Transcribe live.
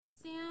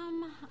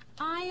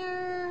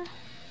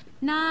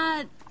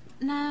Naga...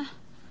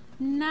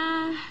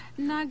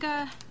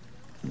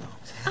 No.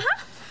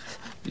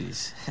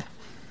 Please.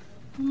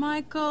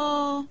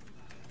 Michael...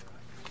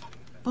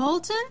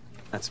 Bolton?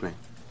 That's me.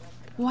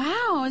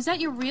 Wow, is that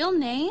your real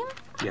name?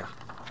 Yeah.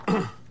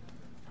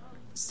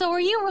 So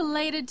are you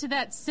related to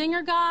that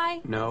singer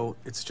guy? No,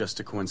 it's just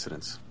a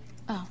coincidence.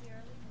 Oh.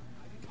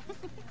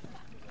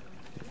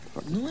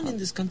 No one in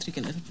this country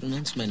can ever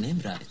pronounce my name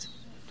right.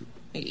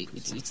 Hey,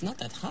 it's not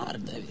that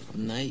hard.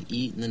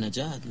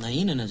 Nainanajad.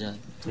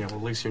 Yeah, well,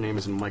 at least your name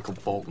isn't Michael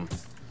Bolton.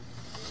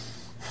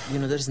 You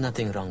know, there's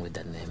nothing wrong with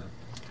that name.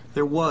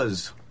 There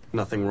was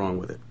nothing wrong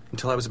with it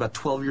until I was about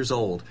 12 years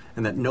old,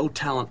 and that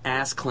no-talent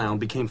ass clown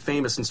became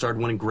famous and started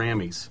winning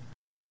Grammys.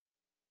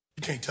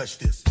 You can't touch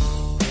this.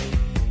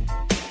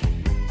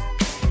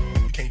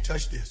 You can't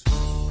touch this.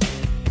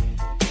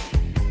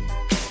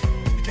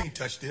 You can't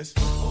touch this.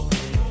 You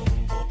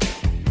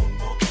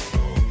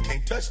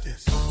can't touch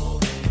this.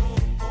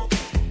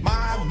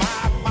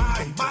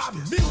 My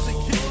music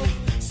hits me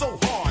so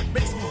hard,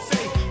 makes me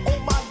say, oh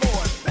my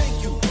Lord,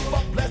 thank you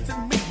for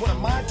blessing me. What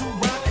am I to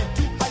rhyme and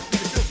to hype me?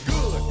 It feels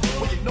good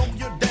when you know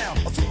you're down.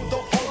 A super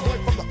dope homeboy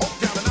from the Oak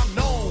Town, and I'm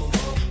known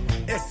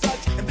as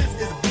such. And this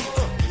is a beat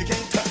you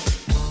can't touch.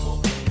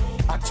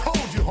 I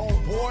told you,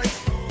 homeboy,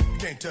 you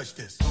can't touch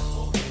this.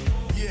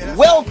 Yeah,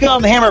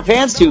 welcome, Hammer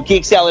fans, to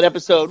Geek Salad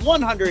episode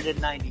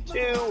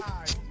 192.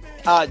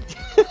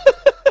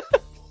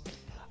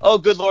 Oh,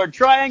 good Lord.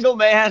 Triangle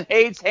Man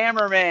hates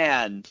Hammer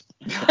Man.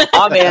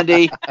 I'm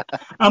Andy.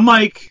 I'm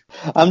Mike.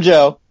 I'm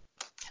Joe.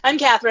 I'm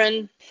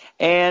Catherine.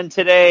 And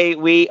today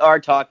we are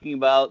talking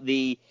about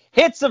the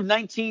hits of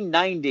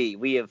 1990.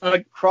 We have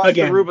crossed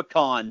the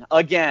Rubicon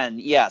again,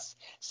 yes.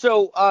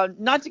 So,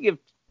 not to give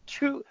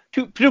to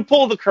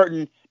pull the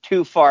curtain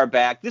too far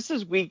back, this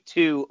is week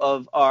 2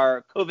 of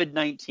our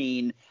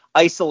COVID-19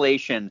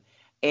 isolation.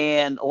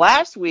 And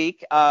last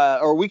week,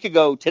 or a week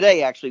ago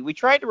today, actually, we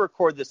tried to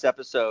record this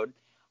episode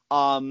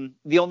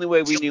the only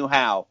way we knew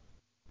how,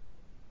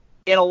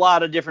 in a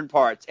lot of different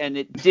parts, and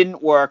it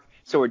didn't work,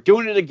 so we're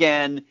doing it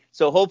again,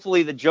 so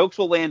hopefully the jokes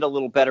will land a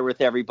little better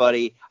with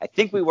everybody. I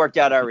think we worked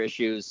out our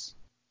issues.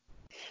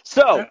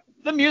 So,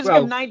 the music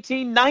of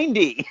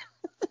 1990.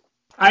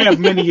 I have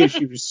many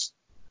issues.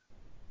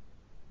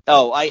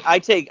 Oh, I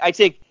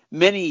take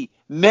many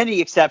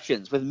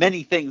exceptions with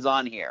many things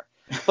on here.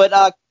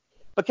 But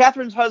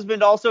Catherine's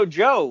husband, also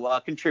Joe,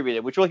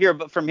 contributed, which we'll hear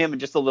from him in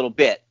just a little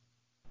bit.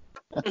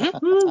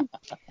 Mm-hmm.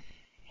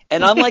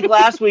 And unlike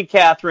last week,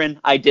 Catherine,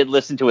 I did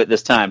listen to it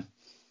this time.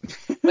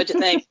 What'd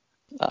you think?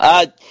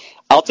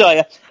 I'll tell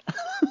you.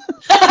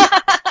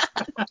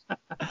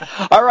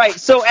 All right.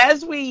 So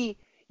as we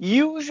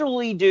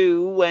usually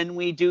do when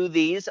we do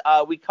these,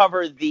 we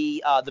cover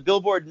the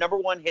Billboard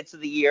 #1 hits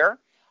of the year,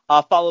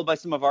 followed by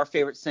some of our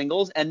favorite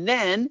singles, and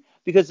then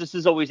because this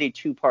is always a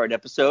 2-part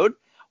episode,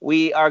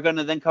 we are going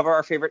to then cover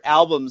our favorite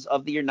albums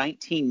of the year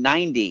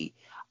 1990.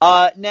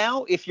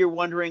 Now, if you're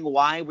wondering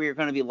why we're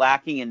going to be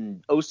lacking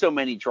in so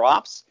many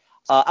drops,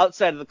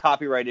 outside of the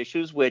copyright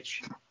issues,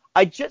 which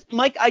I just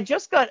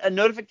got a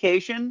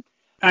notification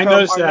from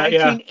our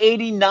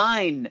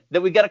 1989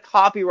 that we got a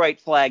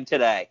copyright flag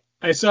today.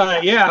 I saw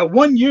it, yeah,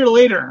 1 year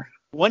later.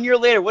 1 year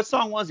later. What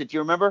song was it? Do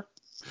you remember?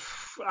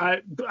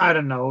 I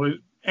don't know.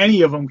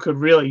 Any of them could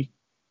really.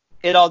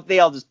 They all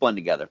just blend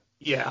together.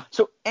 Yeah.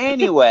 So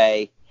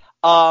anyway...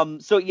 we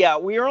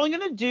are only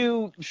going to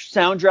do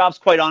sound drops,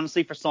 quite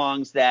honestly, for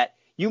songs that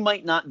you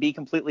might not be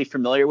completely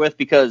familiar with,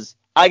 because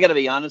I got to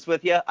be honest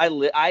with you, I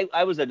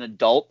was an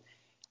adult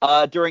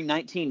during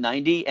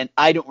 1990, and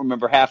I don't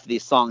remember half of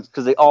these songs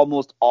because they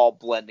almost all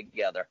blend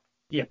together.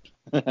 Yep.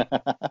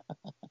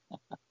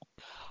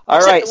 All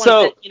right,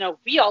 so that,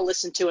 we all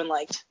listened to and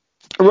liked.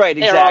 Right,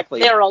 exactly.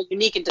 They're all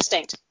unique and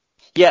distinct.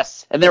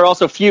 Yes, and they're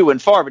also few and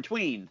far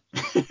between.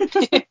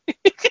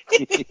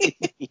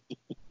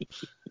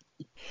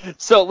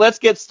 So let's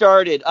get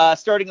started.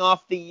 Starting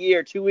off the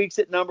year, 2 weeks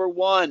at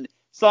 #1,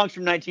 songs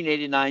from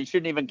 1989,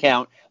 shouldn't even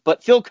count.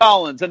 But Phil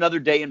Collins, Another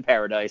Day in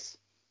Paradise.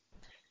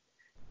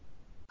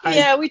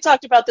 Yeah, we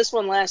talked about this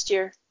one last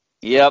year.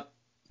 Yep.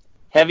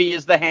 Heavy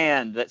is the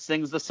hand that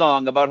sings the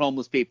song about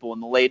homeless people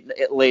in the late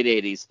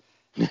 80s.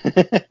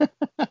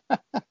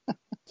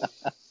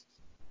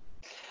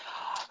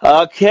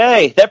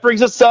 Okay, that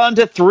brings us on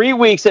to 3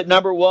 weeks at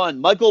 #1.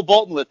 Michael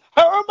Bolton with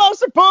How Am I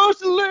Supposed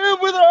to Live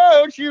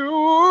Without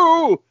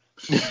You?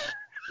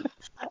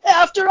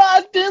 After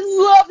I've been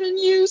loving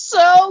you so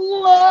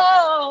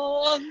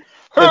long.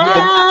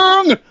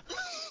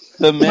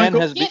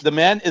 The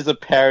man is a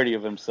parody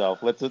of himself.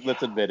 Let's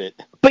admit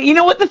it. But you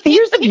know what?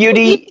 Here's the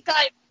beauty.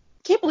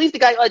 Can't believe the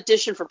guy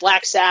auditioned for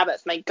Black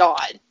Sabbath. My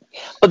God.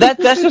 Well,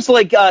 that's just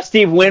like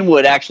Steve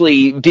Winwood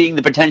actually being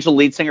the potential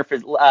lead singer for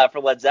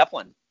Led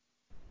Zeppelin.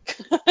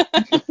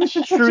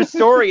 True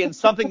story, and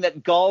something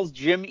that galls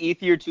Jim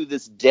Ethier to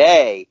this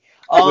day.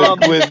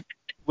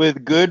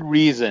 With good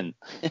reason.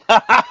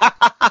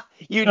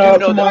 You do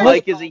know that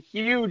Mike is a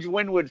huge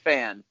Winwood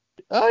fan.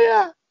 Oh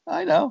yeah,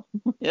 I know.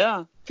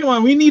 Yeah. Come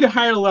on, we need a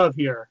higher love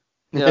here.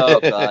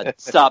 Oh God,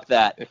 stop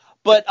that.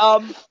 But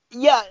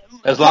Yeah.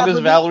 As long as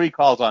Catherine, Valerie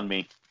calls on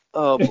me.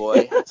 Oh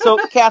boy. So,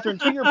 Catherine,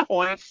 to your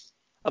point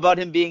about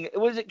him being,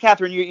 was it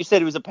Catherine? You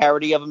said he was a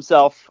parody of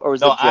himself, or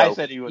was it No, Joe? I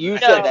said he was. You a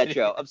said parody. that,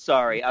 Joe. I'm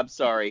sorry.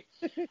 Well,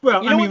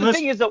 You know I what mean, the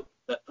thing is, though?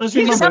 let's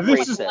He remember, separates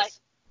this is this.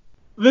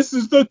 This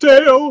is the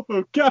tale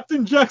of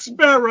Captain Jack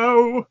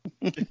Sparrow.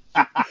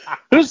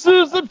 This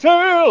is the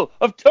tale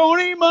of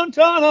Tony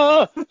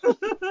Montana,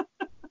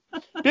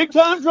 big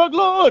time drug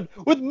lord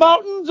with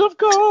mountains of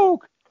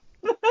coke.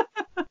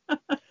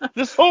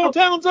 This whole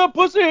town's a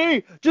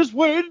pussy. Just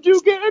wait till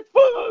you get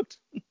fucked.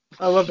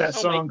 I love that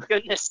Oh song. my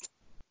goodness.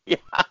 Yeah.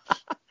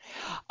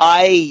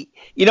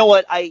 You know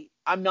what?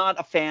 I'm not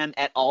a fan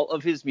at all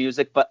of his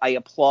music, but I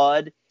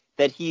applaud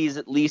that he's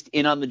at least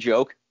in on the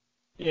joke.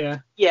 Yeah.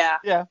 Yeah.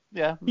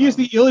 Yeah. He is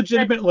the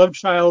illegitimate love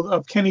child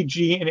of Kenny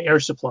G and Air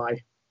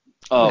Supply.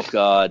 Oh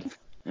God.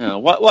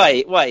 Why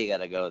you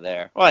gotta go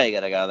there? Why you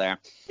gotta go there?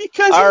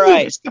 Because All he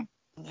right. is.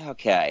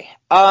 Okay.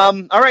 All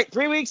right.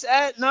 3 weeks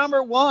at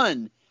number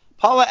 1.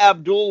 Paula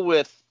Abdul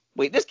with,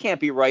 wait, this can't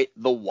be right.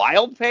 The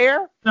Wild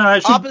Pair? No,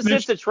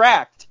 Opposites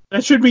attract.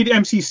 that should be the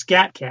MC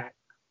Scat Cat.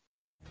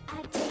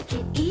 I take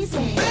it easy.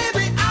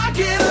 Baby, I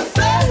get a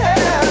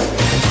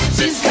fast.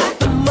 She's got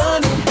the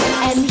money.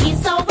 And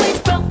he's always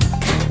broke.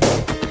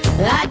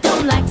 I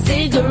don't like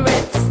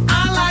cigarettes.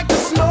 I like to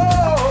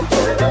smoke.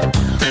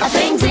 Our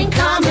things in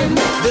common.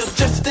 There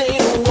just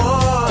ain't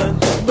one.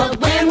 But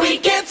when we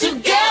get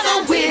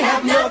together, we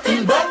have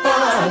nothing but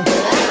fun.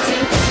 I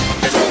take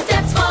 2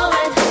 steps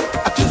forward.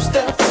 2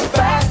 steps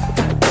back.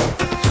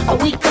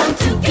 We come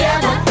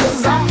together.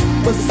 Cause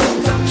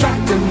Opposites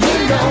attracting.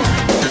 you know,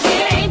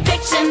 it ain't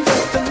fiction.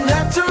 The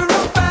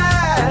natural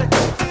fact.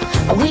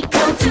 We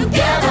come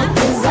together.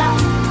 Cause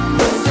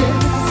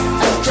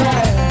opposites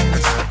attract.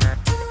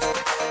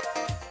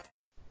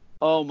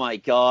 Oh my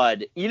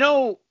God. You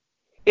know,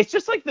 it's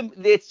just like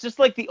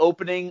the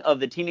opening of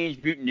the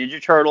Teenage Mutant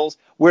Ninja Turtles,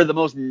 where the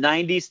most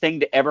 90s thing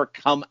to ever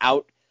come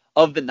out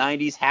of the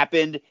 90s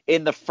happened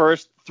in the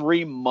first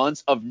 3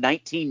 months of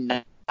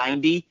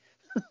 1990.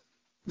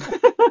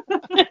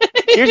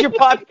 Here's your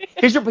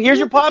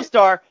pop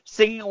star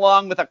singing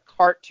along with a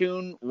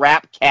cartoon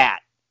rap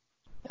cat.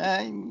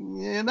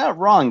 You're not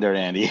wrong there,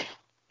 Andy.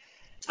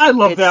 I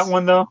love It's- that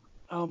one, though.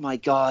 Oh my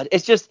God.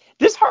 It's just,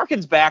 this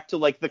harkens back to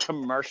like the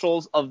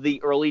commercials of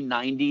the early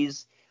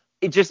 90s.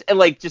 It just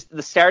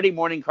the Saturday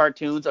morning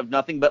cartoons of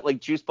nothing but like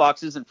juice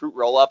boxes and fruit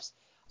roll-ups.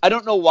 I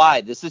don't know why.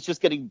 This is just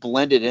getting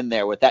blended in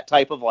there with that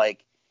type of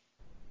like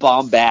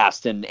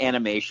bombast and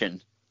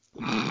animation.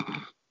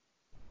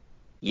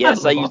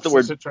 Yes, I use the word,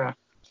 Opposites Attract.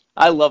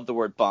 I love the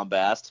word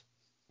bombast.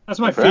 That's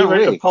my Apparently.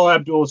 favorite of Paul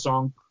Abdul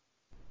song.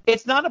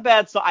 It's not a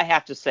bad song, I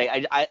have to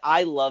say.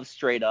 I love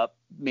Straight Up,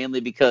 mainly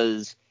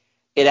because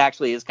it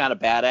actually is kind of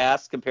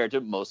badass compared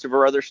to most of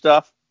her other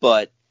stuff.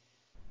 But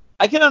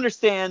I can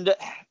understand,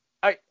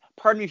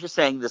 pardon me for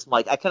saying this,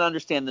 Mike, I can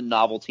understand the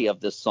novelty of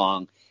this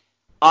song.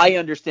 I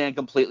understand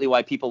completely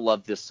why people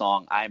love this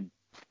song. I'm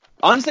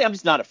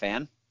just not a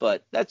fan,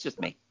 but that's just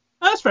me.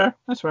 That's fair.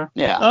 That's fair.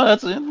 Yeah. Oh,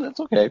 that's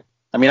okay.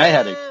 I mean, I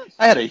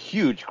had a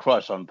huge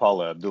crush on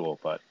Paula Abdul,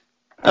 but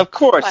Of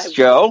course, Why-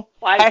 Joe.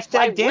 why Hashtag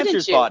wouldn't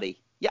dancer's you? body.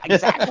 Yeah,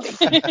 exactly.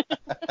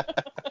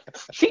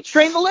 She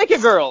trained the Laker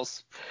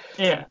girls.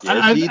 Yeah.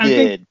 yes, he I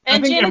did.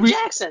 And think Janet every-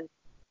 Jackson.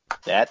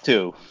 That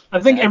too.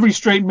 think every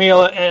straight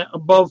male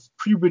above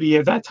puberty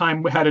at that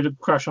time had a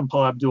crush on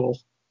Paul Abdul.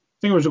 I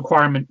think it was a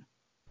requirement.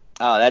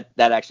 Oh,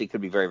 that actually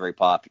could be very, very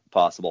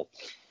possible.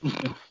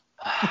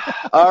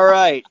 All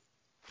right.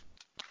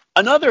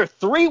 Another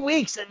 3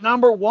 weeks at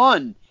number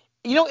 1.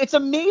 You know, it's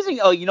amazing.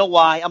 Oh, you know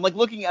why?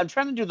 I'm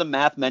trying to do the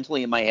math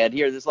mentally in my head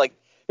here.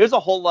 There's a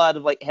whole lot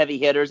of like heavy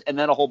hitters and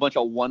then a whole bunch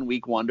of 1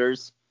 week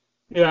wonders.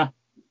 Yeah.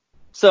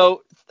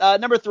 So,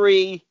 number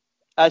 1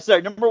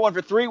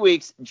 for 3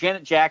 weeks,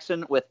 Janet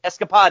Jackson with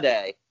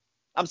Escapade.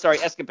 I'm sorry,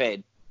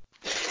 Escapade.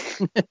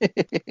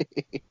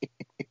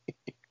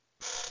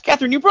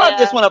 Catherine, you brought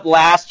this one up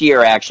last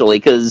year, actually,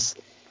 because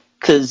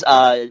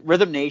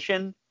Rhythm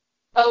Nation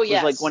Oh,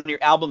 yes. was like one of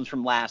your albums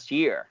from last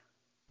year.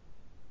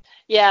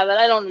 Yeah, but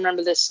I don't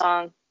remember this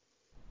song.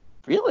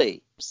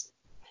 Really?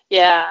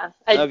 Yeah.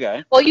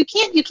 Okay. Well, you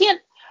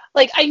can't,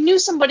 like, I knew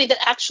somebody that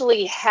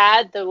actually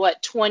had the,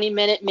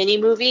 20-minute mini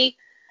movie.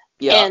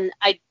 Yeah.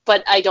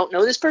 But I don't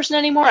know this person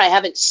anymore. I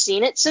haven't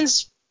seen it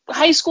since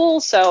high school,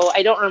 so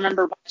I don't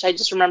remember much. I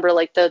just remember,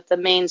 like, the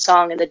main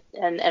song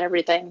and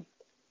everything.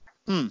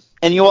 And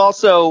you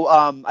also,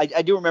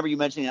 I do remember you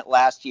mentioning it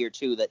last year,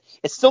 too, that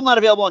it's still not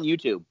available on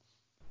YouTube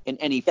in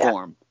any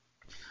form.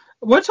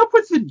 What's up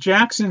with the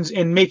Jacksons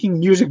and making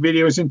music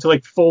videos into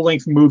like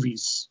full-length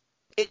movies?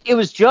 It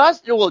was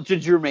just, well,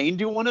 did Jermaine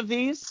do one of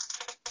these?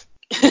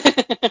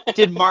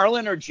 Did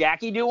Marlon or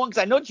Jackie do one?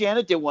 Because I know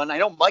Janet did one. I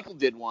know Michael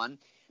did one.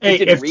 Hey,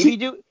 Did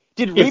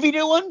Reeby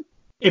do one?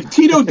 If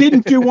Tito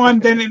didn't do one,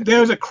 then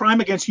there was a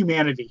crime against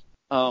humanity.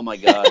 Oh, my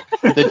God.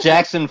 The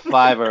Jackson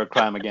 5 are a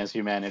crime against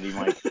humanity,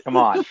 Mike. Come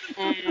on.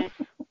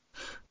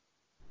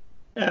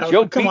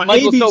 Joe beat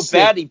Michael so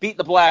bad he beat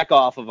the black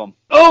off of him.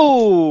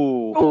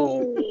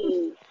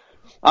 Oh!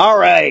 All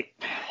right.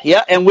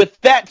 Yeah, and with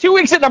that, 2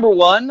 weeks at number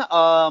 1,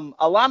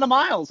 Alana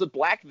Miles with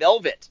Black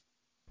Velvet.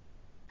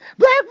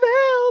 Black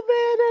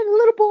velvet and a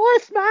little boy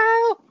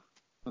smile.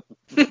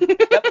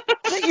 Yep.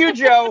 Is that you,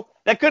 Joe?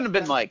 That couldn't have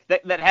been Mike.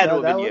 That had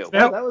to have been you.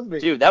 That was me.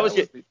 Dude, that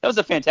was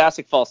a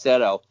fantastic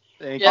falsetto.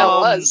 Thank Yeah, you.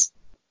 it was.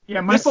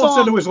 Yeah, my This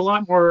falsetto song- was a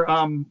lot more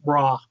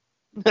raw.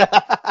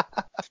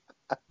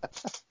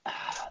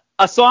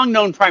 A song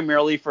known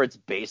primarily for its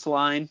bass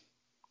line.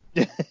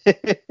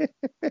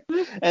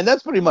 And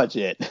that's pretty much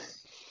it.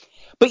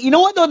 But you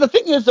know what, though? The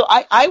thing is, though,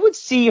 I would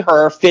see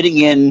her fitting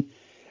in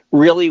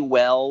really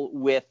well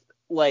with,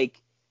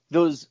 like,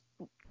 those,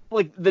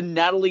 like, the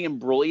Natalie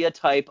Imbruglia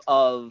type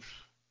of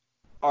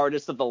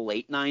artists of the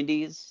late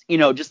 90s. You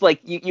know, just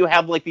like you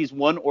have, like, these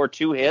 1 or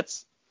 2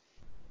 hits.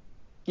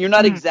 You're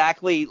not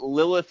exactly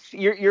Lilith.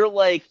 You're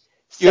like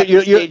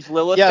second stage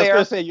Lilith Yeah, I was Fair.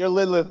 gonna say you're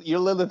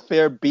Lilith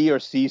Fair B or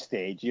C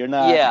stage. You're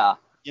not. Yeah.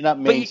 You're not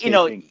But, main you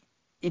know, staging.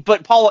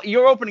 but Paula,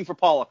 you're opening for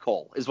Paula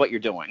Cole, is what you're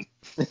doing.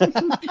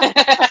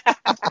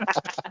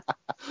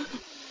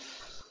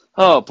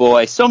 Oh,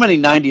 boy. So many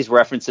 90s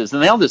references,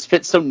 and they all just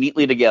fit so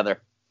neatly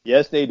together.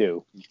 Yes, they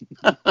do.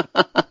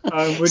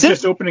 We're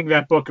just opening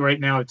that book right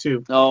now,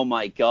 too. Oh,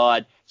 my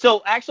God.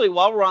 So, actually,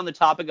 while we're on the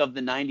topic of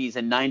the 90s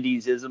and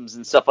 90s-isms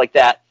and stuff like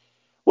that,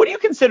 what do you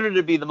consider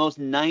to be the most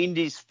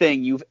 90s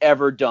thing you've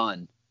ever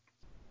done?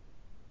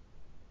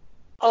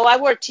 Oh, I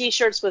wore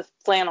T-shirts with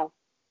flannel.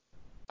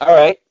 All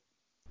right.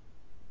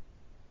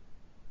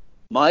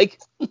 Mike?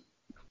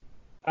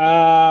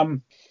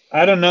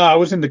 I don't know. I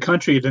was in the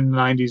country in the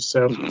 90s,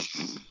 so.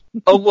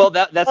 Oh, well,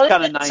 that's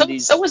kind of So,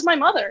 90s. so was my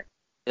mother.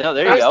 Yeah,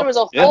 there you go.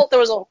 There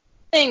was a whole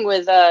thing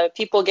with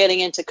people getting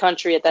into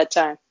country at that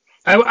time.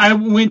 I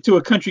went to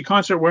a country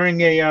concert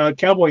wearing a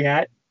cowboy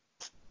hat.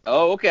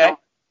 Oh, okay.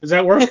 Does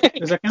that work?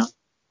 Does that count?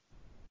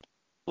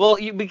 Well,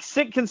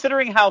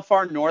 considering how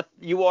far north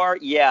you are,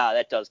 yeah,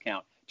 that does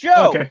count.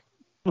 Joe! Okay.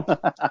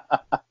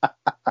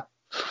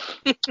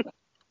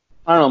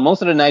 I don't know.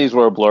 Most of the 90s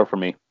were a blur for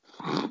me.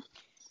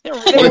 They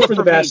Wait were for for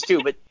the me, best.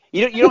 too, but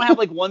you don't have,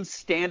 like, one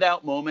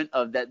standout moment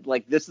of that,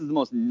 like, this is the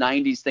most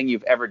 90s thing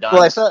you've ever done?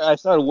 Well, I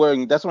started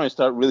wearing. That's when I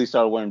really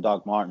started wearing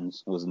Doc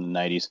Martens. Was in the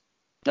 90s.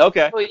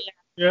 Okay. Oh, yeah.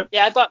 Yep.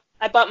 Yeah,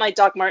 I bought my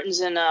Doc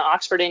Martens in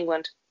Oxford,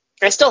 England.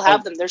 I still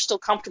have them. They're still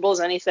comfortable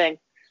as anything.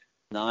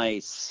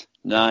 Nice.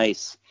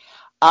 I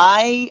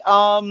My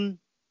saw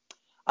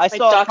a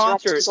Docs are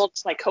concert. as old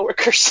as my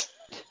coworkers.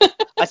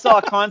 I saw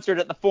a concert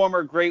at the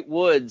former Great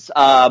Woods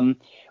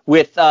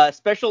with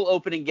special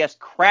opening guest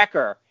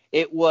Cracker.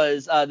 It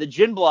was the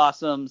Gin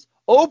Blossoms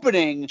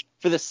opening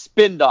for the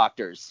Spin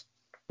Doctors.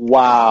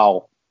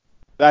 Wow.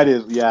 That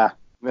is, yeah.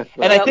 And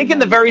I think in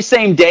the very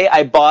same day,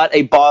 I bought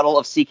a bottle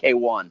of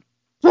CK1.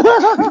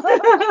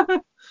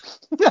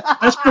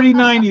 That's pretty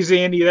 90s,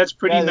 Andy. That's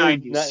pretty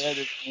 90s. That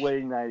is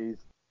way 90s.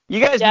 You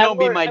guys Yeah, know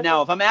me I by wore-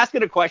 now. If I'm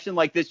asking a question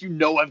like this, you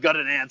know I've got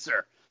an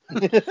answer.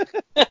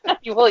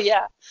 Well,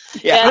 yeah.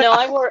 Yeah, no,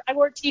 I wore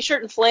a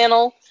T-shirt and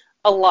flannel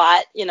a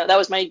lot. You know, that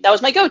was my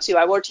go-to.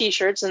 I wore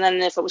T-shirts, and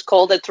then if it was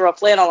cold, I'd throw a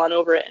flannel on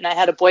over it. And I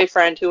had a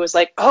boyfriend who was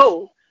like,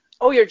 "Oh,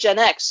 you're Gen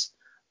X.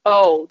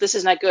 Oh, this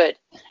is not good."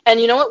 And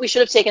you know what? We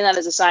should have taken that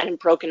as a sign and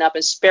broken up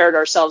and spared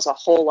ourselves a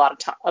whole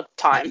lot of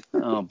time.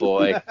 Oh,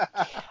 boy.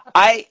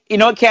 You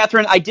know what,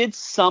 Catherine? I did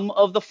some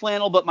of the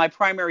flannel, but my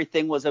primary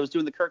thing was I was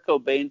doing the Kurt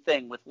Cobain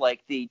thing with,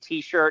 like, the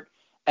T-shirt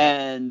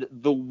and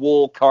the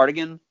wool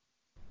cardigan.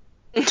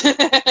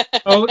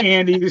 Oh,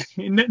 Andy,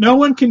 no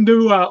one can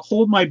do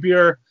Hold My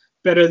Beer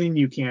better than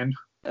you can.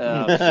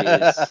 Oh,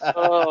 jeez.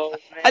 Oh,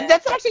 man. And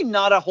that's actually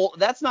not a hold.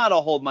 That's not a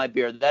hold my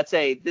beer.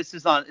 This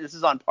is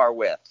on par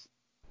with.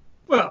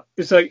 Well,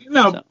 it's like,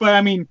 no, but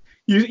I mean,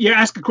 you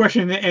ask a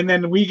question, and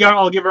then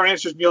all give our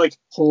answers, and be like,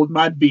 hold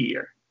my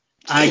beer.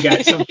 I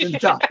got something to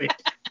top it.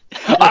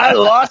 I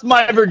lost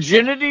my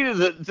virginity to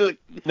the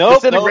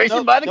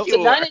disintegration by the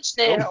Cure. 9 Inch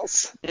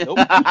Nails.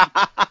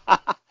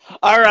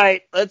 All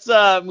right, let's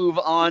move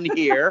on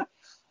here.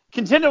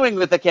 Continuing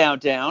with the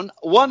countdown,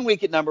 1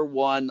 week at number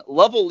 1,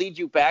 Love Will Lead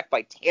You Back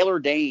by Taylor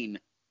Dane.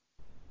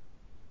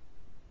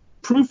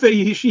 Proof that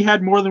she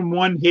had more than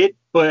one hit,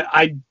 but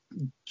I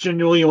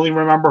genuinely only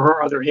remember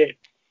her other hit.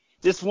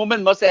 This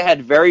woman must have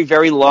had very,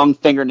 very long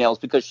fingernails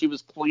because she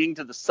was clinging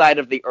to the side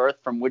of the earth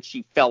from which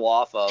she fell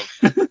off of.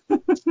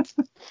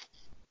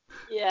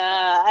 Yeah,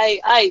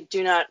 I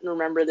do not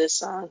remember this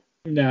song.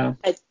 No.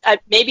 I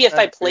maybe if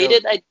I played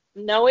it, I'd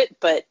know it,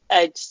 but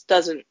it just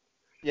doesn't.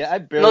 Yeah, I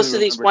barely Most of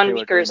these remember one Taylor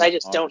weekers, I Dane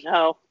just songs. don't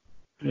know.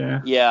 Yeah.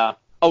 Yeah.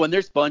 Oh, and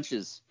there's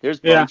bunches. Yeah.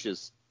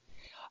 Bunches.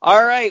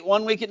 All right,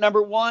 1 week at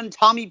number 1,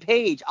 Tommy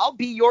Page, I'll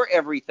Be Your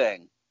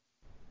Everything.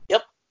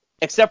 Yep.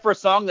 Except for a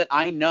song that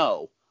I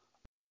know.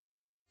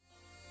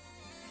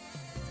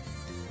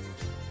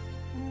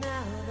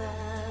 Now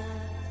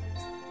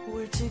that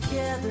we're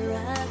together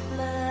at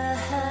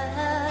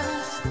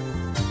last,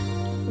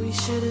 we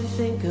shouldn't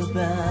think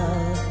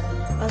about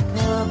our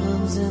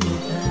problems in the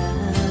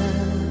past.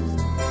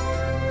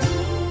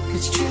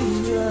 'Cause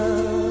true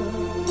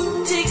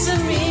love takes a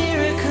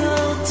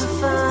miracle to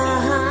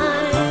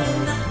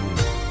find.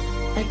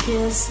 I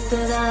kiss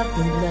that I've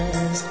been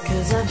blessed,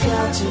 'cause I've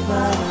got you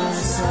by my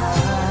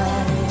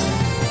side.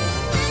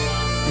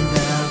 And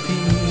I'll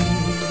be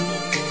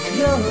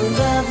your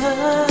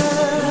lover.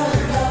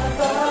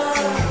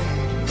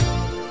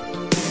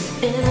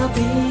 And I'll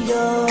be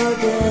your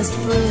best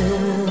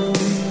friend.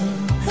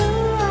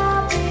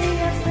 I'll be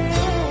your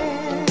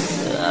friend.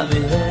 I'll be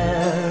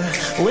there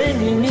when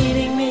you're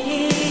needing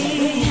me.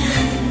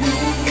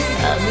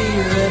 I'll be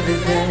your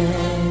everything.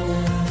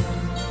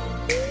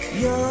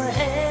 Your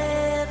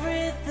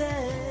everything.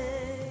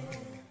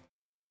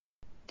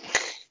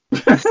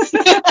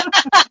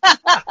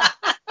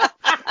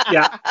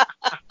 Yeah,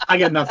 I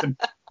got nothing.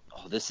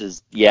 Oh, this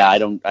is I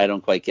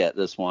don't quite get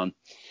this one.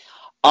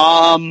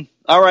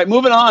 All right,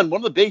 moving on. One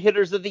of the big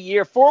hitters of the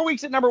year. 4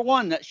 weeks at number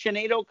 1,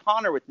 Sinead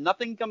O'Connor with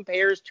Nothing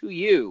Compares to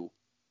You.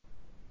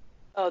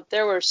 Oh,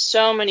 there were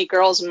so many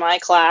girls in my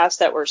class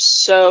that were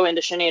so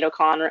into Sinead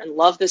O'Connor and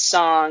loved this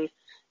song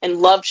and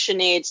loved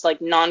Sinead's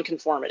like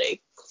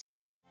non-conformity.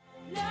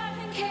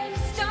 Nothing can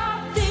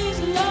stop these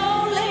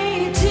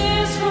lonely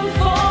tears from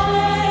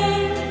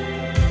falling.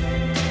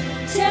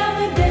 Tell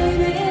me,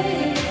 baby,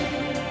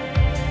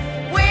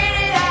 where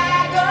did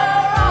I go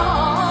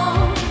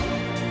wrong?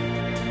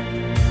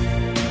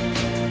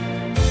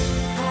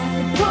 I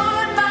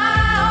put my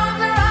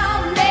arms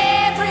around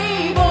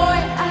every boy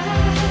I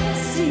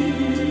see.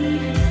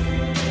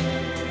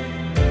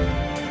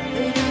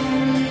 They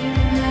only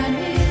remind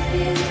me of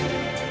you.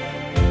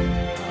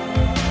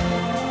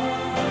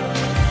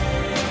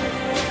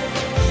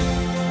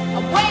 I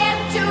went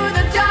to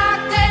the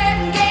doctor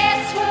and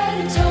guess what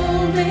he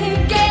told me?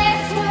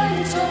 Guess what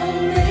he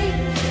told me?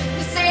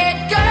 He said,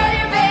 girl,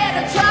 you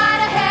better try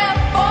to have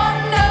fun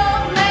no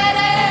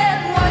matter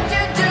what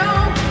you do.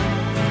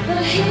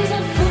 But he's a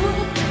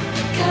fool,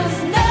 'cause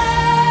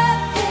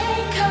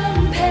nothing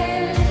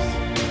compares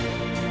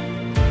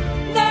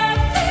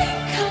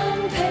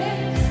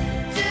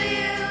to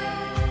you.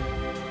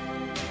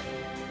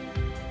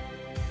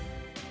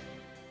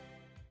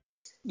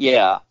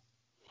 Yeah.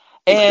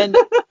 And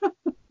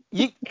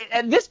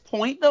at this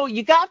point, though,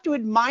 you got to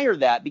admire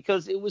that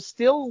because it was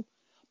still,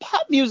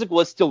 pop music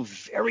was still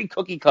very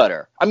cookie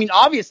cutter. I mean,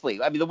 obviously,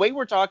 the way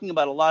we're talking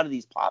about a lot of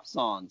these pop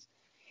songs,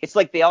 it's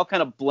like they all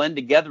kind of blend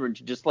together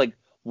into just like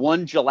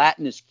one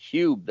gelatinous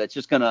cube that's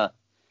just going to,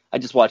 I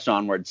just watched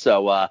Onward,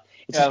 so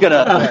it's just going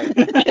to,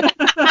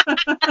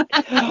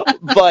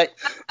 but.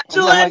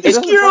 Gelatinous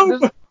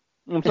cube!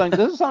 I'm saying,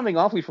 this is sounding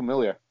awfully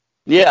familiar.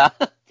 Yeah.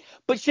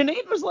 But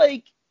Sinead was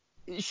like,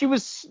 she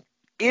was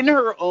in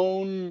her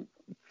own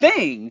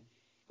thing,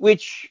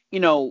 which,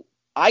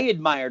 I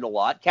admired a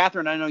lot.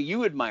 Catherine, I know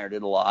you admired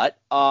it a lot.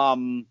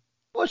 Well,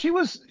 she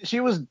was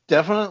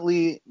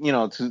definitely,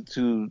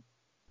 to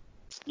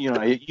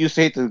you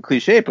say it the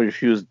cliche, but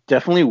she was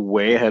definitely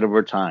way ahead of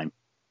her time.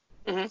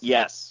 Mm-hmm.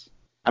 Yes.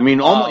 I mean,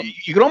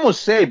 you could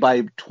almost say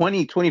by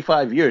 20,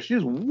 25 years, she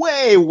was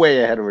way,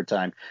 way ahead of her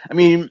time. I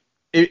mean,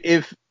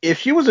 if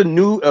she was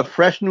a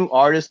fresh new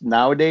artist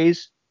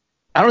nowadays,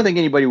 I don't think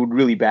anybody would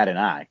really bat an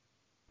eye.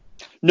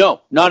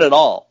 No, not at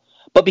all.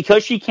 But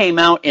because she came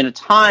out in a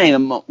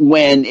time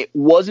when it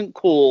wasn't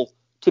cool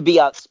to be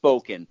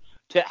outspoken,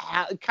 to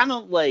kind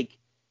of like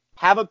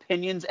have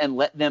opinions and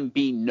let them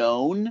be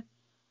known,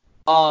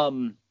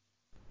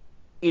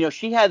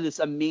 she had this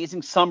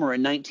amazing summer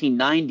in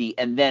 1990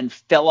 and then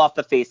fell off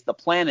the face of the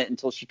planet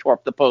until she tore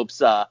up the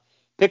Pope's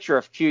picture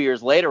a few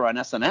years later on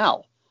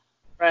SNL.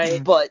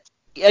 Right. But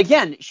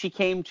again, she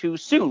came too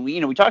soon.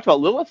 We talked about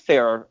Lilith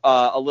Fair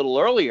a little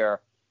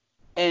earlier,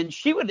 and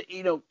she would,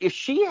 if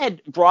she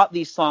had brought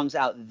these songs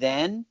out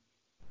then,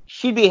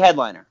 she'd be a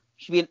headliner.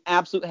 She'd be an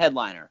absolute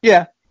headliner.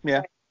 Yeah.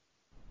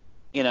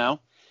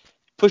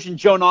 Pushing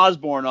Joan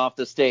Osborne off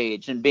the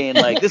stage and being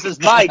like, "This is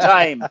my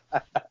time.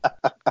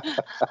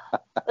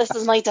 This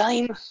is my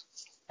time."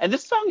 And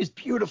this song is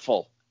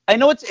beautiful. I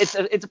know it's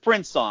a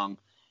Prince song,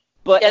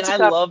 but it's I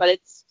love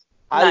nice.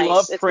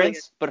 It's Prince, really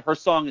but her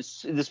song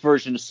this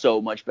version is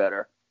so much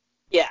better.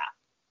 Yeah.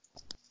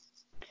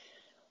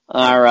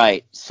 All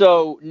right.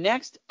 So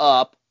next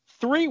up,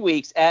 3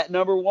 weeks at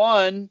number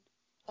 1.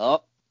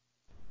 Oh,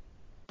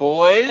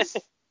 boys,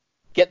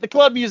 get the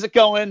club music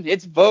going.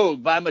 It's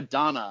Vogue by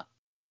Madonna.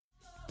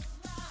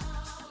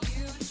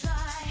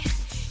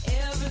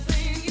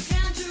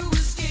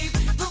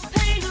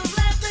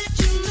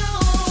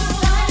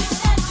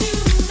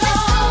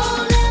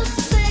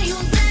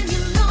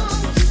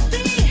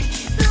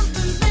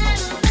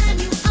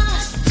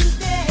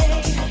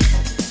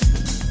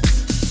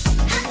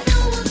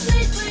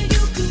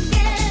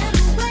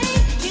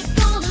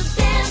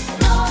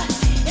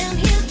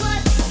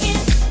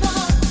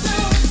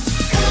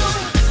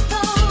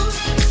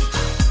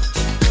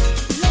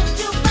 Let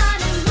your body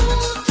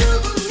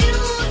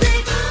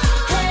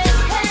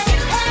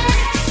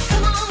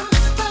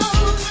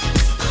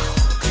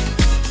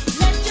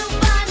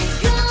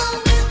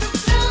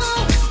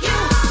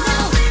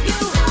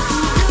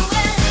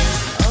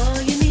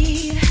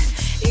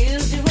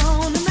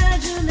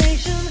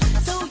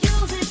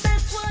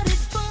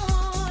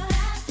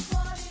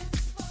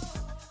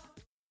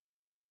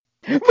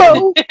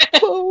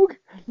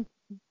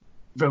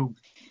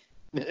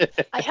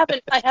I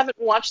haven't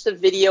watched the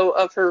video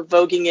of her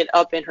voguing it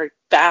up in her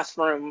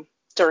bathroom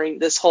during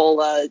this whole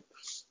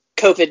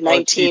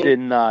COVID-19. She did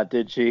not,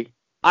 did she?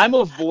 I'm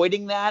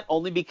avoiding that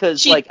only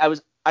because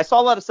I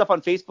saw a lot of stuff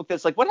on Facebook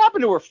that's like, what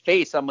happened to her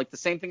face? I'm like, the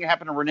same thing that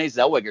happened to Renee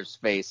Zellweger's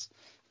face.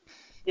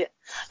 Yeah.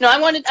 No, I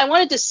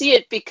wanted to see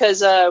it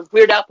because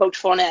Weird Al poked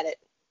fun at it,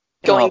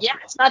 going, "Yeah,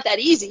 it's not that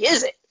easy,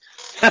 is it?"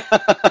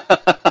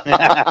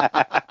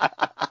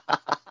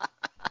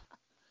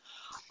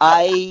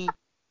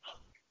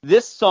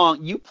 This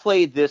song, you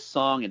played this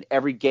song, and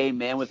every gay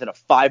man within a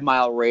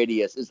 5-mile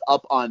radius is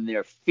up on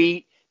their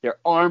feet. Their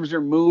arms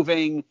are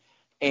moving,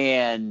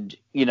 and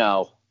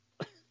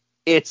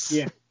it's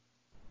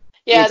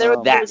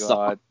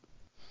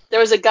there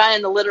was a guy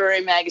in the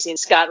literary magazine,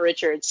 Scott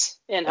Richards,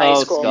 in high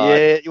school. Scott.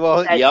 Yeah,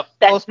 well,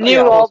 that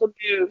knew all the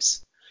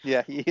moves.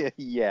 Yeah,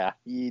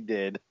 he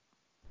did.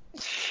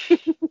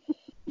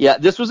 Yeah,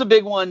 this was a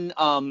big one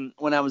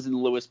when I was in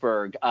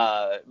Lewisburg.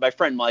 My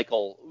friend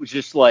Michael was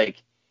just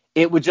like,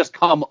 it would just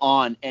come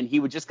on, and he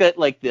would just get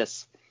like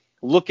this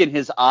look in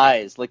his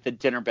eyes, like the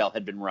dinner bell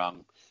had been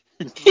rung.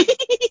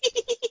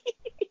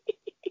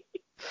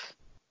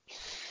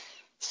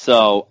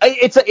 So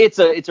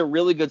it's a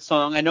really good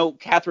song. I know,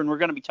 Catherine, we're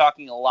going to be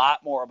talking a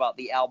lot more about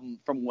the album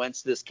From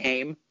Whence This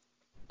Came.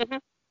 Mm-hmm.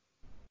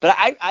 But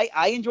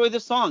I enjoy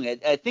this song.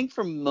 I think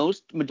for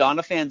most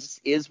Madonna fans,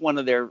 is one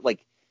of their,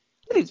 like,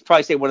 I think it's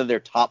probably say one of their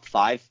top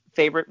 5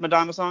 favorite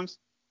Madonna songs.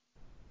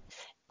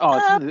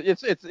 Oh,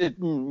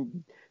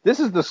 this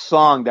is the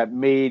song that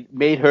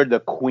made her the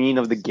queen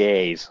of the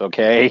gays.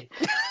 Okay,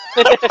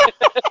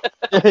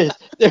 there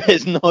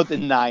is no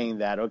denying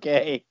that.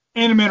 Okay,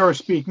 Animator or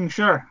speaking,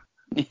 sure.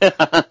 To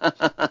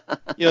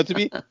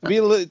be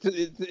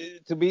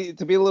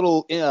a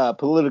little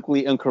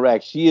politically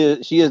incorrect, she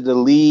is the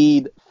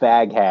lead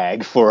fag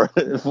hag for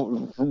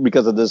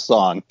because of this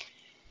song.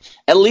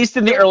 At least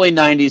in the early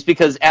 90s,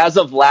 because as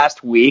of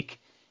last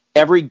week,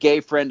 every gay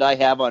friend I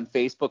have on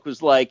Facebook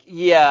was like,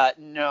 "Yeah,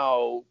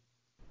 no,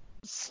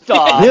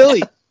 stop."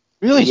 Really?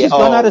 She's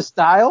gone out of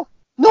style?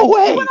 No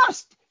way. She went out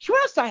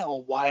of style a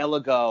while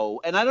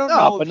ago, and I don't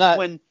know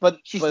if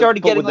she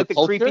started getting like the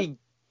creepy.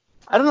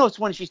 I don't know if it's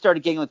when she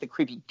started getting like the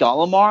creepy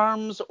Gollum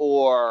arms,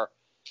 or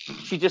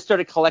she just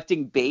started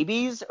collecting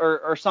babies,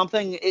 or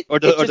something.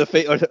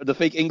 The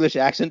fake English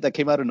accent that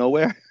came out of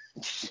nowhere.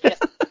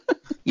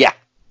 Yeah.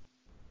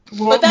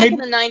 Well, But back in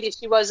the 90s,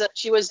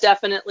 she was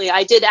definitely.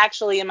 I did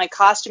actually in my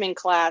costuming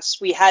class.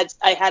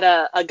 I had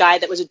a guy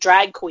that was a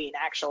drag queen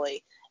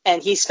actually,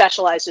 and he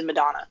specialized in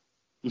Madonna.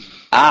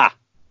 Ah.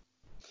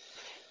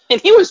 And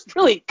he was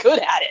really good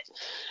at it.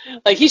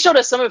 Like, he showed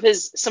us some of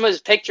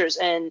his pictures,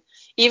 and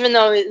even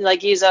though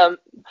like he's a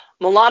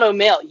mulatto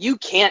male, you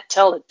can't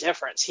tell the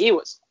difference. He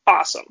was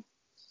awesome.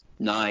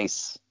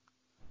 Nice.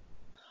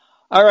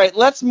 All right,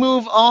 let's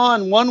move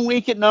on. 1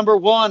 week at number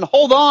 1.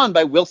 Hold On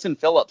by Wilson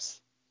Phillips.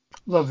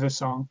 Love this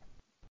song.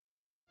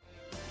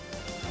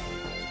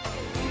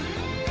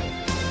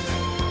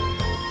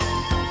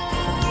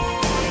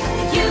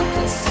 You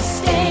could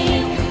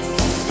sustain,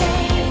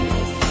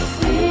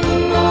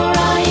 or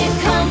are you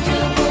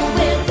comfortable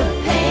with the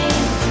pain?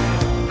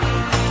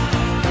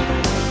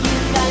 You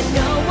got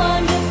no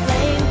one to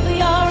blame for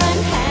your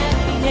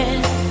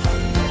unhappiness.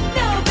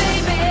 No,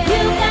 baby,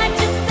 you got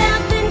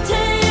yourself into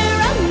your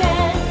own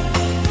mess.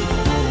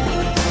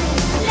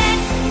 Let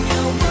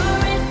your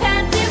worries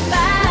pass you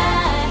by.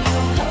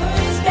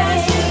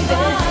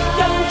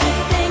 Don't you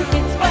think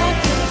it's worth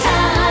your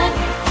time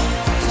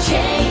to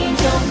change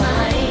your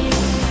mind?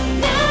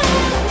 No.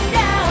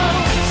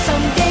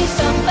 Someday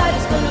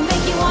somebody's gonna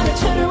make you wanna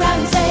turn around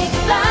and say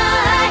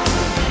goodbye.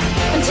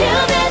 Until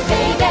then,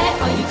 baby,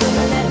 are you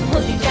gonna let him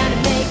hold you down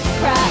and make you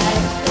cry?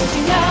 Don't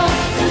you know,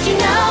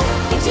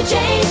 things will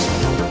change,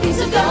 things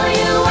will go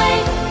your way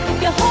if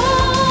you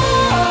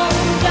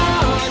hold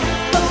on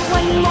for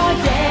one more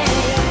day.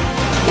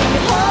 If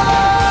you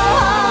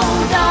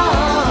hold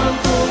on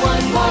for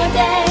one more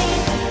day,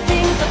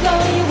 things will go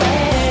your way.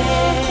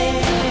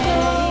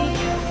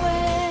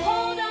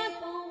 Hold on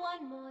for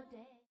one more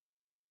day.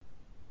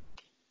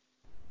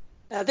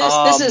 Now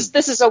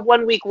this is a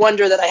 1 week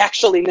wonder that I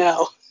actually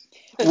know.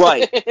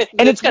 Right.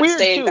 And it's got weird,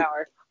 staying too.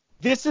 power.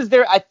 This is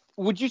their.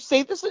 Would you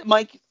say this,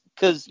 Mike?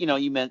 Because you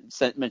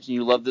mentioned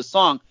you love this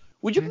song.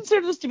 Would you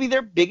consider this to be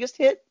their biggest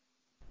hit,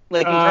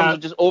 like in terms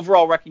of just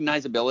overall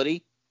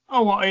recognizability?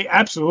 Oh, well,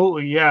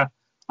 absolutely, yeah.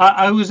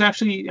 I was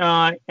actually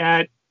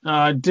at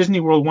Disney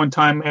World one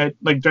time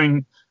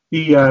during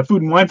the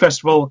Food and Wine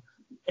Festival,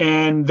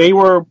 and they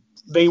were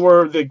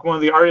one of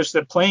the artists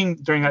that playing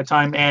during that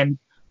time, and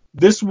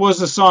this was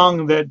a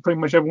song that pretty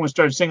much everyone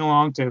started singing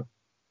along to.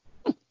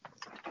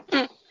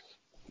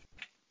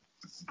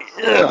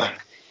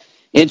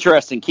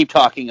 Interesting. Keep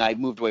talking. I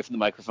moved away from the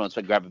microphone so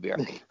I could grab a beer.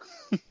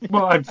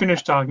 Well, I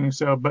finished talking,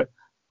 but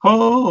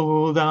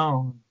hold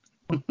on.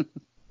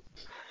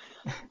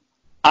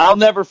 I'll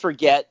never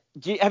forget.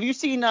 Have you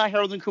seen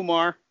Harold and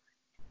Kumar?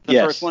 The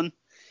Yes. first one?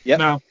 Yep.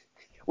 No.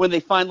 When they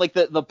find like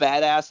the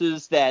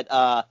badasses that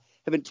have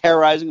been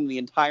terrorizing them the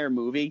entire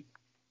movie.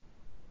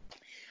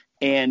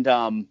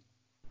 and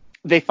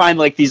they find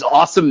like these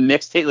awesome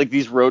mixtape, like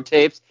these road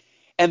tapes,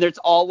 and it's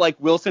all like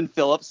Wilson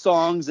Phillips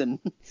songs and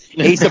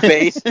Ace of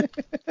Base.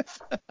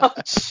 Oh,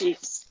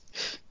 jeez.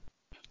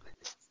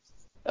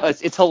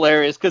 It's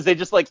hilarious because they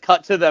just like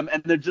cut to them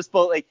and they're just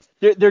both like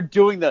they're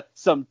doing the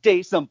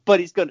someday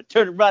somebody's gonna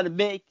turn around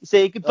and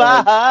say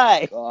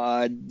goodbye. Oh,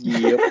 God,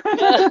 yep.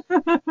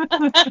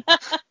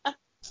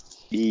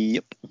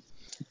 Yep.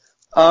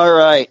 All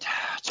right,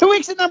 2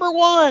 weeks at number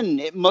 1.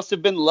 It Must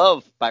Have Been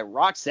Love by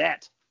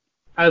Roxette.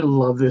 I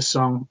love this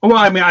song. Well,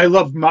 I mean, I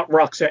love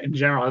Roxette in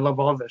general. I love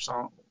all their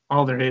songs,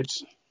 all their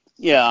hits.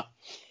 Yeah,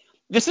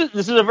 this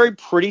is a very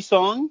pretty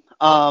song.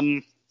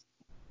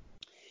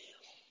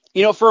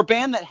 You know, for a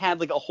band that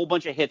had like a whole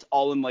bunch of hits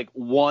all in like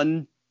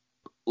one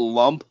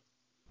lump,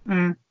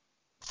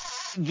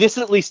 this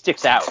at least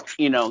sticks out.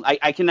 You know,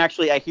 I can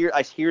actually I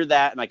hear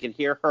that, and I can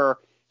hear her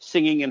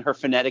singing in her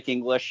phonetic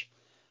English.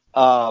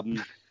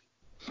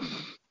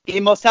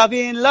 It must have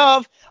been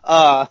love.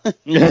 Oh,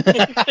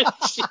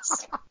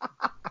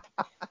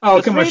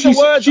 come on!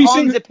 She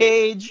sings the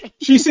page.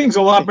 She sings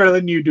a lot better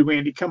than you do,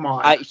 Andy. Come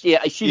on.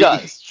 Yeah, she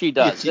does. She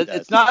does. She does.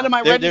 It's not in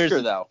my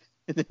register though.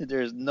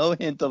 There's no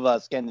hint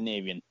of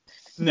Scandinavian.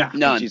 No,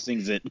 none. She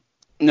sings it.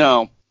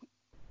 No,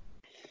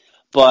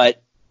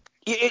 but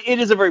it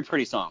is a very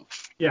pretty song.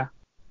 Yeah.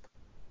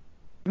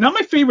 Not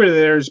my favorite of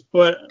theirs,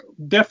 but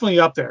definitely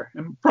up there,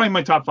 and probably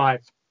my top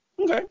 5.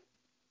 Okay.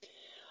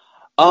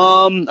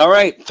 All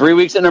right. 3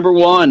 weeks at number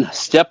 1.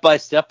 Step by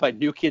Step by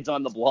New Kids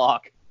on the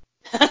Block.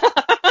 I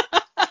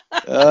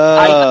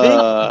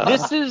think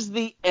this is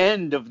the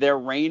end of their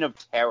reign of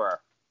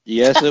terror.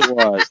 Yes, it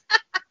was.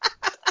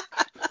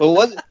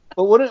 But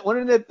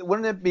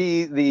wouldn't it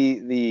be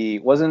the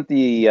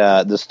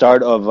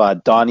start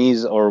of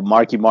Donnie's or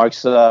Marky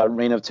Mark's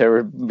reign of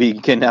terror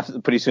begin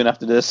pretty soon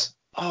after this?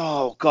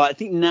 Oh God, I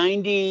think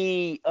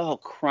 90. Oh,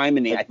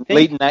 criminy! I think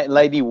late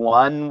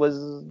 91 was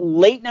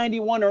late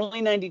 91,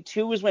 early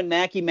 92 was when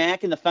Mackie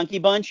Mac and the Funky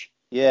Bunch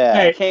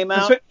came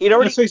out. He'd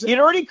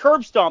already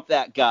curb stomped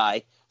that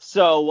guy.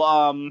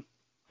 So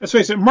let's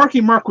face it, Marky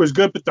Mark was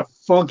good, but the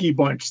Funky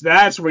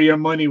Bunch—that's where your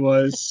money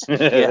was.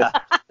 Yeah,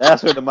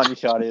 that's where the money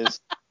shot is.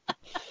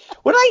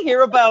 When I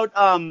hear about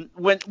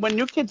when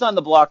New Kids on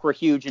the Block were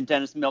huge and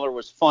Dennis Miller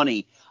was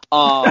funny,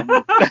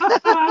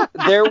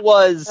 there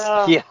was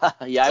I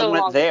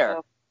went there.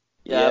 Ago.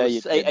 Yeah,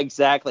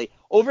 exactly.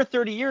 Over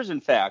 30 years,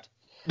 in fact.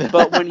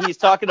 But when he's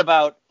talking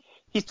about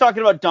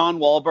Don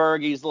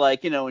Wahlberg, he's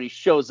like, you know, when he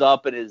shows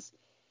up in his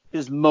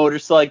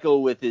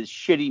motorcycle with his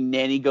shitty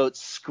nanny goat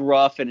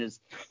scruff and his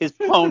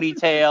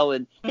ponytail,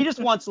 and he just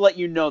wants to let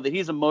you know that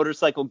he's a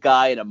motorcycle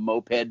guy in a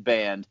moped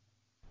band.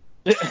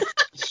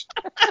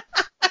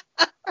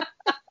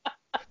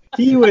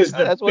 He was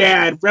the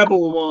bad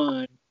rebel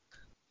one.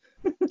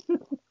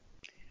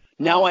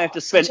 Now I have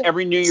to spend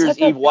every New Year's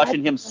Eve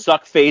watching him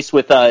suck face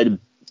with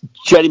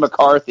Jenny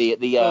McCarthy at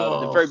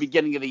the very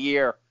beginning of the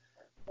year.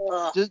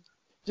 Just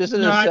as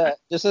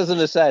an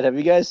aside, have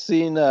you guys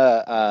seen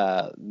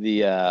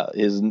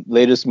his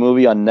latest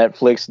movie on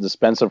Netflix, the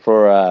Spencer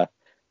for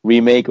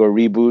remake or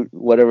reboot,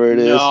 whatever it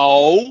is?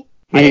 No,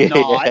 I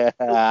have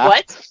not.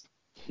 What?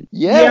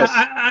 Yes.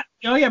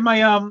 Yeah,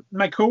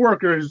 my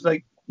coworker is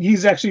like,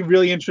 he's actually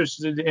really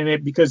interested in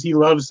it because he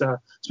loves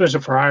Spencer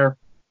for Hire.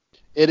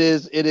 It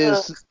is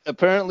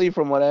apparently,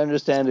 from what I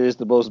understand, it is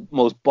the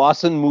most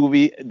Boston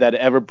movie that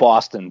ever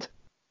Bostoned.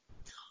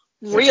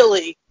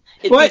 Really?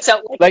 It beats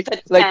out like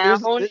the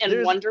town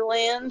in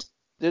Wonderland?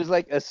 There's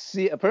like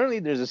apparently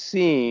there's a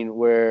scene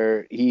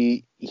where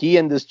he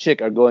and this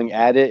chick are going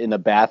at it in a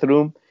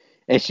bathroom,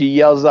 and she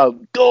yells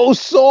out, "Go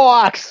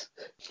Sox!"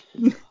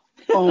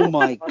 Oh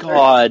my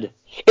God.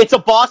 It's a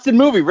Boston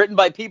movie written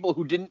by people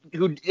who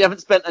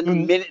haven't spent a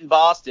minute in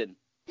Boston.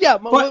 Yeah,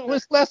 but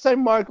when's the last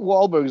time Mark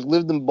Wahlberg's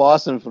lived in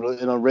Boston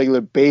on a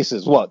regular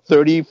basis? What,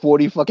 30,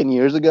 40 fucking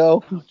years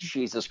ago? Oh,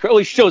 Jesus Christ.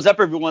 He shows up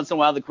every once in a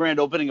while at the grand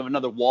opening of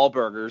another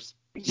Wahlburgers.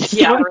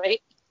 Yeah,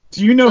 right?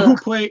 Do you know who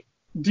plays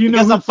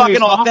I'm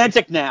fucking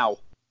authentic now.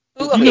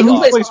 Do you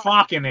know who plays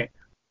Hawk in it?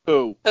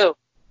 Who?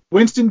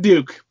 Winston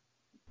Duke.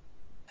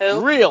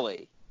 Who?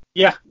 Really?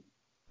 Yeah.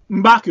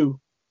 M'Baku.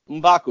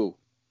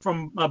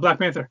 From Black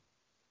Panther.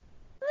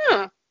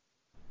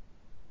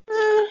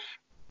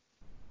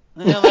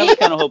 Well, that was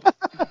kind of hope.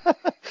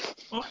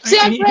 See,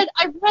 I've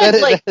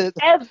read like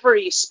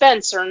every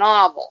Spencer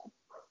novel,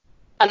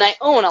 and I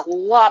own a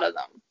lot of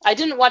them. I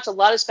didn't watch a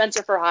lot of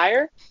Spencer for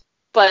Hire,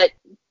 but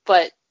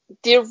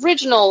the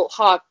original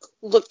Hawk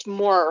looked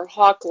more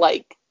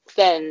Hawk-like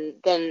than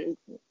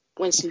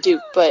Winston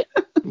Duke. But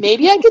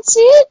maybe I could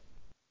see it.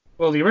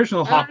 Well, the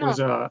original Hawk was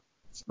Captain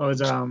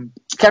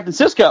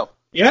Sisko.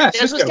 Yeah,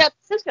 this was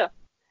Captain Sisko.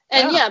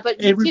 And but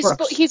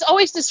he's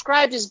always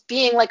described as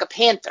being like a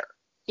panther.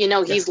 You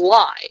know, he's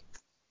live,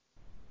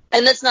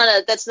 and that's not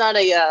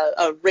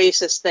a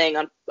racist thing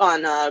on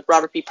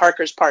Robert B.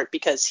 Parker's part,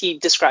 because he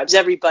describes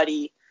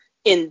everybody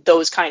in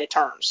those kind of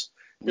terms,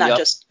 not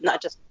just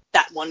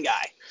that one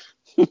guy.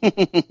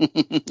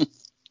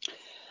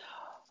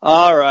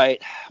 All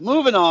right,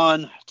 moving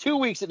on 2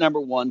 weeks at number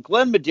 1,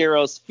 Glenn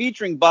Medeiros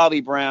featuring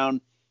Bobby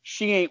Brown,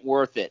 She Ain't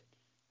Worth It.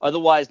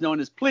 Otherwise known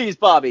as Please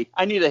Bobby,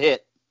 I Need a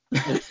Hit.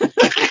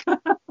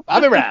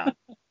 Bobby Brown.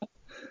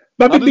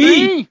 Bobby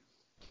B.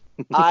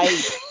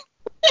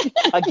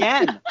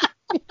 Again.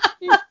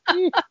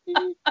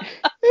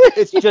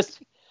 It's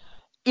just,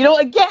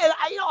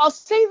 I'll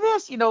say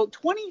this,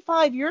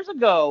 25 years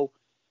ago,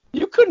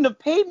 you couldn't have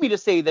paid me to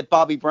say that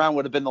Bobby Brown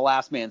would have been the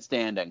last man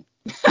standing.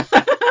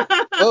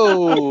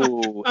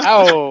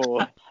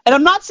 Oh. And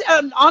I'm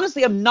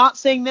not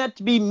saying that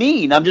to be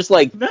mean. I'm just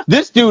like,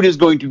 this dude is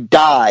going to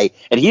die,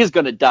 and he is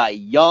going to die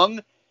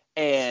young,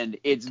 and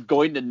it's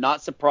going to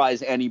not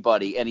surprise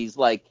anybody. And he's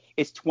like,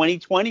 it's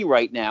 2020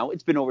 right now.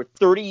 It's been over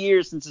 30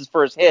 years since his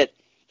first hit.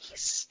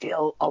 He's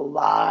still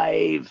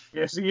alive.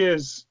 Yes, he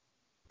is.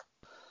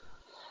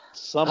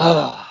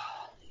 Somehow.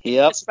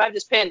 Yep. He survived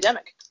this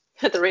pandemic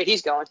at the rate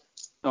he's going.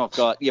 Oh,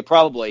 God. Yeah,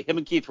 probably. Him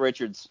and Keith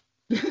Richards.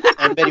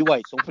 And Betty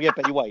White. Don't forget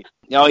Betty White.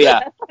 Oh,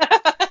 yeah.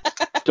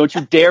 Don't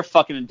you dare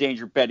fucking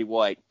endanger Betty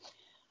White.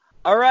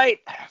 All right.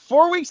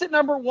 4 weeks at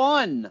number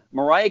 1.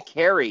 Mariah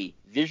Carey,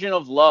 Vision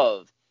of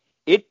Love.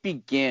 It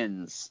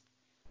begins.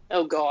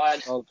 Oh,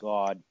 God. Oh,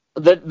 God.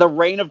 The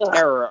reign of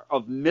terror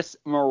of Miss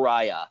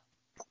Mariah.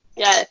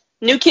 Yeah.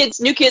 New kids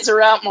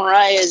are out.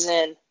 Mariah's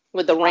in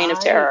with the reign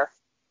of terror.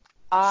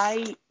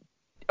 All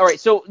right.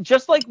 So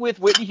just like with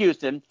Whitney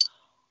Houston,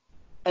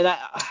 and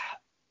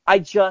I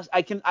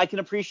can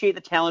appreciate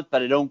the talent,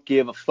 but I don't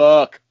give a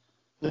fuck.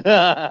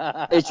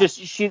 It's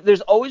just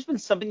there's always been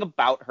something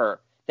about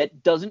her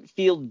that doesn't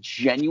feel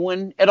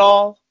genuine at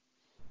all.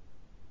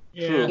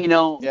 Yeah.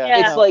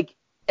 It's like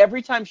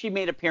every time she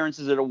made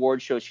appearances at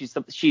award shows,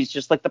 she's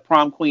just like the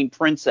prom queen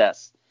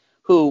princess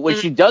who, when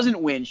she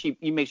doesn't win, she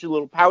makes a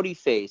little pouty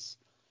face.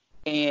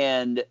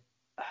 And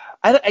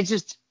I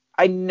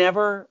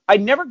never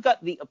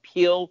got the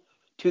appeal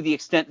to the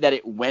extent that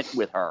it went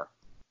with her.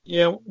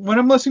 Yeah, when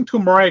I'm listening to a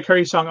Mariah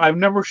Carey song, I'm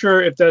never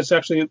sure if that's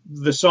actually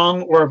the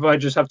song or if I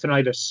just have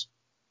tinnitus.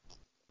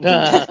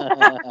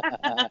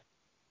 Yeah,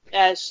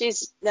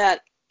 she's not.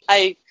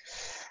 I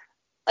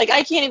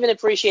can't even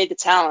appreciate the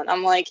talent.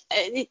 I'm like,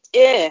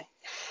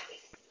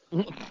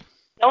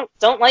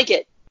 don't like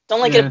it. Don't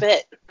like it a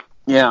bit.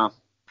 Yeah,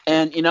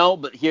 and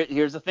but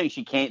here's the thing: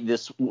 she can't.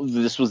 This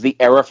was the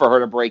era for her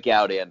to break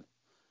out in.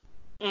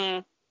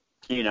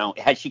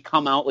 Had she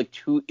come out like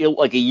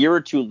a year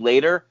or two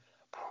later,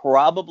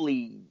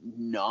 probably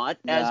not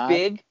as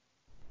big.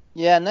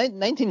 Yeah,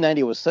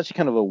 1990 was such a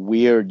kind of a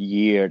weird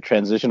year,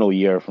 transitional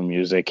year for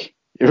music.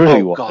 It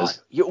really was. God.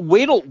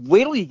 Wait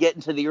till you get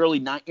into the early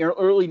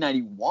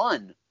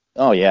 91.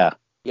 Oh, yeah.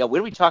 Yeah, wait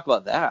till we talk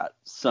about that.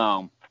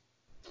 So,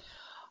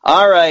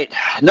 all right.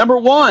 Number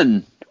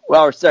 1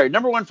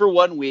 for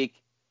 1 week,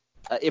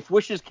 If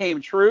Wishes Came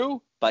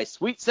True by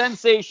Sweet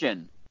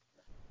Sensation.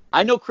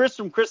 I know Chris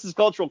from Chris's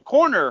Cultural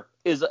Corner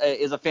is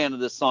a fan of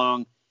this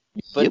song,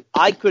 but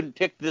I couldn't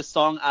pick this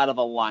song out of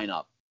a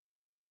lineup.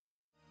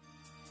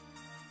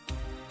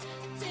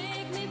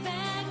 Take me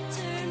back,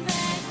 turn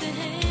back the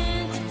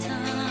hands of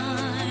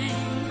time.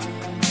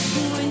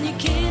 When you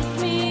kissed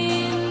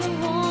me in the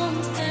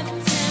warm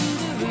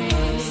September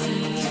rain.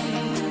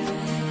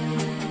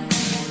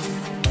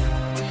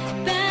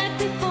 Back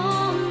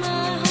before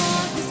my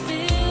heart was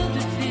filled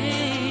with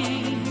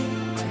pain.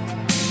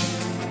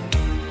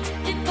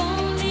 If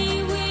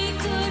only we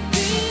could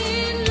be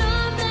in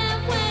love that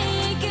way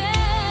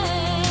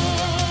again.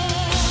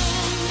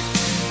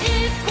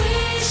 If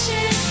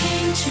wishes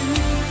came true.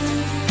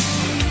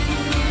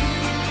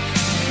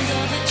 And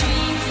all the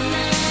dreams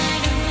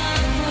tonight of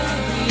love were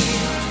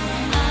real,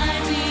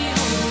 I'd be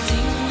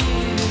holding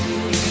you.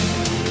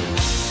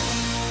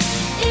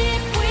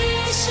 If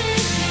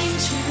wishes came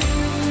true,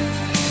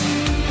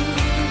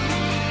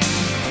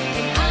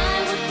 then I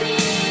would be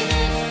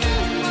that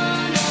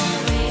someone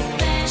always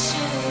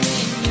special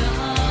in your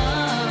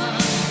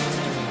heart.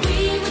 We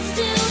would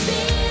still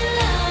be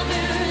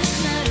lovers,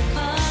 not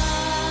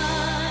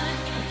apart.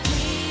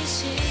 If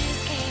wishes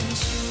came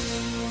true.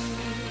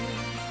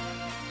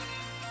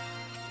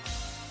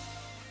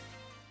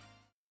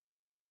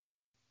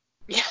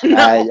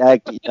 Yeah,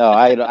 no.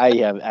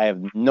 I have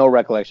no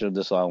recollection of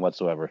this song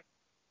whatsoever.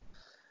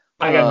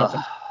 I got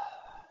nothing.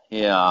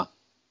 Yeah.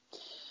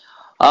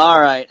 All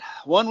right.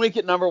 1 week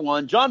at number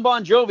 1, John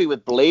Bon Jovi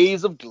with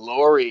Blaze of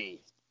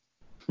Glory.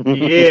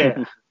 Yeah,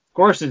 of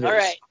course it is. All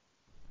right.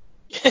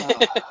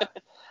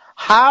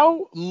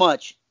 How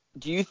much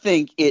do you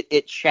think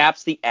it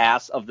chaps the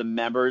ass of the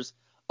members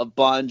of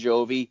Bon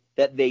Jovi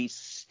that they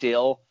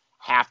still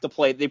have to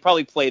play? They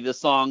probably play this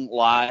song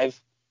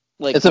live.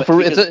 Like It's a for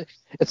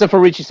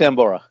Richie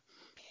Sambora.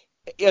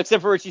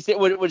 except for Richie.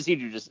 What does he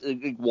do? Just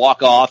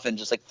walk off and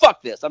just like,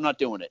 fuck this, I'm not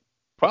doing it.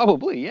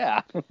 Probably,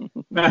 yeah.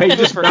 No, he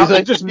just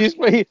He's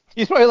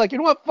probably like, you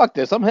know what? Fuck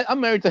this. I'm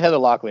married to Heather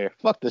Locklear.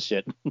 Fuck this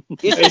shit.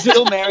 Is he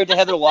still married to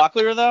Heather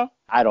Locklear though?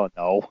 I don't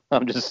know.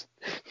 I'm just.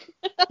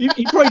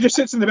 he probably just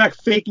sits in the back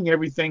faking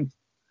everything.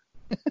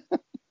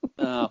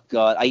 Oh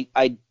God,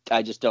 I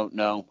just don't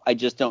know. I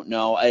just don't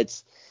know.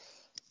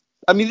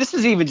 This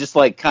is even just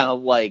like kind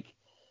of like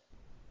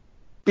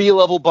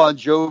B-level Bon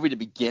Jovi to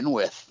begin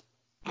with.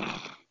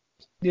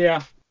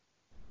 Yeah.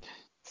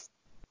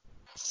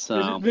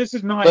 So This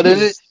is not. But it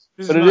his- is.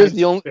 this But it not is his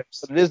the only.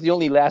 tips. But it is the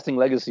only lasting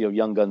legacy of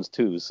Young Guns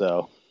too.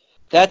 So.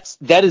 that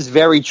is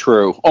very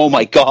true. Oh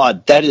my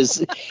God, that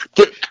is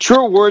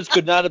true words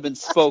could not have been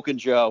spoken,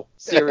 Joe.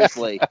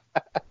 Seriously.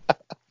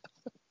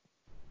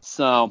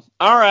 So,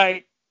 all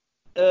right.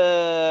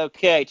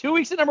 Okay, 2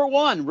 weeks at number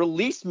 1,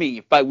 Release Me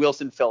by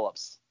Wilson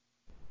Phillips.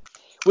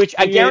 Which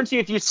I guarantee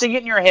if you sing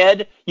it in your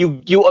head,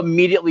 you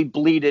immediately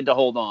bleed into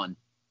Hold On.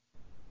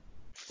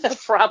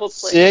 Probably.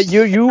 Yeah,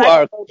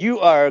 you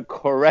are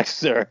correct,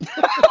 sir.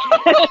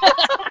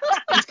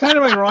 It's kind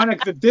of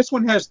ironic that this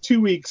one has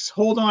 2 weeks,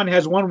 Hold On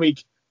has 1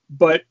 week,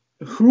 but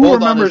who Hold On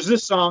remembers is-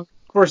 this song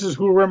versus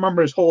who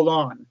remembers Hold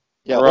On?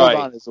 Yeah, Right.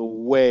 Hold On is a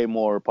way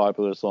more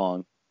popular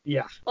song.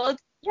 Yeah. Well,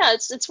 yeah,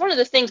 it's one of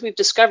the things we've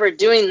discovered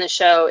doing the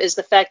show is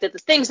the fact that the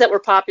things that were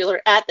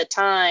popular at the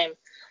time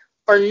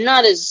are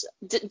not as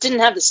didn't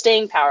have the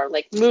staying power,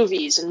 like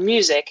movies and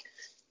music.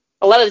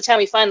 A lot of the time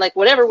we find like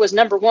whatever was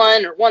number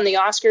 1 or won the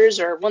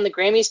Oscars or won the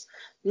Grammys,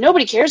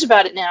 nobody cares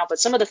about it now. But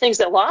some of the things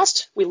that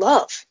lost, we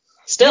love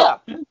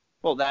still. Yeah.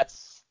 Well,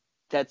 that's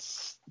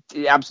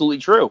absolutely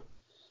true.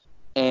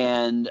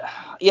 And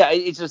yeah,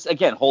 it's just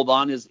again, Hold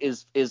On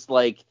is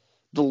like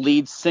the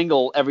lead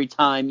single every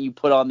time you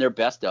put on their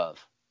best of.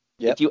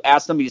 Yep. If you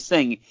ask somebody to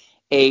sing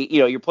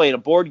you're playing a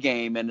board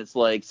game and it's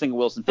like sing a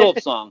Wilson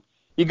Phillips song,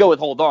 you go with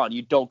Hold On.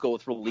 You don't go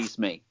with Release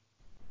Me.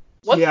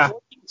 What Yeah.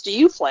 games do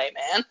you play,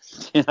 man?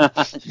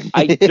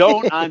 I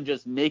don't. I'm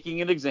just making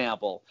an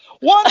example.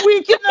 1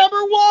 week at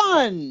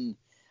number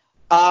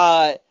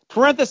 1.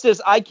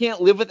 Parenthesis, I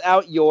Can't Live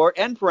Without Your,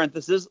 end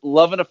parenthesis,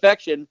 Love and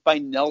Affection by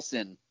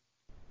Nelson.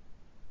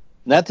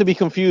 Not to be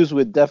confused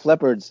with Def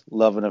Leppard's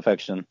Love and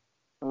Affection,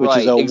 which Right,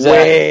 is a exactly.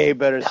 way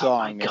better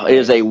song. God, it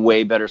is a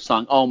way better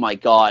song. Oh my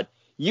God.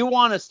 You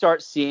want to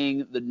start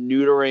seeing the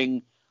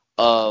neutering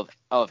of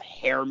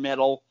hair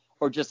metal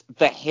or just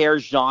the hair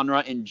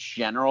genre in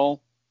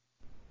general?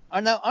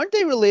 Aren't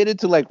they related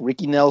to like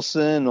Ricky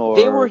Nelson or?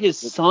 They were his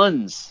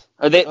sons.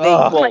 Or they Oh.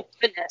 Oh my well,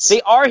 goodness.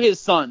 they are his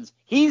sons.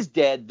 He's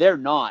dead. They're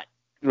not.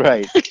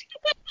 Right.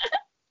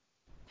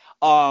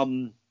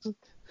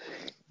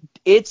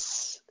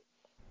 It's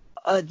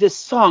this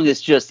song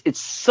is just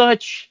it's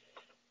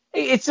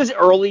this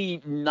early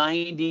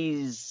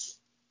 90s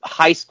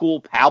high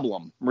school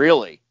pablum,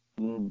 really.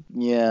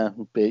 Yeah,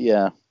 but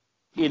yeah.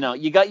 You know,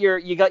 you got your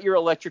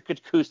electric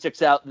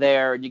acoustics out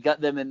there, and you got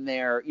them in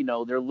their,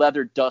 their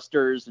leather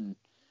dusters and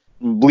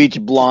Bleach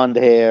blonde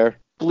hair.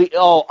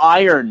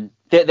 Iron.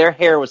 Their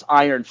hair was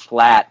iron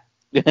flat.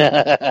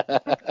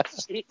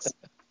 Jeez.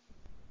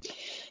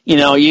 You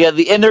got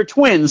and they're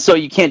twins, so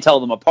you can't tell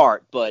them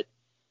apart. But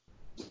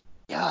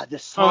yeah,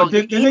 this song.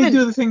 Did they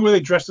do the thing where they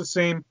dress the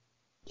same?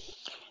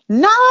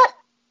 Not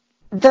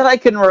that I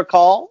can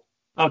recall.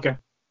 Okay.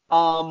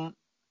 But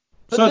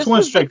So that's this one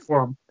was strike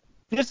for them.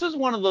 This was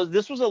one of those.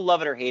 This was a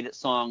love it or hate it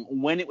song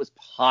when it was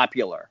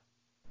popular.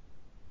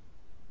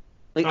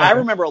 Like I Okay.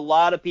 remember a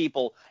lot of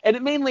people, and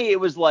it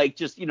was like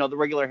just the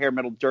regular hair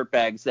metal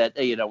dirtbags that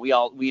we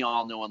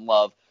all know and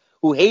love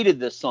who hated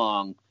this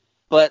song,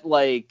 but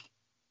like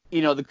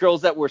the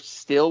girls that were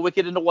still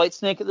wicked into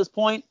Whitesnake at this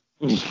point.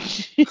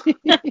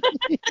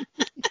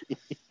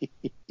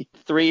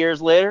 3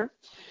 years later.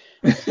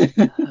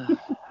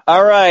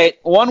 All right,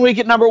 1 week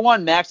at number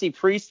 1, Maxi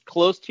Priest,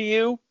 Close to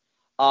You.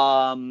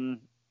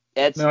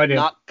 It's No idea.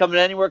 not coming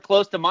anywhere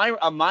close to my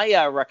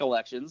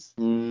recollections.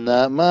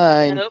 Not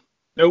mine. Nope.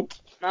 Nope.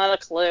 Not a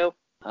clue.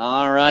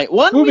 All right,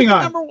 1 Moving week on.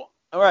 at number 1.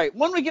 All right,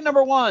 1 week at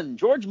number 1,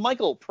 George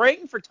Michael,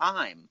 Praying for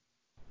Time.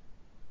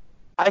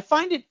 I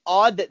find it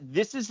odd that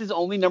this is his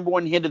only number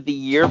 1 hit of the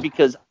year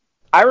because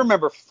I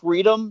remember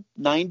Freedom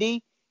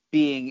 90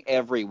 being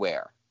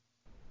everywhere.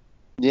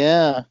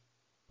 Yeah.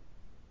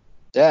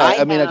 Yeah.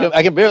 I mean,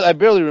 I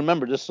barely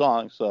remember this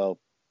song. So.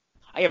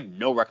 I have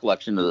no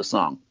recollection of the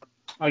song.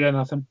 I got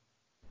nothing.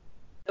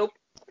 All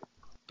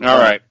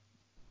right.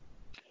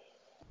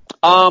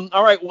 All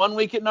right, 1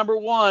 week at number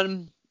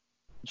 1,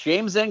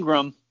 James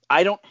Ingram,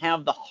 I Don't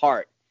Have the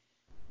Heart.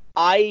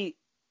 I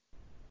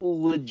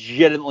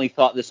legitimately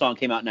thought this song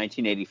came out in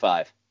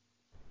 1985.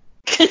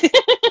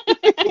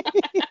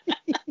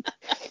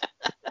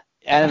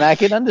 And I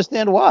can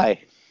understand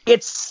why.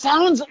 It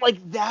sounds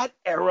like that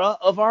era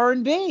of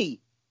R&B.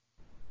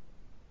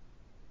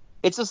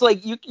 It's just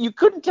like you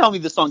couldn't tell me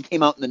the song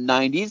came out in the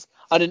 90s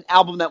on an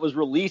album that was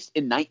released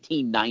in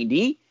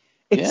 1990.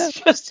 It's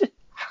just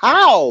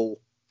how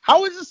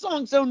is this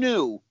song so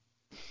new?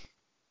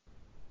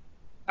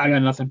 I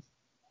got nothing.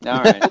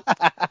 All right.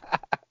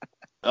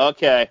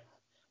 Okay.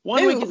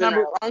 1 week at Moving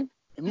number right along.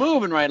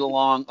 moving right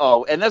along.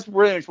 Oh, and that's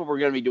pretty much what we're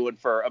going to be doing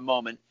for a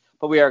moment.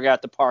 But we are going to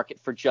have to park it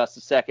for just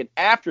a second.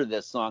 After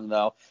this song,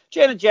 though,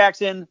 Janet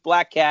Jackson,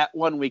 Black Cat,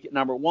 1 week at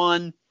number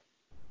 1.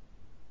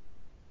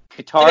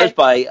 Guitars Okay.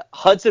 by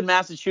Hudson,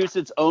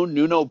 Massachusetts' own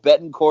Nuno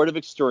Bettencourt of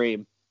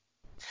Extreme.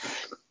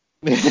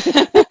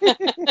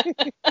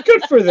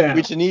 Good for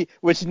them.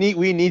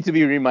 We need to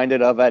be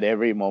reminded of at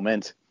every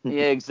moment.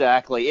 Yeah,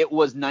 exactly. It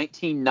was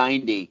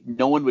 1990.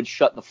 No one would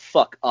shut the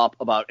fuck up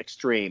about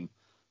Extreme.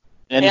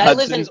 And Yeah, I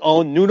live Hudson's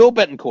own Nuno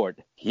Betancourt.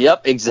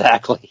 Yep,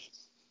 exactly.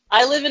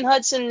 I live in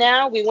Hudson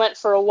now. We went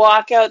for a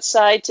walk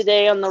outside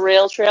today on the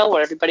rail trail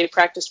where everybody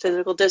practiced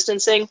physical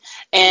distancing,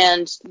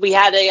 and we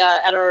had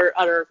at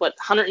our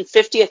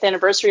 150th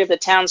anniversary of the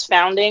town's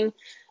founding,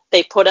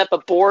 they put up a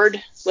board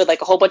with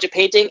like a whole bunch of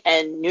painting,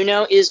 and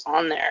Nuno is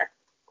on there.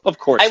 Of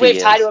course, I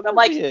waved hi to him. I'm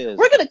like, He is.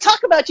 we're going to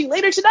talk about you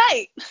later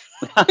tonight.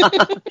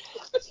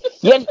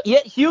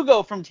 Yet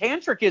Hugo from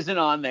Tantric isn't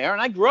on there,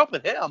 and I grew up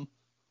with him.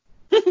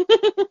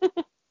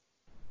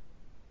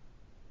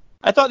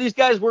 I thought these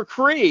guys were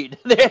Creed.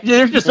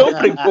 They're just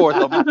opening for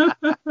them.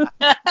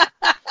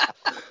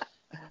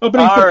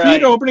 Opening All for right.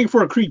 Creed, or opening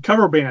for a Creed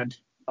cover band.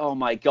 Oh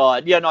my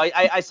God! Yeah, no,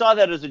 I saw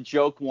that as a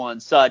joke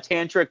once.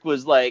 Tantric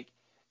was like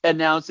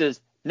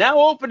announces now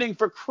opening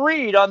for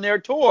Creed on their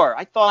tour.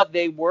 I thought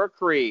they were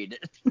Creed.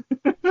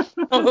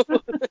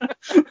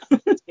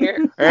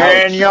 Here.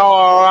 In your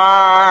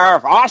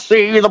life, I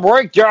see the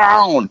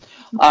breakdown.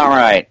 All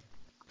right.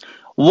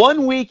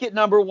 1 week at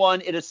number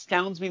one. It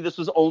astounds me this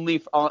was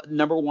only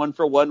number one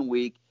for 1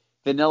 week.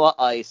 Vanilla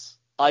Ice.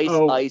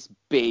 Ice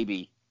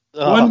Baby.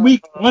 One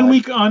week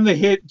on the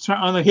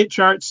hit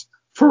charts,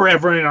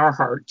 forever in our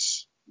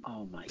hearts.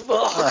 Oh my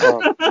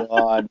God. Oh,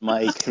 God,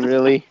 Mike,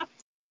 really?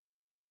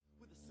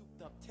 With a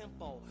souped up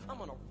tempo,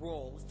 I'm on a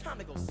roll. It's time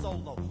to go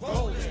solo.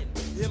 Rolling.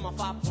 Hit my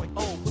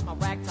 5.0, put my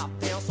rag top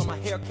down so my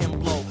hair can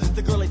blow.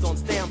 The girl is on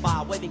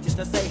standby, waiting just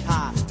to say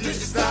hi. Did you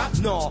stop?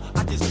 No,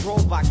 I just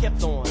drove by,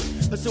 kept on.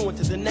 Pursuing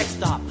to the next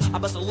stop. I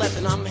bust a left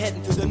and I'm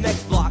heading to the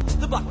next block.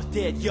 The block was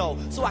dead, yo,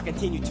 so I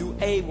continue to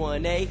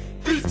A1A.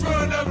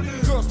 Beachfront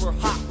Avenue. Girls were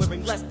hot,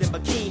 wearing less than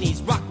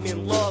bikinis. Rock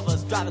men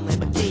lovers, driving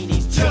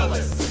Lamborghinis.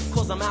 Jealous,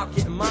 cause I'm out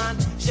getting mine.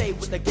 Shade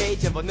with the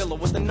gauge and vanilla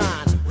with the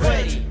 9.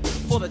 Ready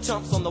for the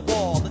chumps on the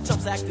wall. The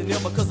chumps acting ill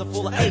because they're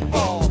full of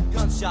 8-ball.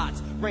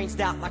 Gunshots ranged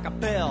out like a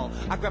bell.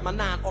 I grabbed my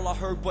 9, all I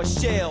heard was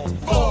shells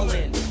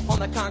falling on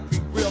the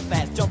concrete real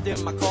fast. Jumped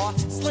in my car,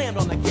 slammed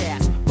on the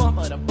gas.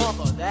 Bumper to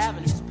bumper, the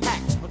avenue's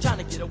packed. I'm trying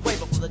to get away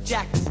before the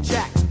jack is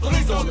jacked.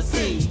 Police on the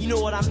scene, you know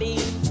what I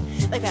mean?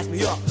 They passed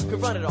me up,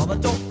 could run it all the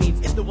dope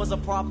fiends. If there was a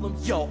problem,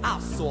 yo, I'll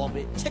solve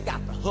it. Check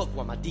out the hook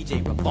while my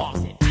DJ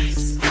revolves it.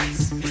 Ice,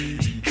 ice.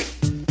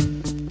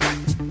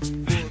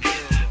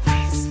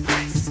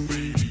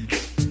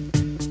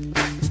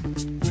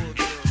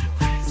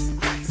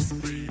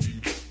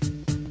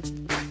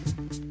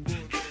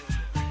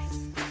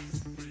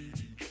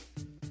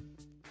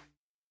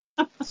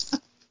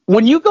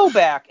 When you go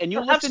back and you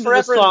Perhaps listen to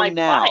the forever in my song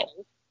now, file.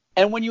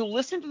 and when you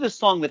listen to the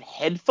song with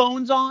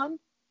headphones on,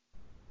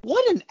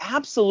 what an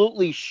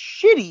absolutely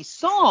shitty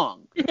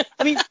song.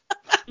 I mean,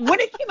 when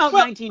it came out in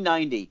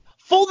 1990,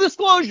 full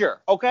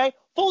disclosure, okay?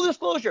 Full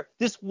disclosure,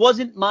 this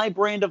wasn't my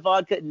brand of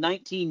vodka in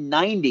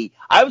 1990.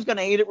 I was going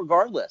to hate it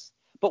regardless.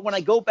 But when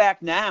I go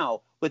back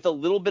now with a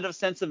little bit of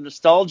sense of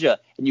nostalgia,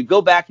 and you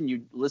go back and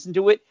you listen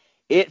to it,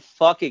 it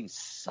fucking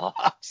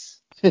sucks.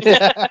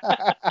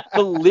 The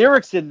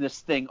lyrics in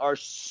this thing are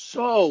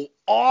so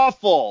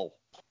awful.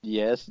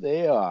 Yes,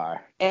 they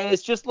are. And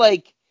it's just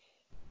like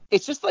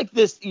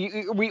this.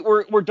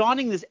 We're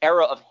dawning this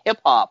era of hip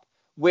hop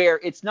where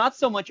it's not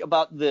so much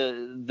about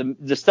the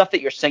stuff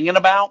that you're singing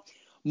about,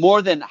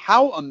 more than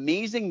how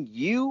amazing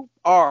you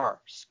are,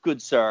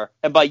 good sir.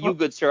 And by you,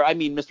 good sir, I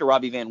mean Mr.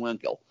 Robbie Van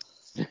Winkle.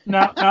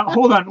 Now,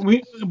 hold on.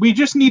 We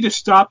just need to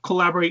stop,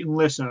 collaborate, and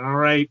listen. All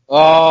right.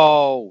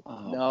 Oh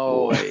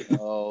no! Boy.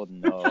 Oh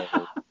no!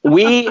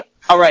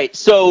 All right.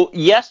 So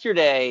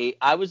yesterday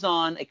I was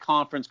on a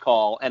conference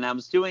call and I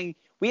was doing.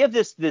 We have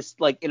this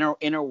like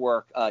inner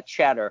work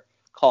chatter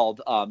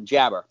called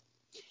Jabber.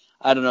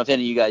 I don't know if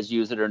any of you guys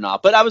use it or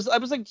not, but I was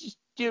like just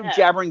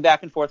jabbering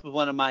back and forth with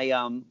one of my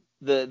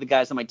the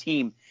guys on my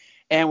team,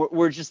 and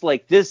we're just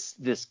like this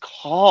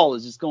call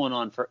is just going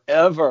on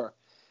forever.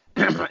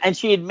 And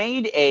she had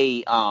made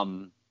a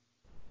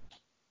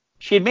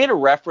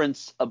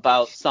reference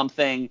about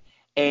something,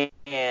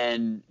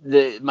 and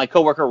my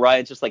coworker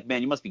Ryan's just like,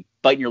 man, you must be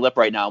biting your lip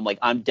right now. I'm like,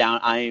 I'm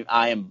down.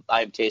 I am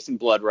tasting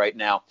blood right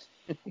now.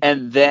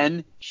 And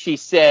then she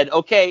said,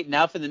 okay,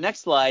 now for the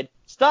next slide,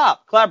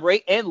 stop,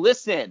 collaborate, and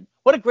listen.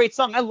 What a great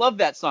song. I love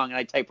that song. And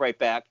I type right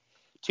back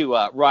to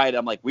Ryan.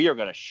 I'm like, we are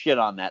going to shit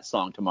on that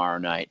song tomorrow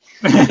night.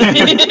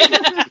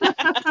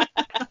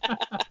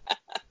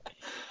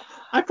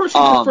 I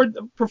personally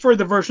prefer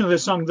the version of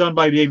this song done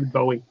by David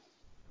Bowie.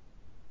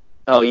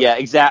 Oh, yeah,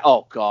 exactly.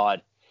 Oh,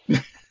 God.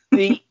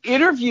 The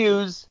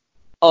interviews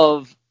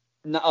of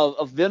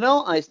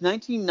Vanilla Ice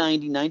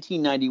 1990,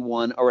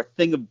 1991 are a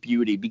thing of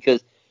beauty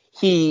because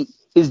he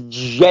is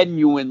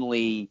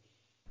genuinely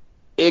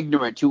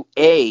ignorant to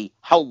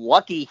how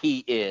lucky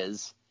he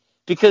is,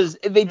 because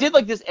they did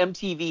like this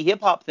MTV hip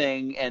hop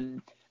thing,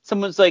 and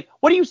someone's like,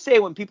 what do you say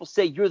when people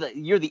say you're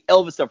the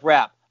Elvis of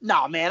rap?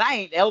 No, man, I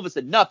ain't Elvis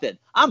of nothing.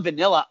 I'm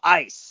Vanilla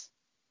Ice.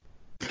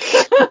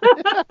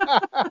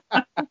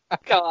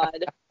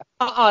 God.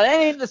 That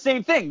ain't the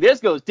same thing.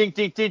 This goes ding,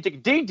 ding, ding, ding,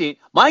 ding, ding.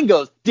 Mine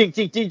goes ding,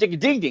 ding, ding, ding,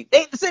 ding, ding. They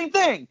ain't the same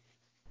thing.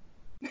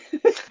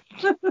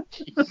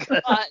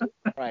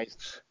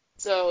 Christ.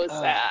 So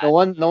sad. No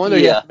wonder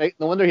he has to make,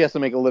 no wonder he has to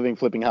make a living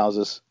flipping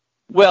houses.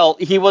 Well,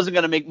 he wasn't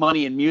going to make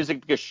money in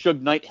music because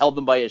Suge Knight held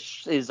him by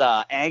his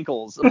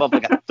ankles above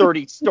like a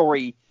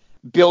 30-story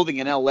building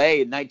in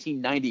L.A. in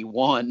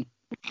 1991.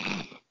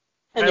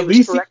 And At he was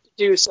least correct to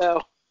do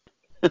so.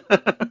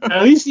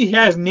 At least he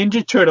has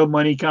Ninja Turtle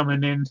money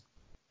coming in.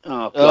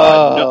 Oh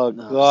God! Oh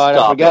no, God!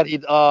 stop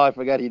it. I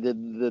forgot he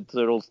did the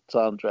Turtles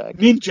soundtrack.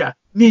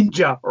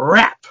 Ninja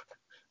rap.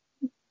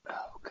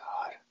 Oh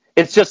God!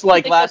 It's just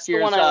like think last that's the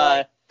year's. one I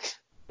like.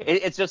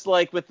 It's just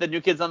like with the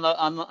New Kids on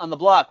the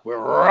Block. We're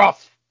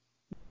rough.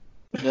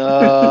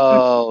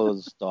 No,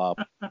 stop.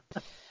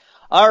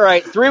 All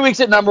right, 3 weeks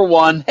at number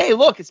 1. Hey,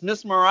 look, it's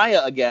Miss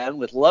Mariah again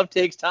with "Love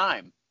Takes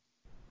Time."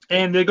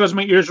 And there goes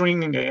my ears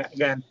ringing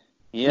again.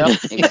 Yep,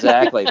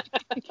 exactly.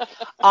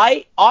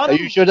 Are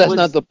you sure that's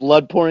not the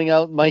blood pouring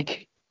out,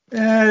 Mike?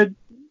 Not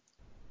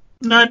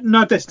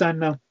this time,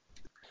 no.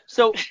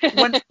 So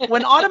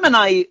when Autumn and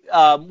I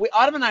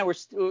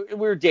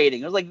were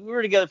dating. It was like we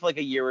were together for like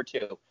a year or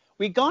two.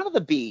 We'd gone to the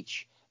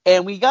beach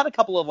and we got a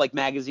couple of like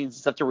magazines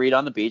and stuff to read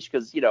on the beach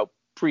because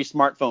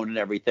pre-smartphone and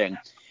everything.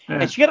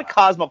 Yeah. And she got a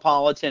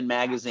Cosmopolitan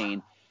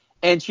magazine,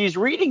 and she's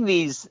reading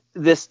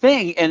this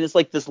thing, and it's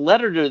like this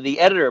letter to the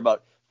editor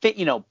about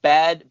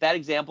bad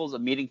examples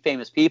of meeting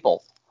famous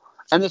people.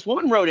 And this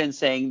woman wrote in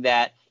saying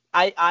that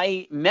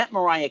I met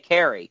Mariah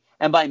Carey,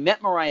 and by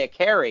met Mariah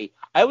Carey,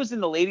 I was in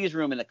the ladies'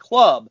 room in a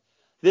club.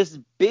 This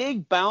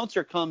big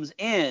bouncer comes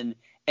in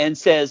and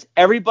says,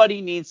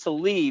 "Everybody needs to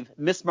leave.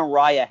 Miss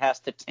Mariah has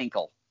to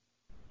tinkle."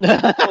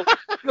 Oh,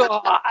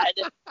 God.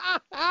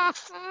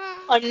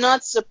 I'm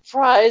not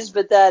surprised,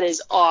 but that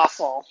is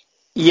awful.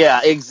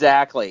 Yeah,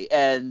 exactly.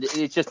 And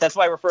it's just that's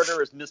why I refer to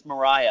her as Miss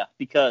Mariah,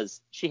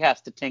 because she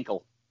has to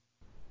tinkle.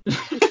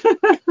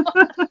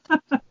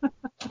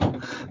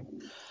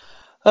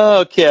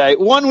 Okay,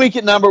 1 week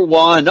at number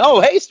 1.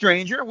 Oh, hey,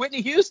 stranger,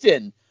 Whitney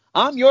Houston.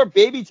 I'm your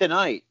baby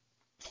tonight.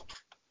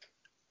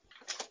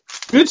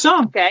 Good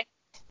song. Okay.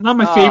 Not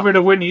my favorite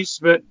of Whitney's,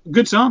 but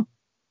good song.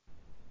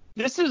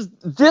 This is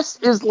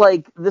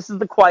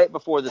the quiet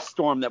before the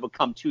storm that would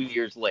come 2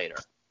 years later.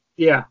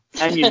 Yeah.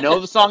 And you know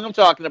the song I'm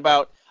talking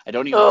about. I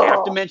don't even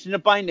have to mention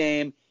it by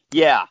name.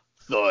 Yeah,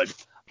 Thud.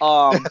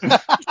 All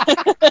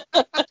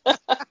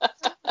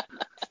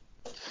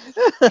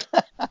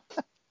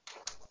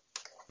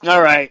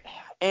right.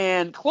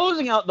 And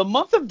closing out the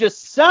month of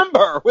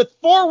December with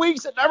 4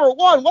 weeks at number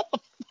 1. What the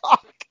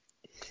fuck?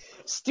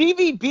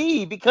 Stevie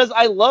B, Because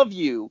I Love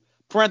You,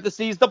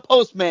 parentheses, the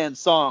Postman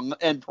song,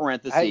 end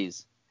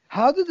parentheses.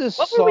 How did this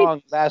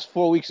song last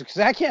 4 weeks? Because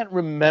I can't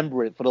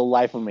remember it for the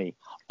life of me.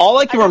 All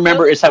I can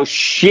remember is how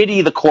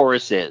shitty the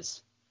chorus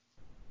is.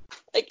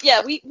 Like,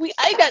 yeah,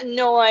 I got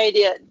no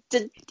idea.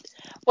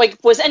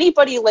 Was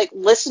anybody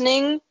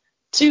listening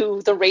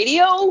to the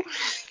radio?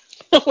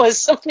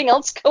 Was something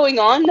else going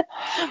on?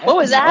 What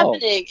was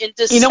happening in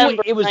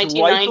December it was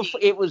 1990?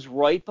 it was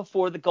right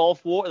before the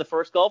Gulf War, the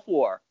first Gulf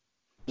War.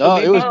 No,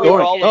 So it was maybe we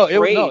were all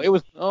during. afraid.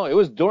 It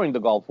was during the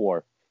Gulf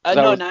War.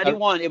 No,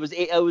 91. It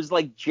was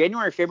like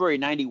January, February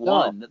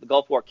 91 that the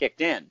Gulf War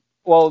kicked in.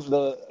 Well,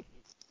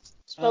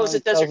 Was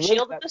it Desert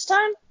Shield at this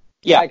time?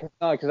 Yeah.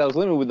 because I was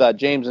living with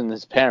James and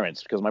his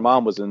parents because my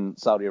mom was in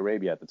Saudi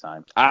Arabia at the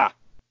time. Ah.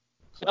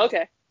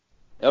 Okay.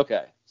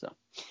 Okay. So,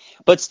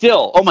 but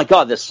still, oh my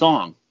God, this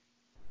song.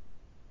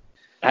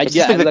 Like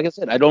I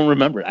said, I don't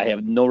remember it. I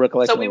have no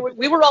recollection. So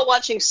we were all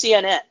watching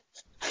CNN.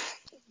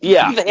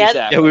 Yeah, They had-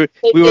 exactly.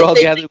 Yeah, we were all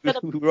gathering. set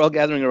up- We were all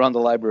gathering around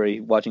the library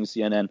watching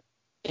CNN.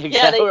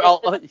 Yeah,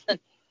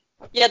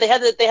 they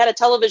had a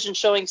television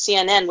showing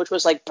CNN, which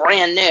was like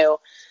brand new,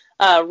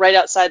 right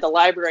outside the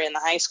library in the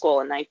high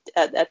school, and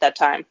at that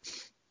time.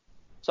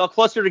 So I'll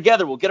cluster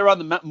together. We'll get around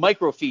the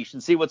microfiche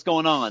and see what's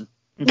going on.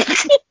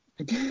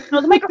 No,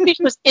 the microfiche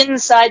was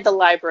inside the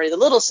librry, the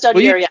little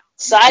study area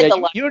outside the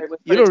library.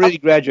 You'd already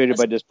graduated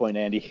by this point,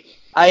 Andy.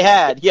 I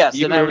had, yes,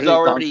 You and I was were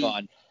already.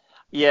 gone.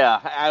 Yeah,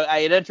 I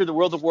had entered the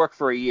world of work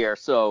for a year,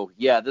 so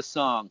yeah, this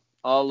song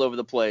all over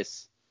the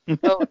place.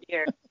 Oh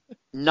dear.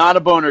 Not a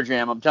boner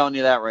jam, I'm telling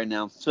you that right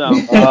now. So.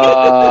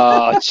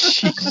 Oh,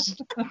 jeez.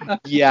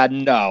 Yeah,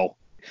 no.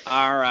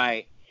 All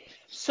right.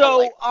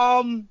 So,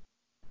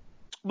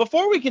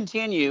 before we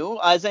continue,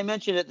 as I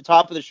mentioned at the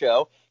top of the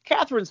show,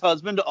 Catherine's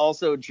husband,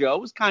 also Joe,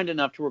 was kind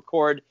enough to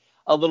record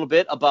a little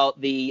bit about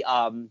the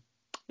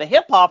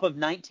hip hop of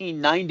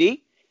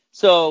 1990.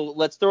 So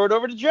let's throw it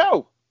over to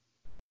Joe.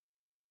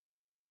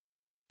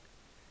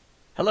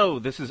 Hello,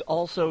 this is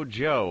also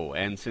Joe,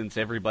 and since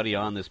everybody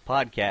on this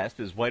podcast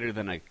is whiter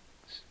than a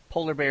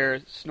polar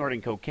bear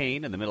snorting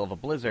cocaine in the middle of a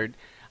blizzard,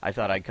 I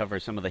thought I'd cover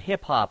some of the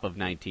hip-hop of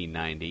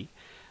 1990.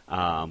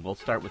 We'll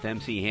start with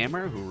MC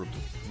Hammer, who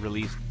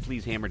released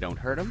Please Hammer Don't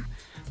Hurt 'Em,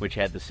 which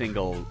had the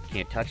single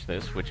Can't Touch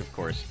This, which of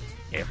course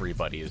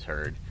everybody has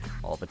heard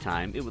all the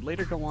time. It would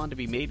later go on to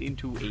be made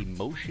into a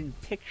motion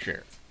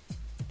picture.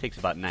 It takes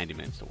about 90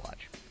 minutes to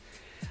watch.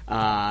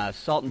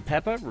 Salt and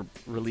Pepper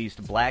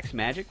released Black's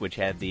Magic, which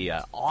had the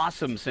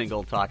awesome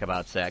single Talk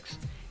About Sex.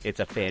 It's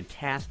a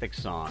fantastic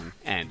song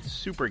and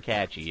super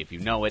catchy. If you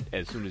know it,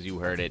 as soon as you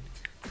heard it,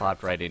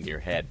 popped right into your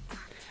head.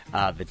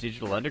 The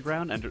Digital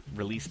Underground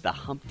released the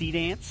Humpty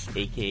Dance,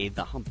 a.k.a.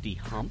 the Humpty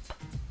Hump.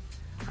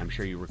 I'm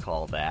sure you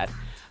recall that.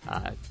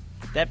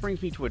 That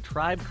brings me to a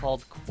tribe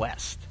called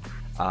Quest.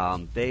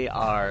 They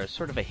are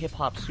sort of a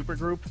hip-hop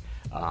supergroup.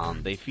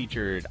 They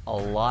featured a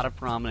lot of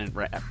prominent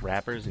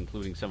rappers,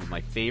 including some of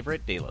my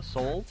favorite, De La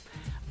Soul.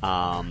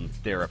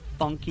 They're a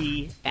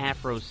funky,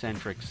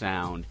 Afrocentric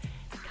sound,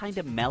 kind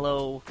of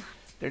mellow.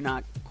 They're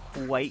not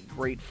quite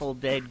Grateful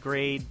Dead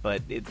grade,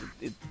 but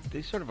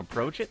they sort of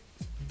approach it.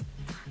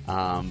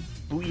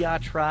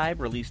 Booyah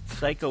Tribe released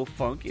Psycho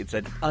Funk. It's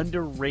an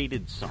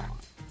underrated song.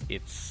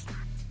 It's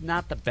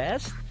not the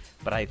best,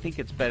 but I think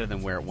it's better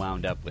than where it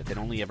wound up with. It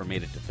only ever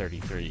made it to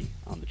 33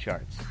 on the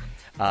charts.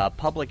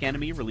 Public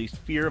Enemy released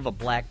Fear of a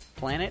Black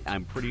Planet.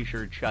 I'm pretty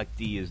sure Chuck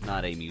D is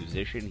not a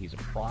musician. He's a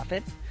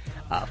prophet.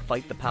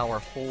 Fight the Power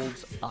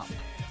holds up,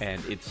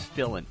 and it's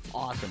still an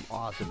awesome,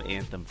 awesome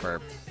anthem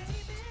for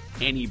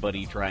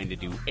anybody trying to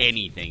do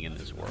anything in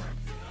this world.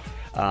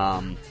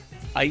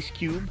 Ice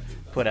Cube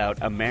put out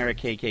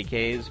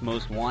AmeriKKK's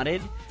Most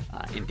Wanted,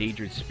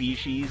 Endangered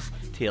Species,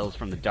 Tales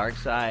from the Dark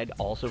Side,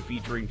 also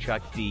featuring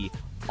Chuck D.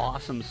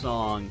 Awesome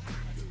song.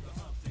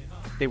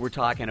 They were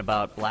talking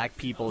about black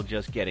people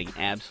just getting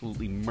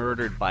absolutely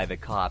murdered by the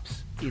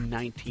cops in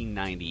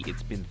 1990.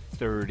 It's been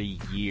 30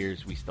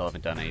 years. We still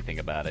haven't done anything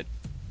about it.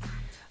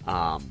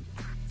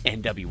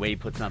 NWA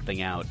put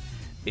something out.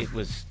 It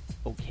was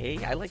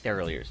okay. I liked the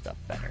earlier stuff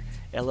better.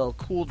 LL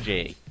Cool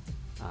J.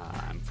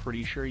 I'm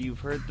pretty sure you've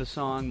heard the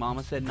song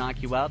Mama Said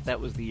Knock You Out.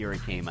 That was the year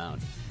it came out.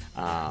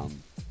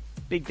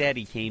 Big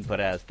Daddy Kane put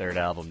out his third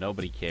album,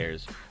 Nobody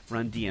Cares.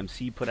 Run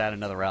DMC put out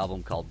another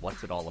album called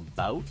What's It All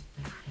About?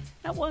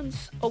 That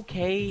one's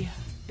okay.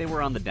 They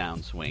were on the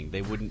downswing.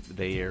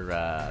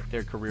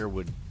 Their career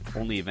would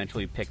only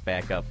eventually pick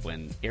back up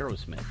when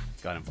Aerosmith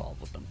got involved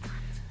with them.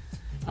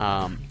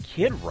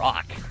 Kid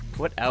Rock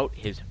put out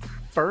his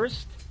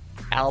first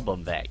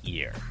album that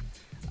year,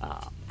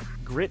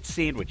 Grit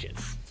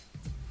Sandwiches.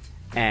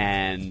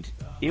 And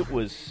it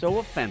was so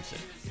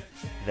offensive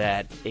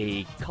that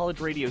a college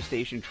radio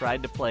station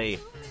tried to play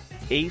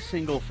a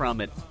single from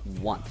it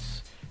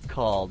once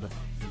called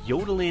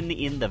Yodelin'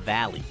 in the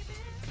Valley.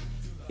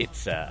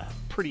 It's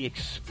pretty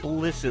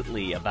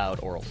explicitly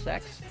about oral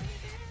sex,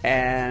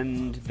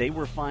 and they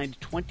were fined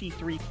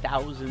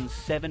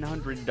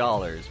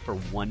 $23,700 for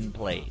one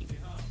playing.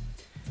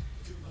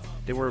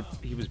 He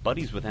was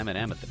buddies with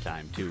Eminem at the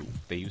time, too.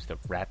 They used to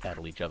rap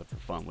battle each other for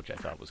fun, which I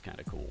thought was kind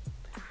of cool.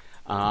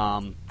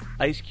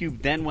 Ice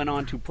Cube then went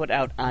on to put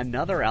out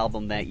another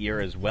album that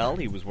year as well.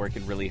 He was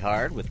working really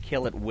hard with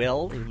Kill It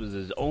Will. It was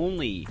his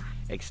only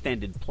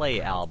extended play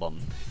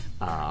album.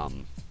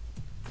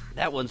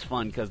 That one's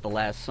fun because the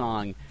last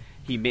song,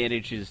 he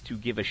manages to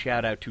give a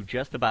shout out to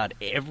just about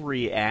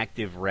every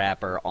active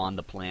rapper on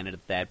the planet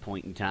at that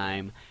point in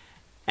time,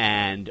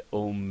 and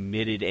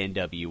omitted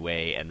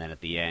NWA, and then at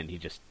the end he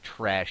just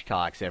trash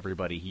talks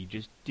everybody he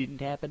just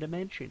didn't happen to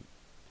mention.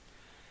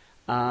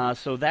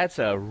 So that's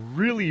a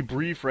really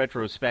brief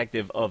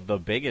retrospective of the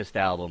biggest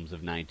albums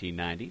of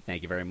 1990.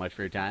 Thank you very much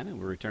for your time, and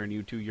we'll return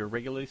you to your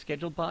regularly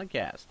scheduled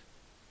podcast.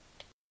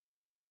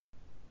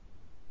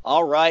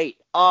 All right.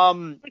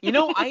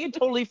 I had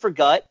totally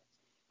forgot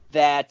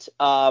that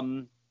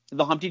the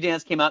Humpty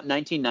Dance came out in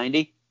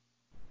 1990.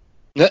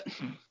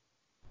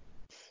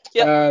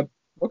 Yeah.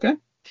 Okay.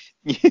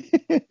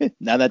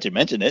 Now that you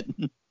mention it.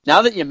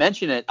 Now that you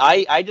mention it,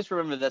 I just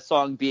remember that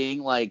song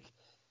being like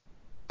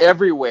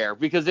everywhere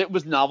because it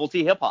was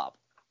novelty hip hop.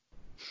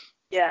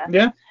 Yeah.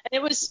 Yeah. And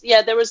it was,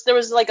 there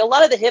was like a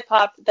lot of the hip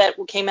hop that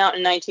came out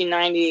in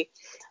 1990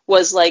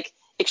 was like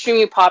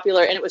extremely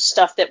popular, and it was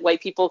stuff that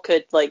white people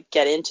could like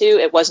get into.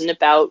 It wasn't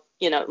about,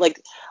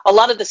 like a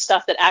lot of the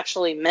stuff that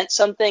actually meant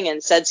something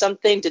and said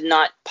something did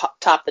not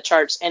top the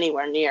charts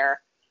anywhere near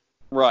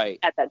right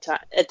at that time,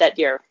 at that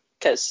year.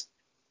 Cause,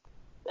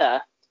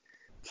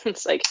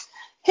 it's like,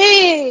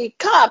 hey,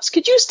 cops,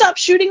 could you stop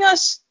shooting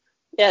us?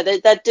 Yeah, they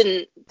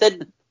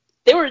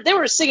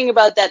were singing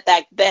about that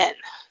back then.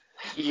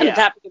 Yeah. And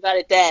rapping about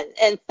it then,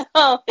 and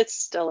it's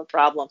still a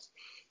problem.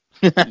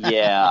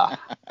 Yeah,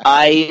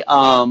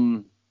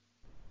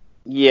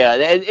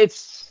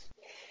 it's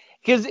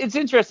because it's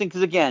interesting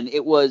because again,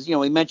 it was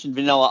we mentioned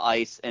Vanilla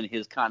Ice and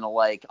his kind of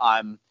like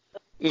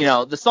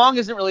the song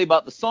isn't really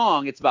about the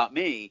song, it's about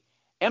me.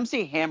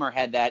 MC Hammer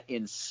had that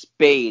in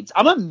spades.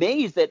 I'm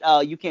amazed that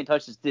You Can't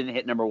Touch This didn't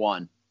hit number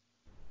one.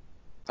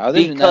 How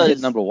did it not hit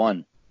number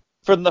one?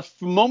 From the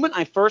moment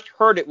I first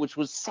heard it, which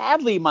was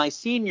sadly my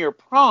senior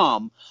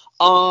prom,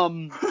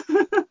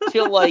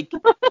 till like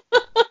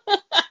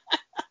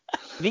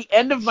the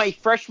end of my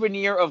freshman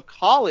year of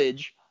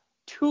college,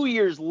 2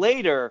 years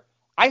later,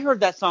 I heard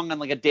that song on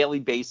like a daily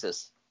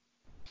basis.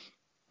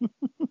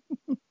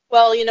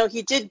 Well,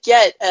 he did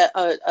get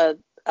a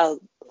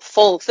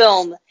full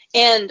film,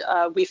 and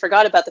we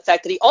forgot about the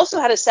fact that he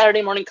also had a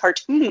Saturday morning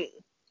cartoon.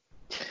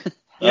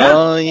 Yeah.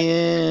 Oh,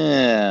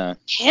 yeah.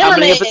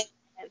 Hammerman.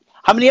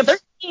 How many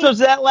episodes does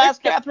that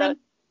last, Catherine?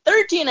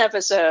 13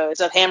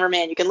 episodes of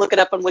Hammerman. You can look it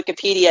up on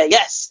Wikipedia.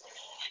 Yes.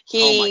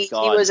 Oh my He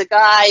God. was a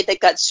guy that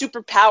got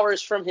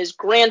superpowers from his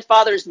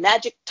grandfather's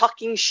magic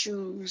talking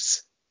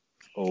shoes.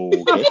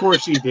 Okay. Of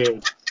course he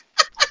did.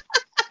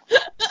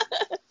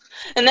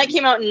 And that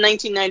came out in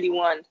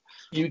 1991.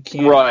 You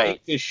can't Right.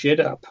 make this shit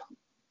up.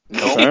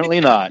 Certainly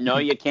not. No,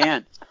 you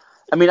can't.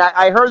 I mean,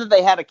 I heard that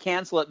they had to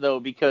cancel it,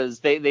 though, because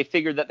they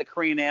figured that the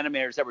Korean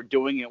animators that were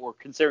doing it were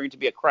considering it to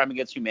be a crime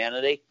against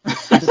humanity.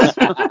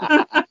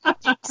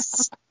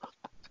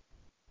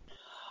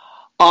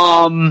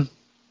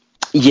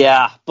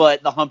 Yeah,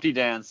 but the Humpty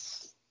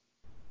Dance.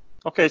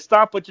 Okay,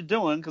 stop what you're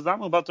doing, because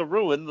I'm about to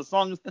ruin the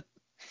song.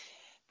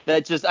 I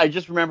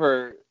just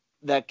remember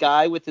that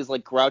guy with his,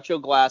 like,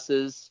 Groucho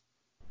glasses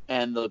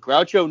and the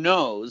Groucho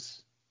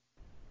nose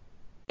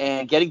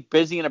and getting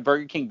busy in a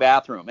Burger King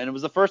bathroom. And it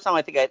was the first time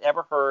I think I'd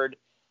ever heard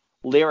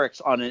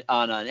lyrics on an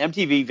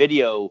MTV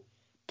video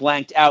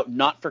blanked out,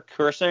 not for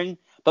cursing,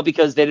 but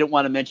because they didn't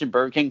want to mention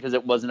Burger King because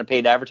it wasn't a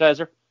paid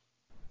advertiser.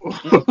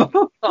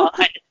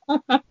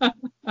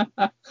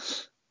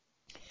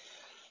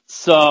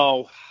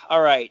 So,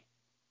 all right.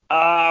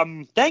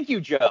 Thank you,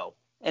 Joe.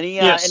 Any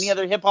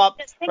other hip hop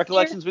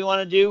recollections we want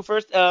to do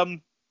first? No?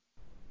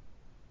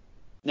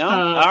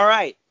 All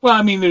right. Well,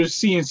 I mean, there's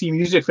CNC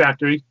Music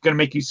Factory, gonna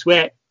make you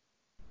sweat.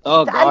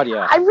 Oh, God,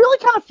 yeah. I really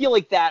kind of feel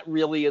like that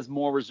really is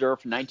more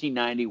reserved for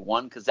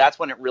 1991 because that's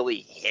when it really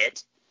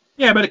hit.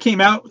 Yeah, but it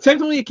came out.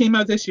 Technically, it came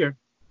out this year.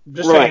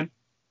 Just Right. saying.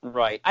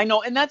 Right. I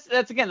know, and that's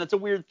a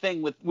weird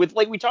thing with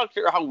like we talked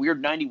about how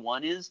weird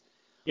 91 is.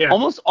 Yeah.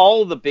 Almost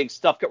all of the big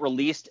stuff got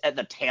released at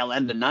the tail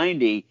end of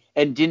 90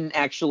 and didn't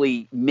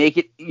actually make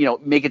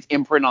its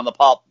imprint on the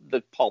pulp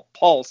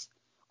pulse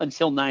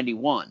until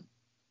 91.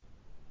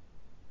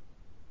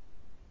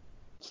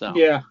 So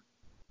Yeah.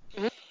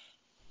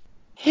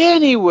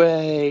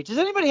 Anyway, does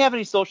anybody have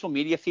any social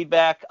media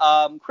feedback?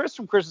 Chris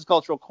from Chris's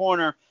Cultural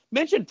Corner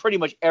mentioned pretty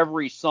much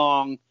every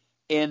song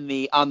on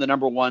the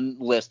number one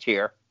list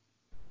here.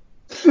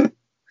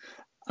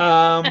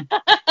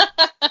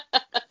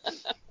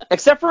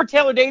 Except for a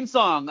Taylor Dane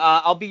song,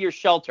 I'll Be Your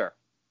Shelter.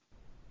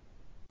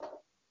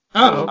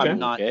 Oh, okay. I'm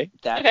not Okay.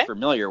 that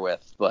familiar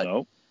with, but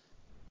No.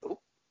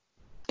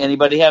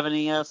 anybody have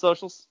any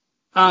socials?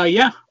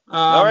 Yeah.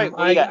 All right,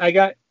 what do you got? I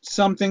got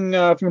something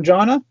from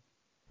Jonna.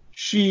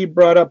 She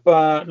brought up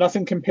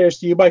Nothing Compares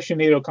to You by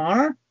Sinead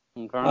O'Connor.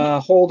 Okay.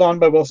 Hold On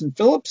by Wilson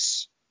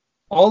Phillips.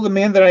 All the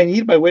Man That I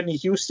Need by Whitney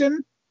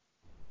Houston.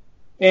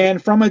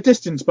 And From a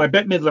Distance by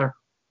Bette Midler.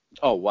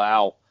 Oh,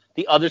 wow.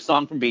 The other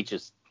song from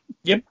Beaches.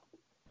 Yep.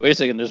 Wait a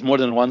second. There's more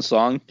than one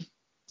song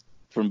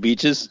from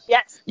Beaches?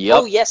 Yes. Yep.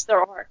 Oh, yes, there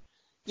are.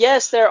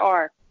 Yes, there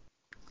are.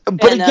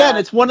 But And, again,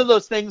 it's one of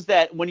those things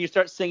that when you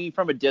start singing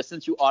From a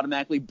Distance, you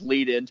automatically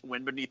bleed into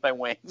Wind Beneath My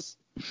Wings.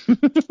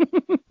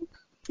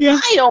 Yeah.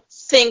 I don't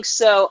think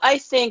so. I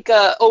think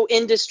Oh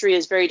Industry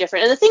is very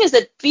different. And the thing is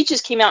that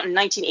Beaches came out in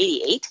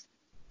 1988.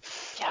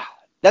 Yeah.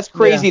 That's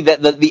crazy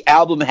that the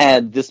album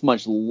had this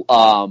much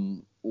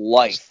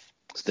life.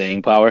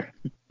 Staying power.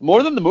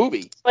 More than the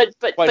movie, But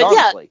quite yeah,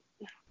 honestly.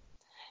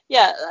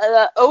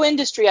 Oh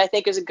Industry I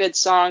think is a good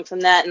song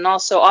from that, and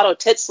also Auto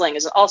Titsling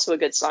is also a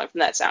good song from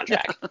that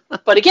soundtrack.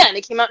 But again,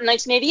 it came out in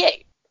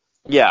 1988.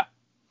 Yeah.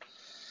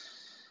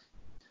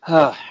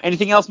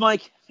 Anything else,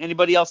 Mike?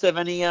 Anybody else have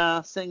any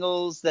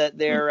singles that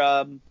they're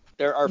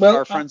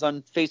our friends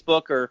on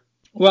Facebook or?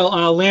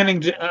 Well,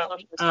 Lanning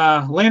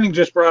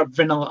just brought up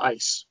Vanilla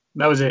Ice.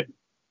 That was it.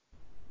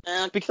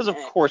 Because of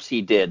course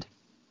he did.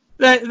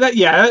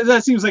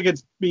 That seems like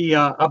it's be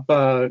up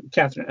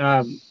Catherine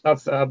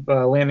up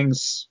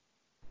Lanning's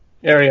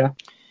area.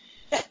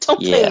 Don't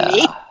blame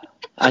me.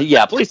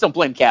 Yeah, please don't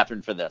blame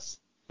Catherine for this.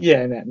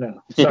 Yeah,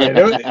 no. Sorry,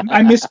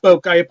 I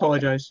misspoke. I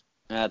apologize.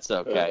 That's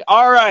okay.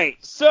 All right,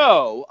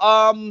 so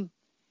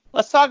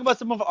let's talk about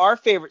some of our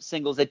favorite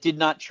singles that did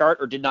not chart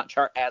or did not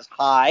chart as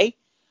high.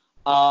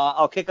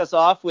 I'll kick us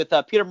off with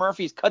Peter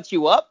Murphy's "Cuts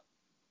You Up."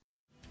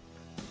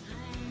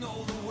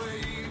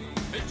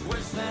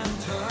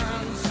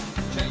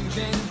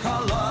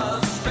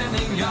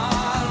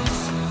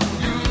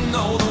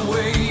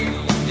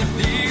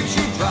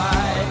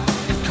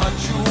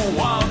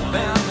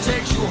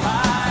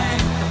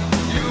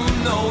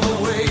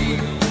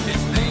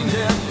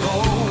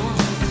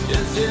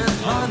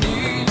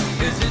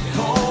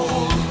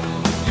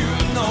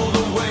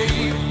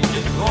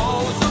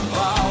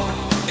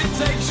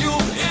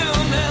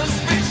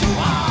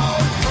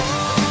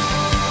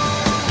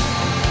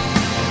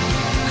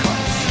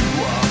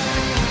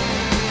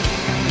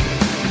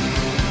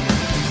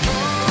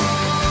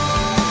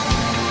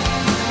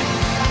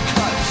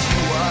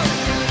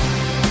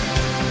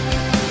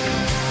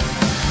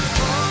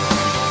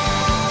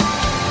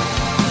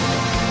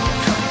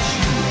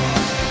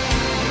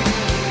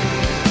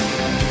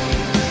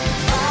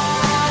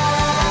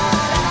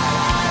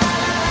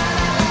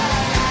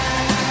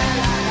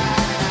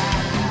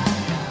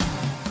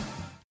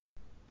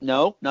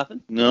 No,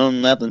 nothing. No,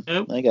 nothing.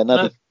 Nope. I got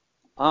nothing.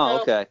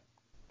 Oh, okay.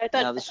 I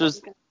thought Now, this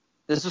was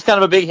kind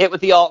of a big hit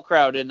with the alt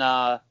crowd in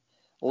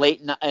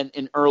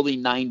early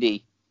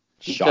 '90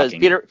 because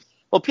Shocking.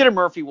 Peter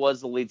Murphy was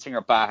the lead singer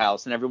of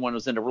Bauhaus, and everyone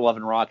was into Love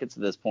and Rockets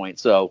at this point.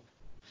 So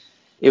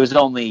it was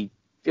only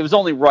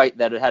right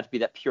that it had to be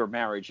that pure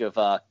marriage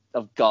of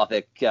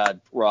gothic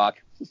rock.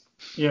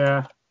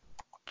 Yeah.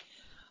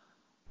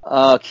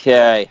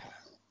 Okay.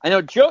 I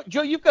know, Joe,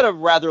 you've got a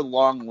rather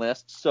long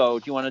list, so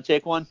do you want to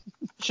take one?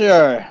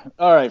 Sure.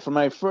 All right. For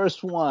my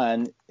first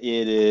one,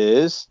 it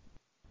is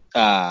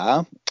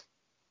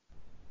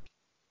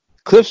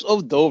Cliffs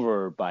of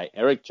Dover by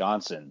Eric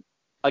Johnson.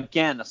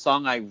 Again, a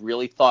song I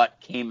really thought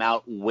came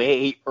out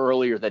way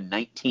earlier than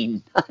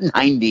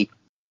 1990.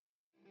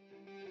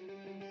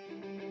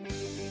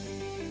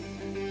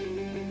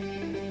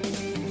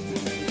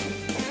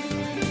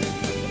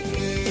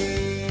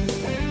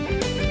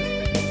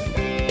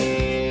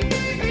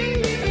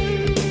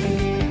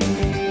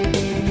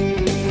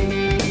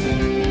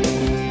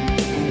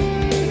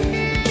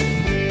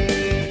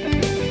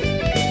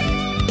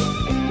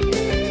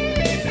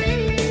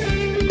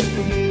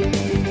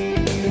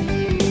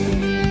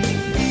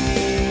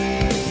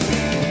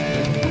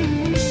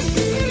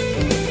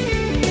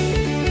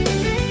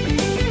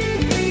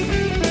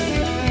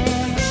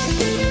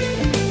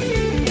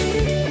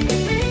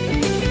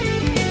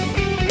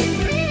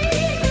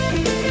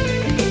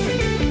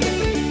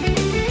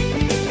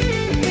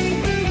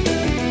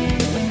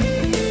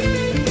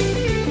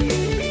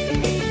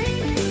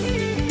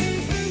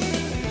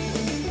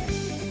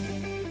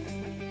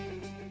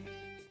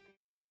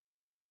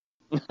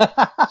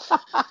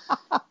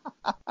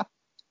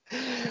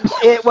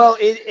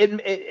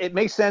 It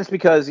makes sense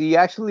because he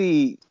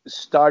actually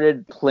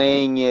started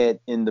playing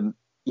it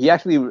he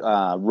actually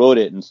wrote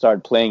it and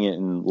started playing it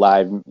in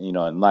live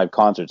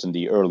concerts in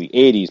the early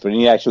 80s, but he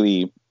didn't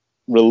actually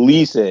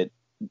release it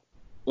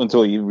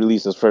until he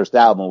released his first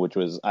album, which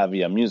was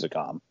Avia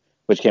Musicom,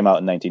 which came out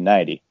in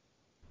 1990.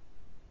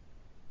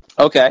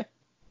 Okay.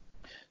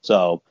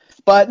 So,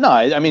 but no,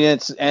 I mean,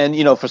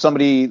 for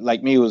somebody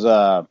like me who's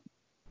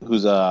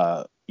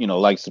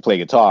likes to play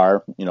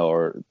guitar,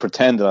 or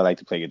pretend that I like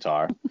to play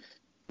guitar.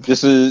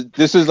 This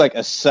is like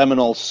a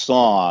seminal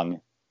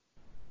song,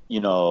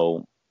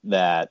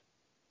 that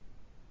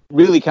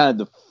really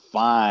kind of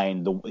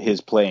defined his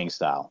playing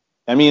style.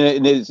 I mean,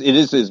 it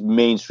is his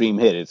mainstream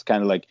hit. It's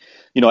kind of like,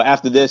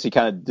 after this, he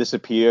kind of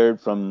disappeared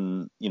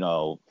from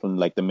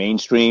like the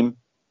mainstream,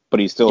 but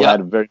he still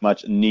had very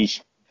much a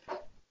niche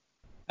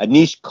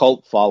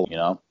cult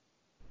following,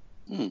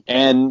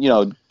 And,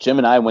 Jim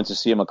and I went to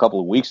see him a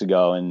couple of weeks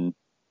ago, and,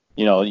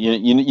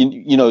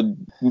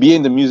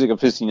 being the music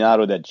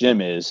aficionado that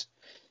Jim is,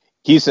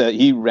 he said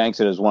he ranks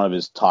it as one of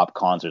his top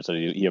concerts that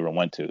he ever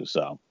went to.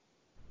 So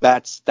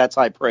that's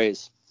high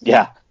praise.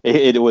 Yeah,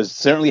 it was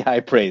certainly high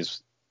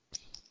praise.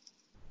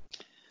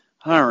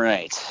 All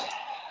right.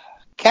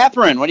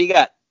 Catherine, what do you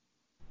got?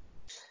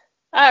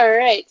 All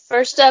right.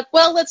 First up,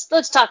 well,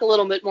 let's talk a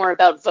little bit more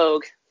about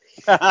Vogue.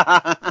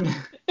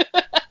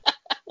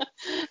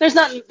 There's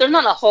not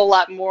a whole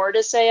lot more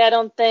to say, I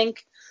don't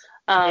think.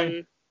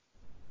 But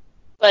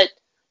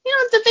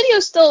the video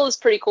still is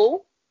pretty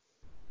cool.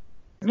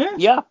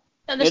 Yeah.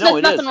 And there's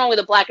nothing wrong with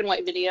a black and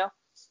white video.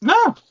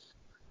 No.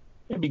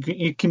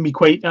 It can be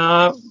quite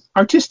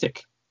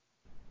artistic.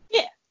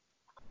 Yeah.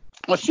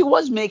 Well, she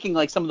was making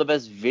like some of the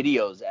best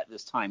videos at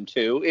this time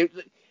too.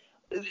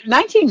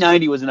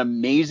 1990 was an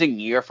amazing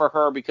year for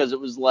her because it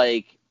was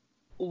like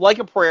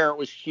a Prayer. It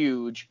was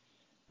huge.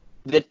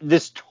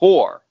 This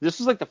tour, this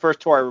was like the first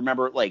tour I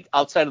remember, like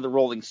outside of the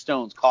Rolling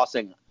Stones,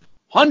 costing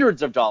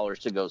hundreds of dollars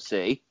to go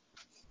see.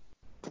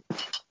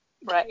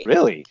 Right.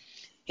 Really?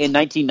 In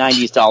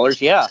 1990s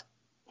dollars, yeah.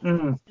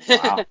 Mm-hmm.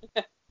 Wow.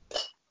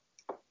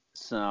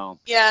 So.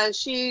 Yeah,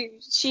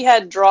 she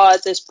had Draw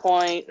at this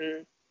point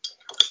and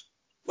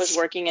was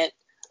working it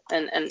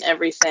and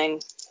everything.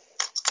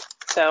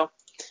 So,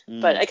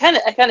 but I kind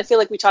of feel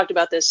like we talked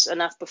about this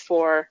enough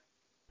before.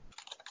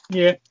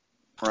 Yeah.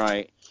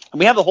 Right. And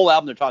we have the whole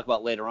album to talk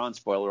about later on,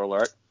 spoiler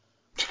alert.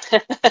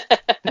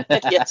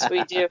 Yes,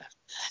 we do.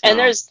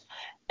 And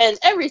and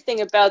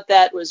everything about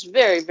that was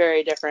very,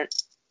 very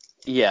different.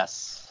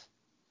 Yes.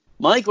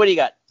 Mike, what do you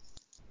got?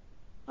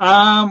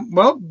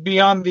 Well,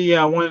 beyond the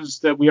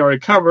ones that we already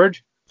covered,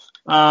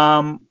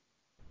 I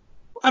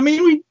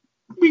mean,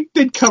 we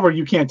did cover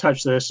You Can't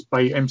Touch This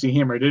by MC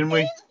Hammer, didn't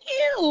we?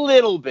 A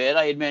little bit.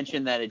 I had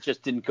mentioned that it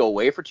just didn't go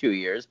away for 2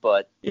 years,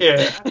 but...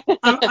 Yeah.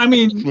 I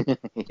mean,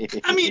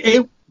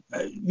 it,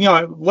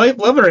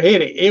 love it or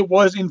hate it, it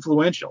was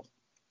influential.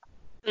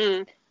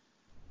 Mm.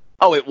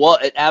 Oh, it was.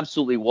 It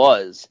absolutely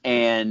was.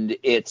 And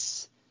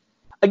this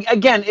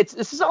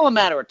is all a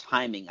matter of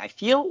timing. I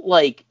feel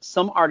like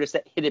some artists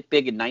that hit it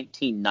big in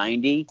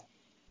 1990,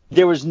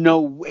 there was no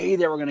way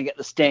they were going to get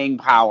the staying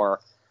power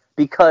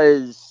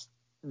because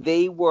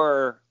they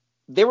were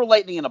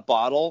lightning in a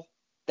bottle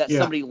that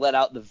somebody let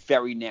out the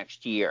very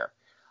next year.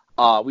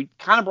 We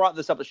kind of brought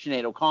this up with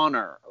Sinead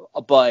O'Connor,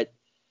 but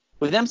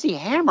with MC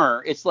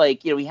Hammer, it's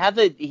like, he had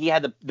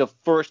the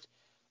first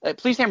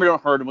Please Hammer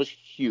Don't Hurt Him was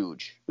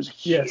huge. It was a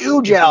Yes,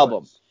 huge yes, it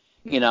album, was.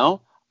 you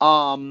know.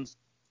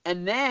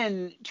 And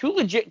then Too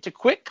Legit to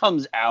Quit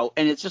comes out,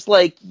 and it's just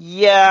like,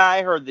 yeah,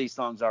 I heard these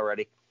songs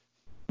already.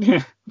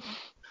 Yeah.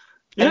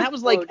 And that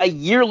was like a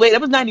year later.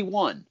 That was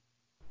 91.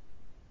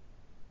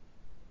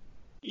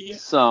 Yeah.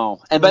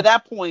 So, and by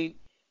that point,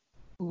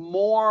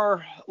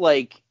 more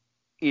like,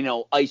 you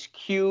know, Ice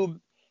Cube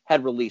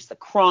had released The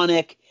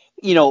Chronic.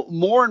 You know,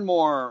 more and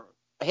more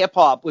hip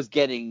hop was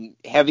getting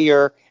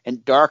heavier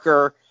and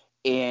darker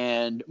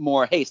and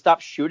more, hey,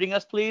 stop shooting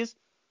us, please.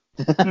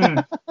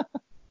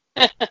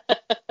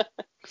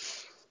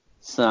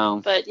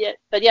 So, but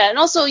yeah, and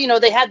also, you know,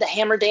 they had the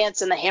hammer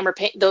dance and the hammer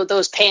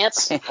those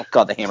pants. Oh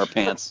God, the hammer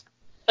pants.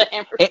 The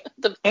hammer,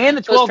 and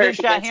the those 12-inch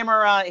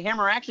parachute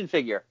hammer action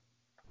figure.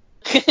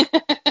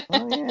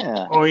 Oh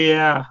yeah. Oh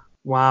yeah.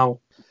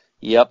 Wow.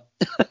 Yep.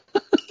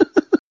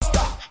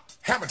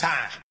 Hammer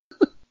time.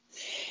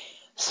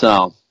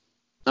 So,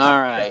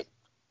 all right.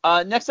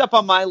 Next up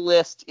on my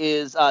list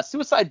is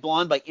Suicide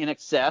Blonde by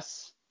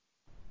INXS.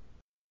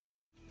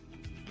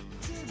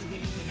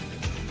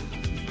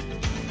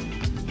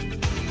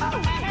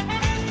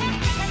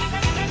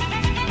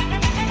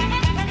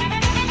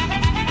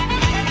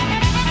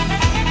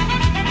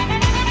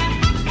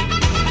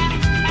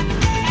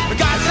 We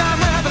got some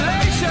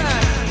revelation,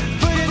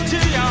 put into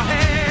your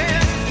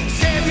hands,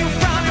 save you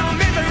from your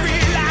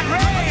misery like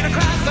rain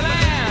across the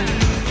land.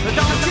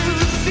 Don't you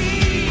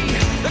see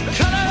the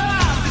color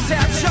of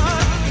deception,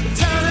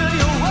 turning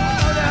your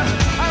world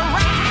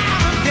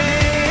around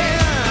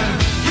again?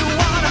 You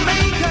wanna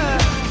make a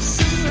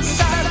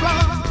suicide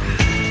blonde,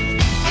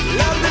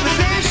 love the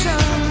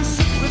position,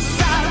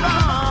 suicide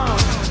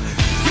blonde.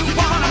 You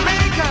wanna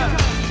make a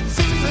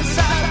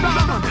suicide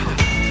blonde.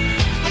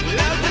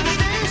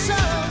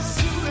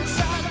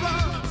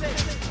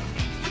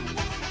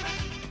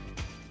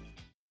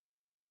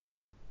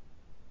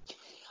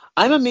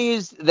 I'm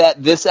amazed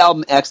that this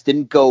album X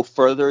didn't go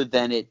further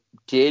than it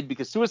did,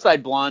 because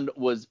Suicide Blonde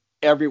was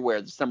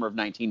everywhere the summer of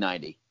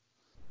 1990.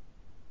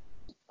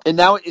 And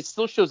now it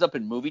still shows up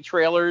in movie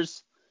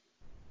trailers.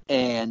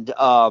 And,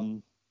 I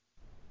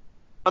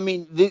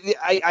mean,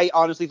 I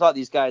honestly thought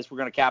these guys were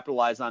going to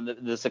capitalize on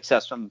the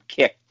success from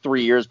Kick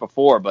 3 years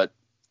before, but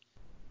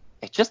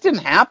it just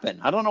didn't happen.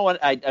 I don't know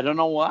I don't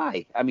know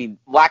why. I mean,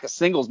 lack of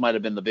singles might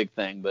have been the big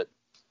thing, but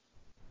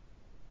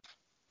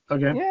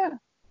Okay. Yeah.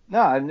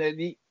 No, I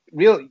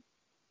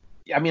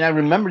mean, I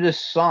remember this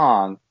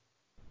song,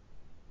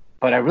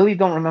 but I really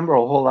don't remember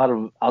a whole lot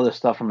of other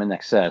stuff from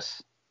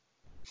INXS.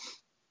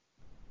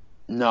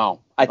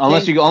 no.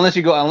 Unless I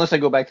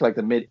go back to like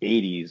the mid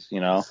 '80s, you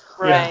know.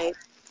 Right.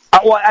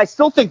 Well, I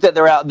still think that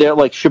they're out there.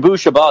 Like Shabu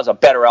Shabba is a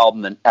better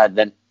album than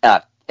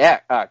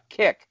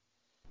Kick,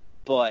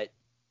 but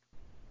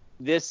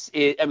this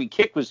is. I mean,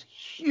 Kick was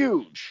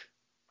huge.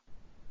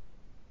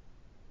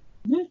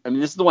 I mean,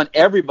 this is the one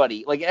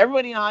everybody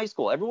in high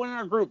school, everyone in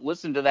our group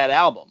listened to that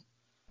album.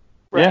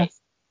 Right.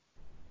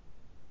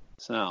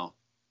 So.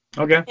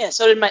 Okay. Yeah.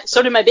 So did my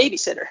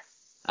babysitter.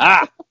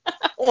 Ah.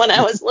 When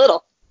I was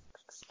little.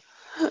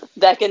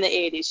 Back in the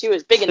 80s, she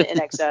was big into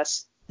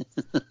INXS.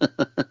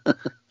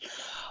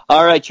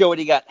 All right, Joe, what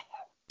do you got?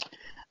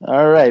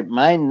 All right,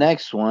 my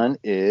next one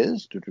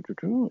is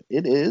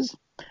it is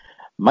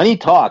 "Money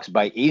Talks"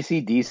 by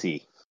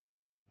AC/DC.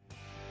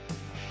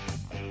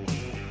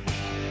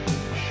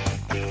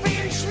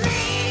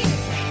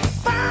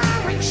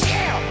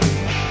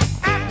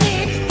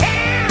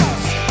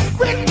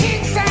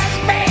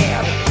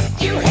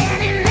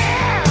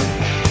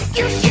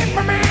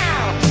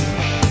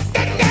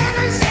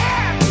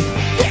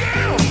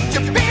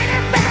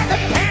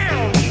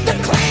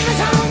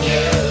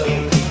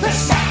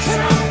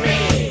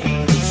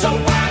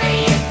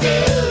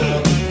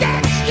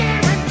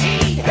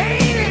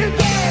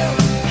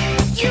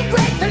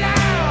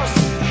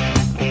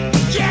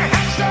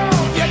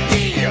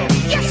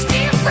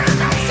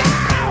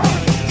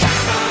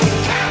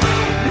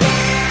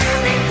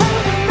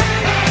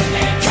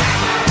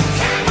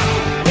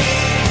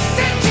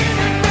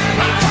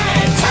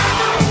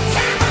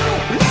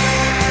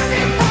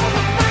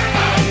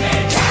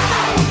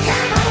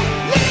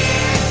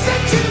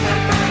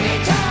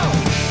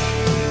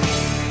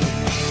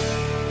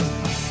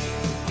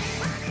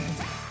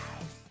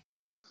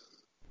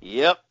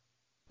 Yep.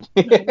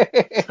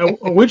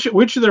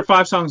 Which of their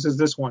 5 songs is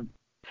this one?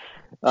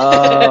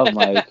 Oh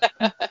my!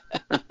 I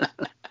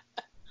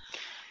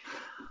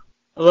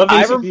love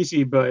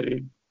AC/DC, but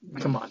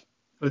come on.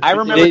 I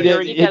remember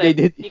You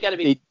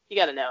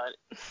gotta know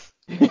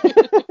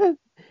it.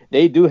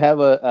 They do have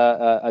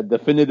a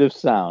definitive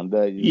sound.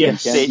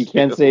 Yes, you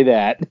can't say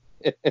that.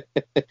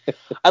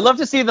 I'd love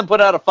to see them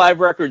put out a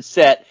 5-record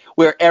set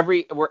where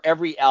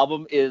every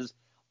album is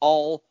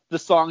all the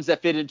songs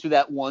that fit into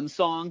that one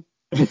song.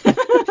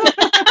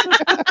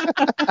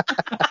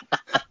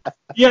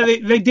 Yeah,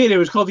 they did. It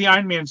was called the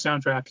Iron Man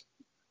soundtrack.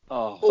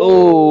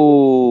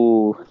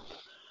 Oh.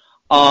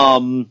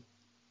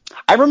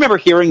 I remember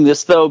hearing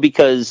this though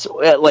because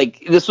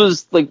this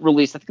was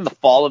released I think in the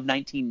fall of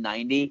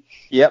 1990.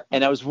 Yep.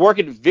 And I was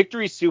working at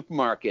Victory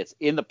Supermarkets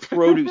in the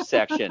produce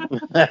section, and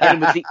it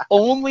was the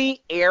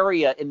only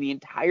area in the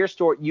entire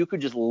store you could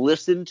just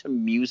listen to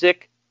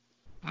music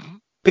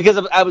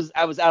because I was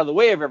out of the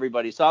way of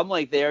everybody. So I'm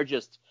there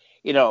just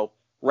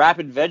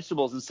wrapping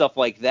vegetables and stuff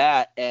like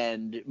that,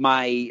 and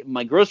my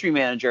grocery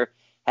manager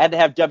had to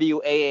have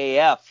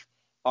WAAF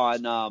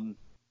on,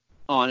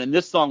 and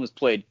this song was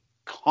played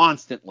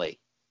constantly.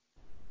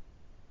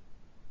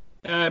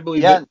 I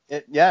believe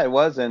it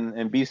was, and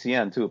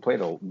BCN too.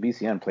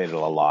 BCN played it a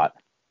lot.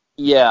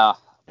 Yeah,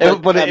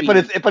 but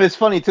it's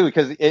funny too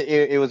because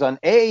it was on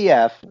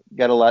AAF. It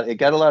got a lot of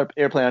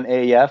airplay on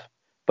AAF,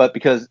 but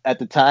because at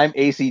the time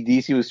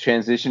AC/DC was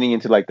transitioning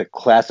into the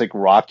classic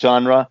rock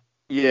genre.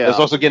 Yeah, it was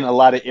also getting a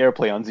lot of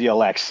airplay on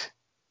ZLX.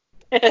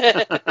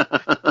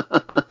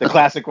 The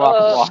classic rock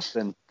of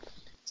Boston.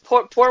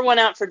 Pour one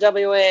out for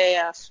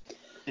WAAF.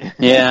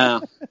 Yeah.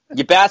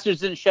 You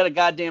bastards didn't shed a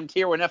goddamn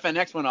tear when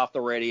FNX went off the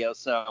radio,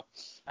 so.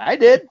 I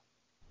did.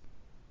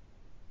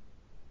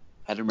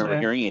 I don't remember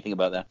hearing anything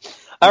about that.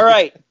 All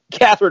right,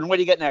 Catherine, what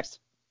do you got next?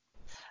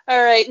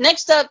 All right,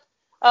 next up,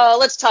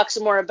 let's talk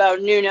some more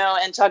about Nuno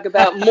and talk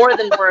about More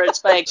Than Words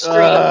by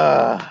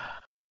Extreme.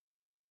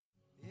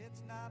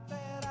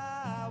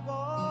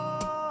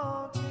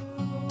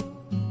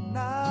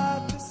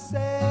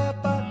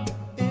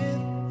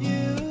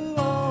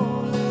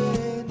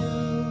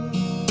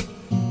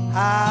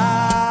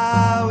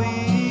 How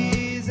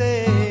easy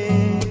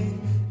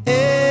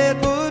it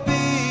would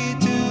be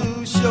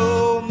to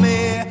show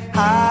me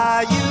how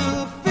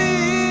you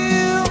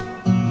feel.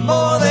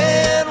 More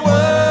than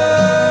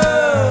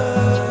words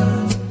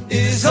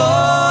is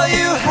all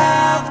you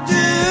have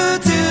to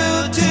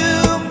do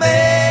to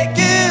make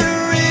it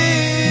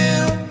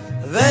real.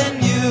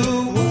 Then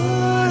you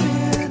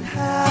wouldn't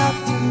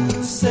have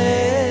to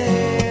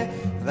say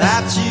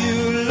that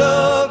you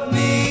love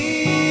me.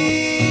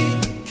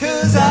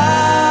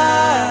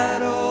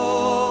 I'd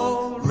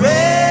already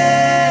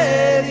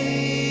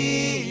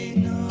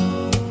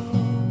know.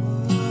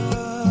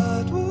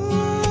 What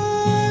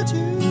would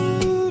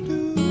you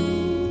do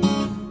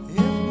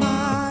if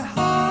my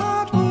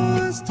heart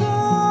was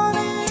torn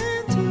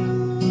into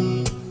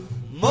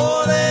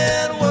more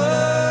than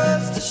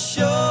words to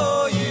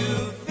show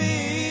you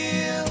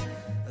feel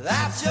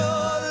that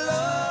your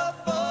love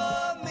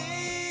for me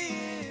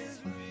is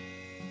real?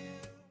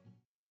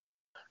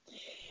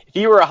 If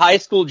you were a high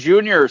school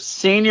junior or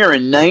senior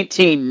in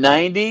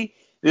 1990,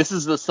 this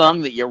is the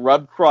song that you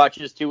rub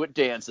crotches to at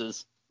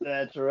dances.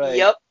 That's right.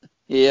 Yep.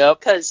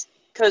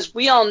 Because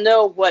we all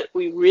know what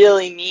we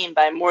really mean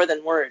by more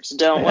than words,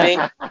 don't we?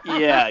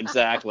 Yeah,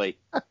 exactly.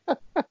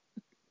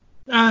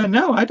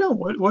 No, I don't.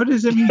 What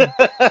does it mean?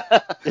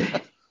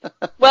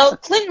 Well,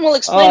 Clinton will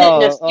explain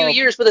it in a few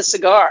years with a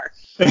cigar.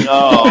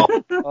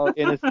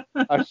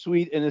 Our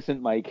sweet,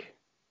 innocent Mike.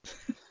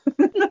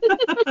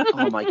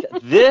 Oh, my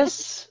God.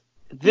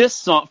 This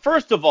song,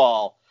 first of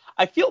all,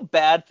 I feel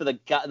bad for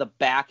the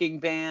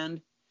backing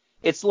band.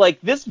 It's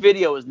this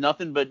video is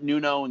nothing but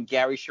Nuno and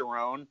Gary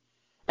Cherone,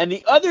 and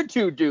the other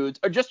two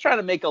dudes are just trying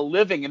to make a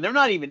living, and they're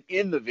not even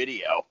in the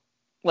video,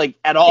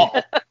 at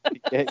all.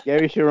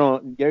 Gary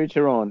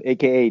Cherone,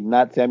 a.k.a.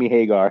 not Sammy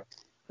Hagar.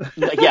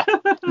 Yeah,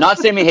 not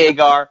Sammy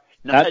Hagar.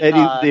 Not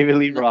David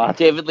Lee Roth.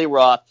 David Lee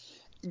Roth.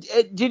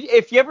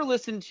 If you ever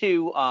listen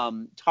to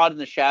Todd in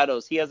the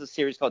Shadows, he has a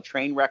series called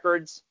Train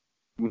Records.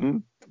 Mm-hmm.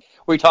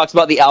 Where he talks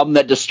about the album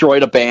that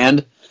destroyed a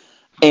band,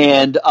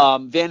 and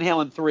Van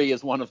Halen 3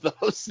 is one of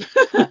those.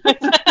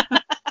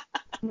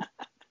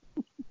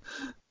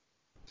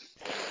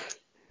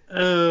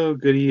 Oh,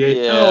 goody.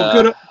 Yeah.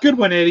 Oh, good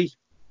one, Eddie.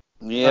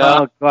 Yeah.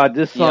 Oh, God,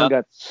 this song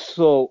got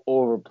so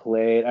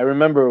overplayed. I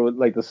remember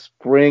the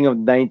spring of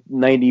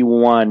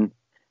 91,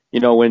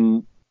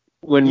 when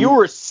you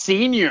were a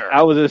senior.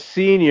 I was a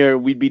senior.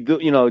 We'd be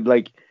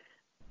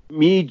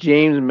me,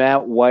 James,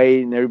 Matt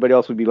White, and everybody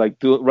else would be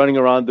running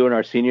around doing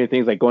our senior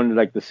things, going to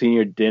the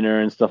senior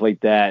dinner and stuff like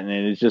that. And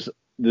it's just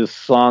this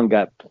song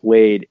got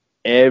played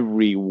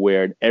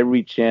everywhere.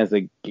 Every chance,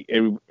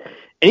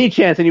 any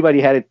chance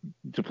anybody had it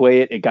to play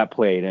it, it got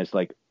played. And it's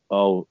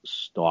oh,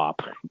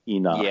 stop,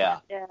 enough.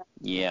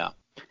 Yeah.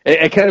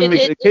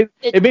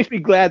 It makes me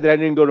glad that I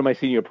didn't go to my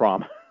senior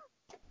prom.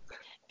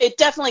 It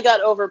definitely got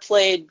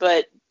overplayed,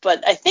 but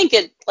I think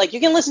it you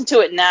can listen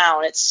to it now,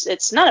 and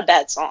it's not a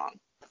bad song.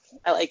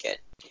 I like it.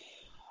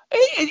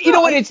 You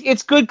know what?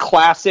 It's good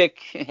classic.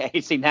 I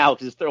say now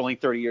because it's only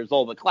 30 years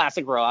old, but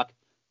classic rock.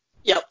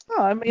 Yep.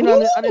 Oh, I mean,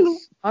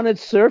 on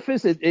its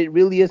surface, it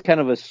really is kind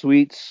of a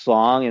sweet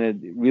song, and it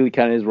really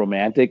kind of is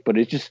romantic. But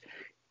it's just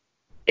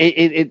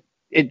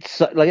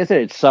it's like I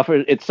said, it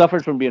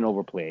suffered from being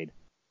overplayed.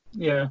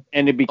 Yeah.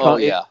 And it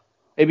becomes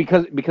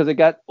because it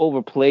got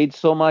overplayed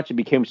so much, it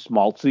became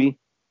schmaltzy.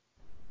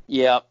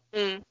 Yeah.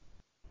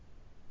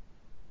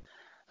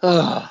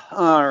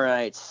 All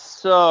right.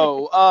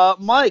 So,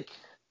 Mike,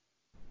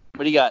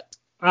 what do you got?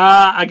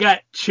 I got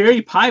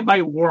Cherry Pie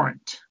by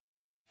Warrant.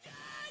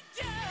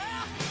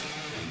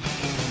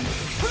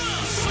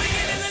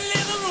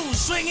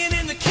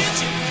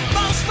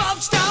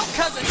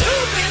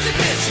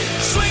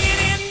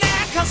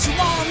 how she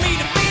wanted me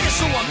to beat her,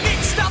 so I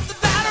mixed up the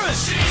batter and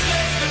she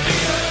let me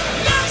beat her.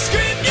 Now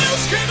scream, you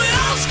scream, and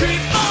I'll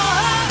scream for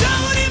her.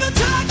 Don't even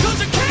try,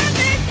 'cause I can't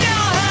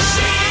ignore her.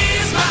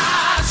 She's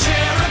my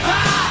cherry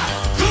pie,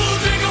 cool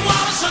drinking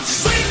water, such a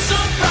sweet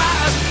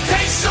surprise.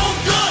 Tastes so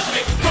good,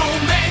 make a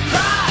grown man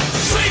cry.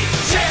 Sweet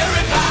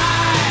cherry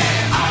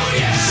pie, oh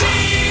yeah.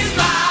 She's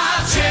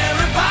my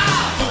cherry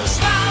pie, put a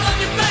smile on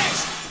your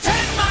face,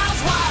 10 miles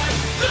wide.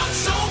 Looks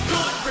so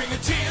good, bring a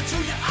tear to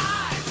your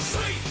eye.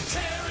 Sweet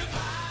cherry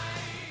pie.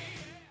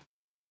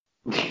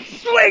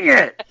 Swing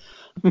it!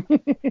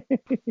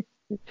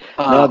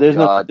 No, Oh, there's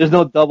God.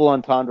 no double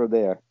entendre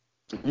there.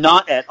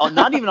 Not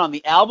even on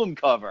the album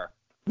cover.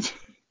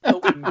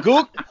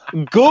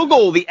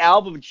 Google the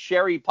album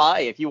Cherry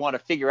Pie if you want to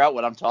figure out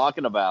what I'm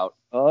talking about.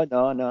 Oh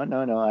no.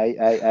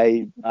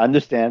 I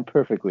understand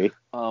perfectly.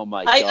 Oh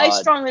my God. I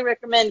strongly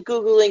recommend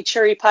Googling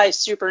Cherry Pie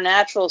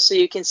Supernatural so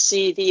you can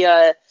see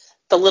the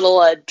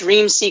little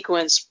dream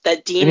sequence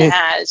that Dean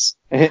has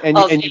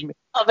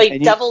of a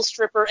devil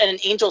stripper and an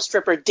angel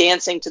stripper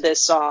dancing to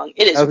this song.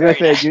 It is I was very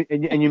gonna say,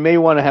 you may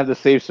want to have the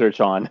safe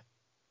search on.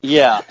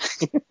 Yeah.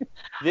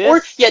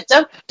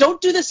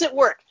 Don't do this at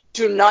work.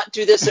 Do not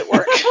do this at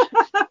work.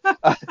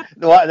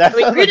 No, that I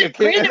mean, sounds like a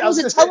granted, it was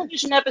a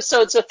television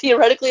episode, so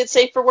theoretically it's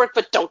safe for work,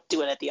 but don't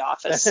do it at the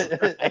office.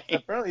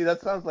 Apparently,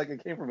 that sounds like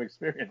it came from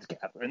experience,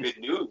 Catherine. Good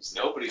news.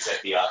 Nobody's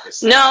at the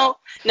office. No,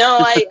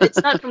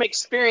 it's not from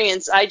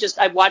experience. I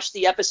watched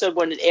the episode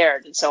when it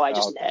aired, and so I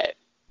just know.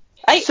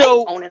 I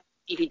own it on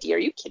DVD. Are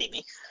you kidding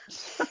me?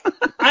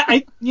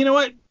 I you know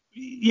what?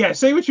 Yeah,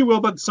 say what you will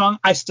about the song.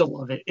 I still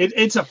love it.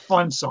 It's a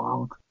fun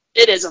song.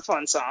 It is a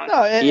fun song.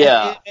 No,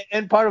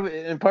 and part of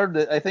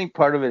it, I think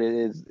part of it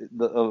is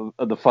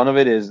the fun of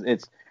it is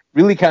it's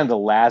really kind of the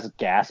last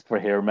gasp for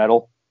hair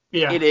metal.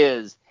 Yeah, it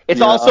is. It's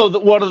also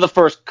one of the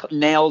first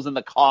nails in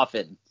the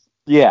coffin.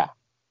 Yeah,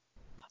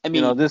 I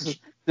mean, this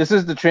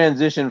is the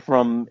transition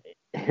from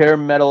hair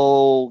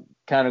metal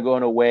kind of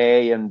going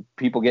away and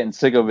people getting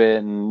sick of it,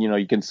 and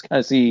you can kind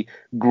of see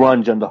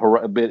grunge on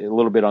a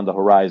little bit on the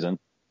horizon.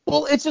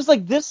 Well, it's just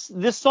like this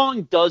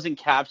song does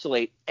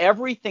encapsulate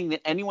everything that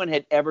anyone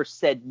had ever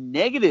said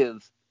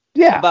negative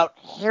about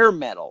hair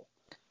metal.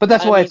 But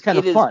that's why it's kind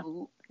of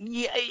fun.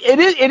 Yeah, it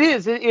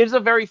is. It is a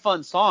very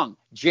fun song.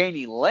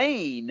 Janie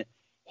Lane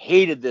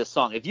hated this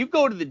song. If you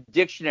go to the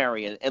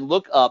dictionary and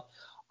look up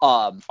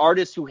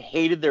artists who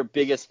hated their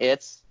biggest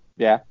hits.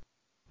 Yeah.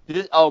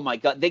 Oh my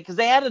God. Because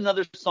they had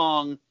another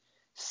song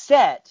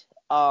set.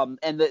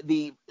 And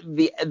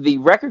the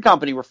record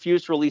company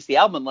refused to release the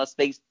album unless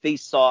they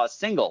saw a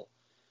single.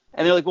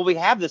 And they're like, well, we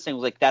have this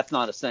single. Like, that's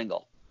not a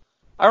single.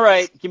 All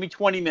right, give me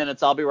 20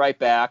 minutes. I'll be right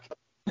back.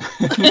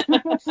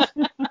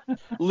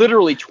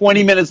 Literally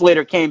 20 minutes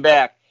later came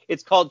back.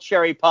 It's called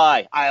Cherry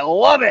Pie. I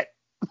love it.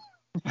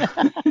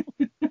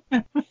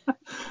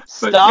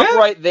 Stop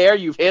right there.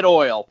 You've hit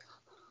oil.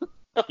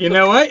 You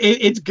know what?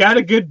 It's got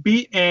a good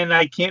beat, and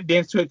I can't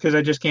dance to it because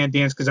I just can't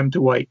dance because I'm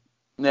too white.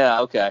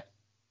 Yeah, okay.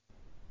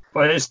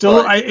 But it's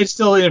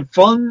still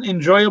fun,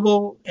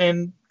 enjoyable,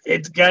 and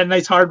it's got a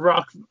nice hard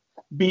rock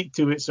beat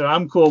to it, so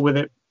I'm cool with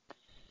it.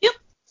 Yep.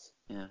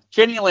 Yeah.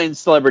 Jenny Lane's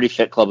Celebrity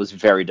Fit Club was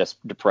very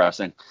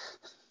depressing.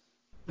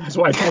 That's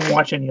why I can't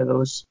watch any of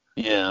those.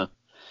 Yeah.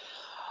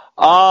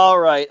 All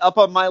right. Up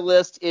on my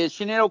list is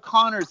Sinead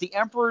O'Connor's The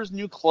Emperor's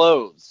New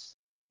Clothes.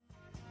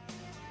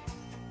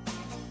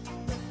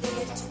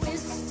 They're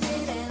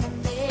twisted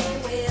and they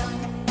will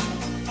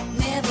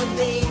never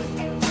be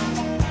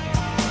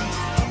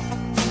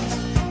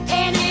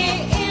any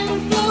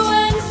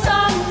influence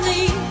on me,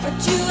 but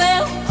you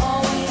will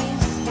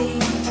always be.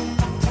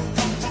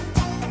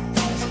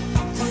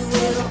 You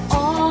will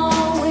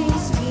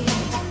always be.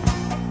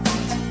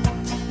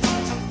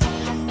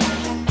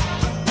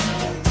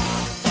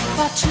 If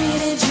I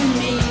treated you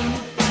mean,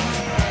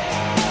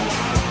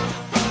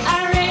 I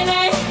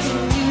really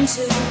didn't mean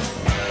to.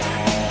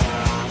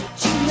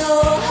 You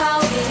know how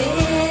it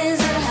is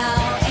and how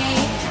a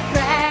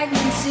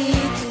pregnancy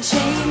can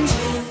change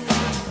you.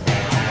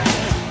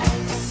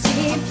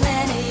 See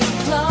plenty of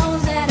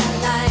clothes that I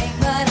like,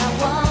 but I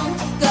won't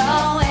go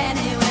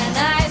anywhere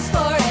nice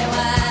for a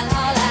while.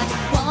 All I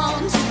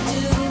want to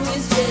do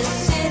is just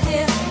sit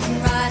here and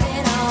write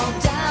it all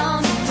down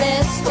and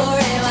rest for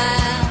a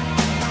while.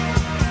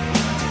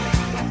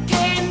 I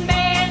came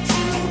back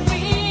to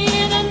be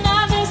in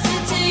another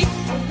city,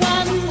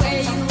 one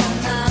where you are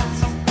not.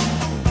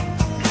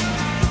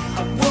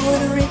 I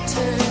would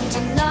return to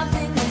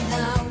nothing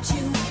without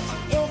you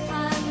if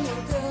I'm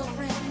your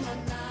girlfriend or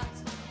not.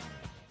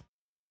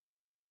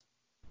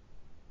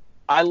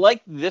 I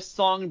like this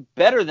song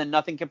better than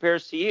Nothing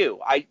Compares to You.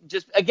 I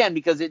just, again,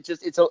 because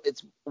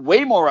it's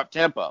way more up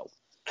tempo,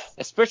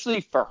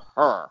 especially for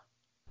her.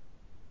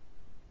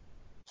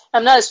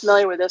 I'm not as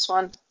familiar with this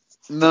one.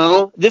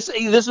 No, this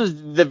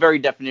was the very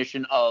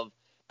definition of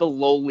the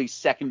lowly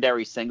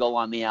secondary single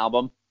on the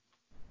album.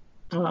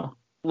 Oh.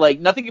 Like,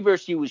 Nothing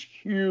Compares to You was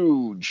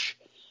huge.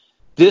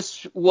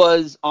 This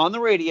was on the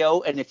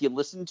radio, and if you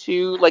listen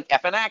to, like,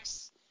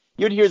 FNX,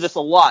 You'd hear this a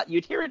lot.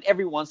 You'd hear it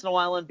every once in a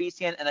while on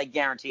BCN, and I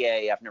guarantee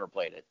AAF never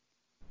played it.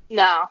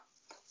 No.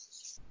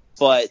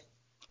 But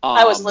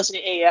I wasn't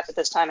listening to AAF at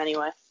this time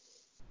anyway.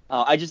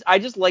 I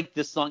just like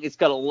this song. It's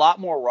got a lot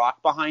more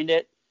rock behind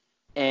it,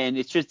 and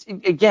it's just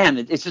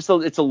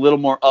it's a little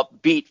more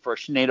upbeat for a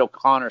Sinead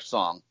O'Connor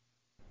song.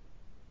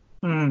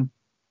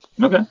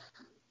 Okay.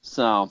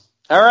 So,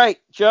 all right,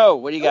 Joe,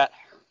 what do you got?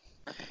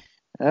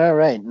 All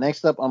right,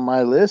 next up on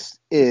my list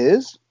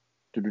is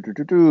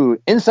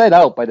Inside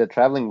Out by the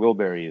Traveling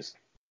Wilburys.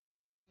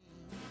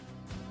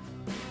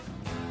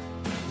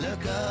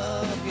 Look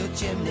up your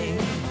chimney.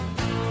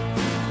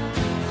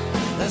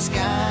 The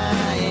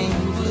sky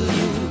ain't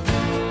blue.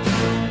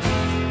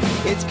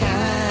 It's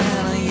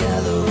kinda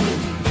yellow.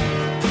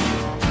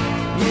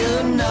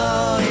 You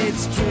know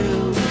it's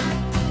true.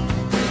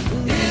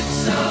 It's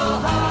so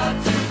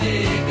hard to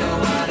figure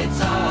what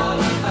it's all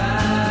about.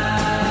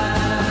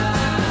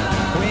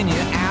 When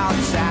your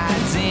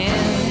outside's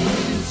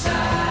in,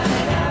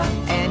 inside out,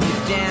 and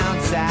your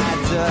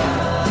downside's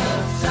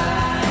up,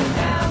 upside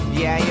down.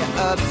 Yeah, your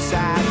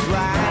upside's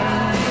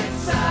right,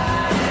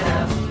 side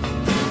up.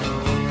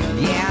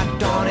 Yeah,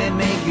 don't it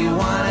make you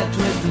wanna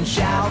twist and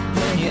shout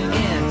when you're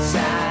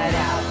inside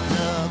out?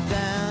 Look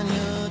down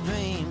your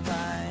drain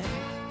pipe.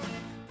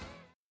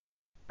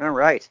 All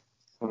right.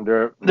 From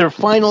their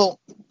final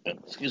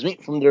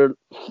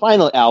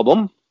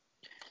album,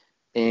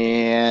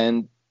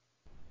 and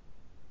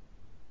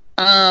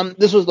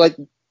this was like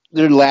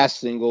their last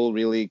single,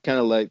 really kind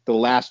of like the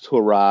last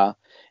hurrah,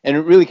 and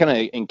it really kind of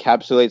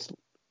encapsulates the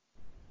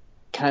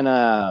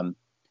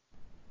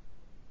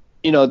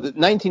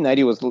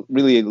 1990 was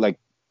really like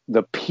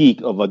the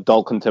peak of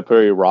adult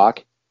contemporary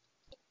rock.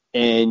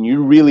 And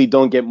you really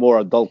don't get more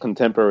adult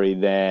contemporary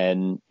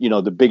than,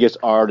 the biggest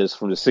artists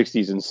from the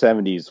 60s and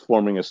 70s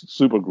forming a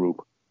supergroup.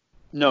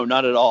 No,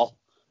 not at all.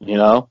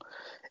 And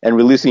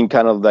releasing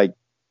kind of like,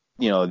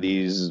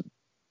 these,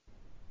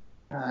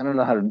 I don't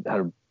know how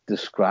to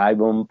describe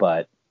them,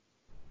 but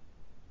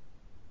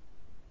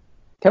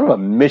kind of a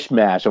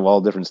mishmash of all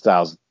different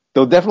styles.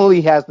 Though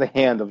definitely has the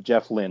hand of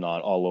Jeff Lynne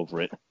all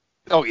over it.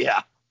 Oh,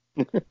 yeah.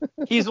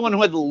 He's the one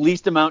who had the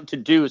least amount to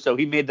do, so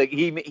he made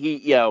he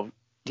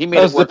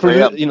made it work for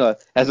him.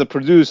 As a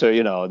producer,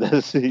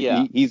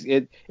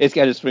 it's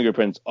got his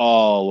fingerprints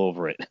all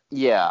over it.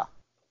 Yeah.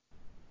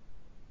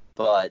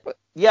 I'm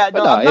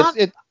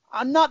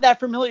not that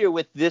familiar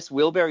with this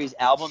Wilburys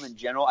album in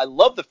general. I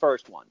love the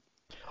first one.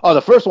 Oh,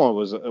 the first one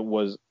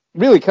was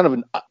really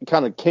kind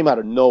of came out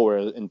of nowhere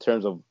in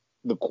terms of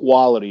the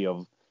quality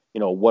of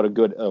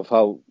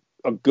how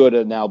good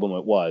an album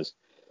it was.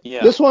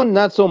 Yeah. This one,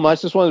 not so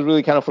much. This one is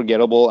really kind of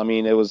forgettable. I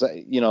mean, it was,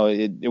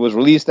 it was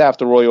released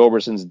after Roy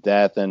Orbison's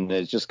death, and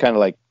it's just kind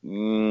of like,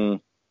 all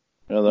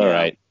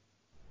right.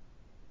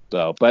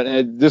 So, but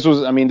this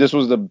was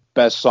the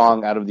best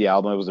song out of the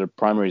album. It was their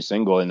primary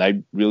single, and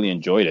I really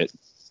enjoyed it.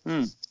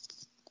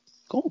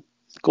 Cool.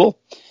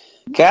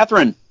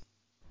 Catherine.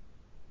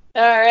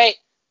 All right.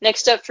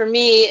 Next up for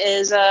me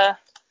is,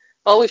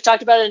 we've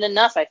talked about it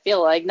enough, I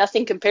feel like.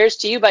 Nothing Compares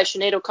to You by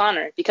Sinead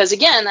O'Connor. Because,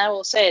 again, I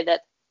will say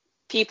that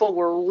people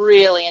were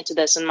really into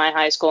this in my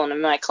high school and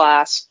in my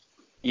class.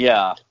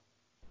 Yeah.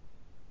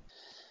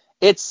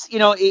 It's,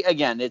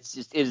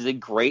 it is a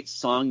great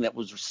song that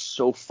was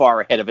so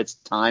far ahead of its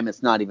time,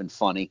 it's not even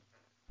funny.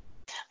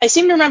 I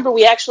seem to remember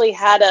we actually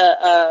had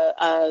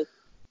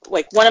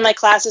one of my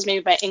classes,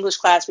 maybe my English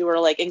class, we were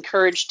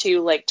encouraged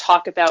to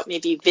talk about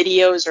maybe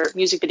videos or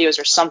music videos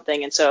or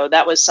something. And so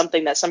that was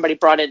something that somebody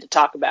brought in to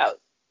talk about.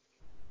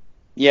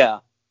 Yeah.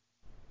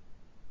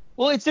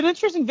 Well, it's an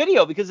interesting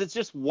video because it's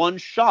just one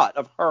shot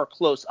of her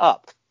close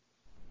up.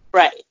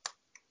 Right.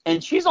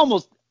 And she's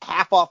almost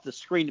half off the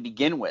screen to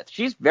begin with.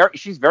 She's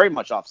very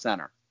much off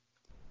center.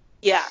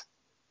 Yeah.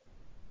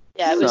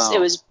 Yeah, it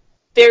was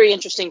very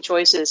interesting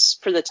choices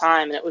for the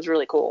time, and it was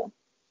really cool.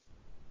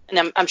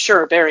 And I'm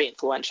sure very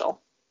influential.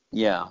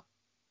 Yeah.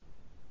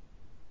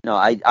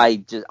 No,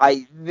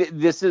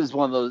 this is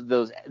one of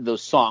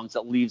those songs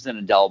that leaves an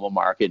indelible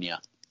mark in you.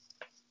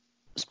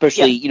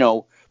 Especially,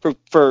 for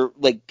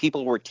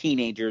people who were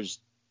teenagers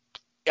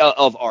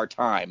of our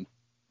time.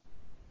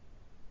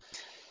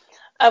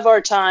 Of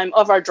our time,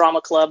 of our drama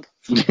club.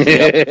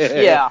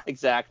 Yeah,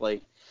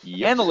 exactly.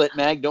 Yep. And the Lit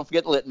Mag. Don't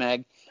forget the Lit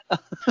Mag.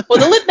 Well,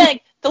 the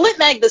Lit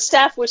Mag, the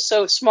staff was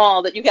so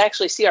small that you could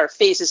actually see our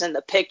faces in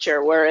the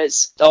picture,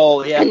 whereas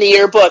in the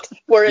yearbook,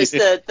 whereas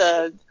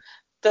the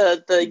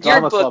drama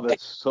yearbook club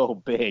is so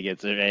big,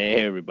 it's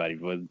everybody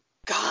would.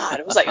 God,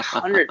 it was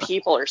 100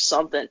 people or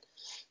something.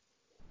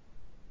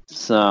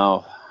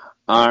 So,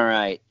 all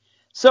right.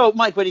 So,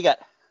 Mike, what do you got?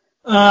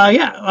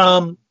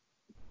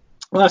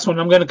 Last one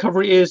I'm going to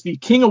cover is The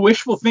King of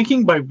Wishful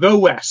Thinking by Go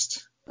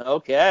West.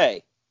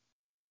 Okay.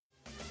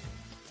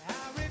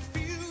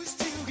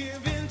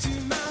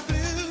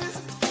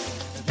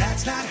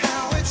 That's not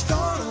how it's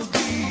gonna be.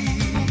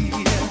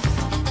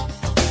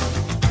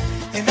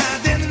 And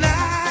I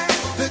deny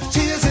the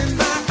tears in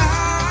my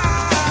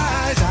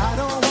eyes. I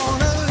don't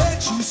wanna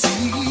let you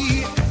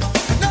see.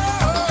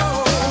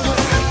 No,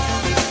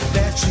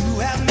 that you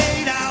have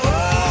made our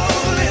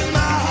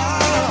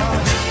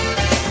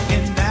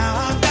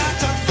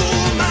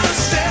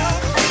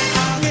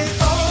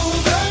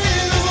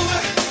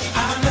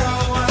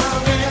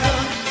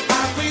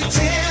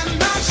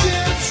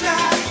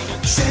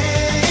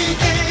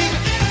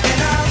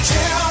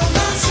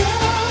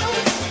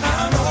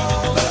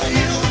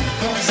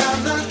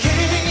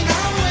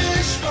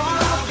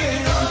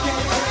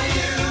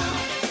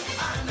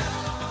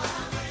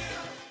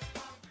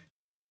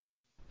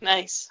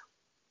Nice.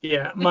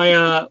 Yeah,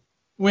 my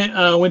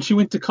when she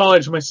went to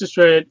college, my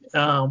sister had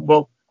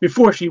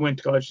before she went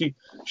to college,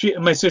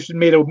 my sister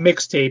made a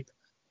mixtape,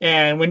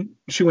 and when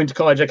she went to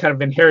college, I kind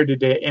of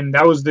inherited it, and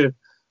that was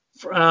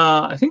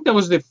I think that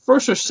was the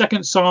first or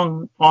second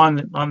song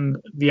on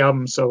the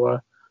album.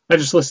 So I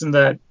just listened to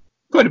that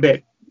quite a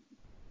bit.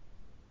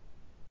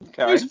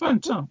 Okay. It was a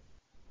fun song.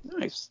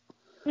 Nice.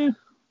 Yeah.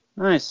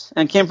 Nice.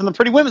 And came from the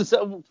Pretty Woman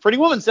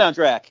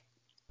soundtrack.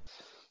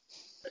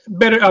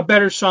 A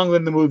better song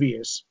than the movie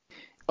is.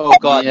 Oh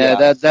God,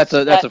 yeah. That's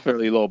a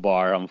fairly low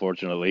bar,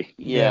 unfortunately.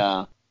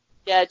 Yeah.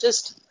 Yeah,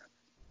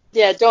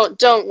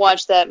 don't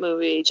watch that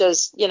movie.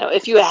 Just,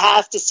 if you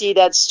have to see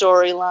that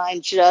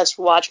storyline, just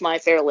watch My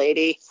Fair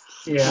Lady.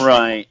 Yeah.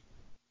 Right.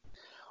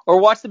 Or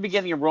watch the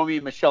beginning of Romeo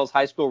and Michelle's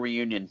high school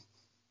reunion.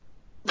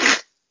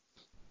 It's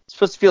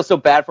supposed to feel so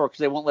bad for her because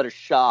they won't let her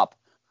shop.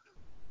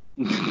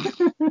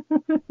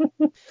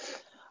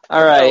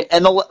 All right,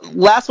 and the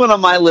last one on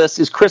my list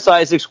is Chris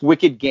Isaak's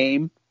Wicked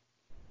Game.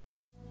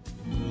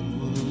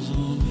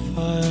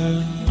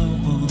 Fire, no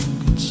one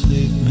can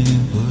save me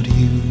but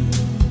you.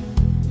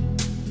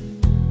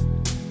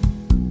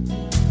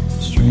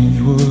 Strange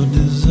what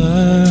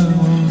desire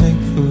will make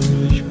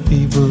foolish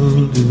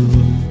people do.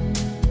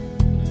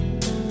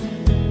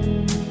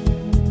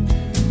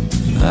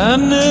 I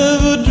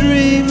never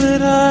dreamed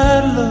that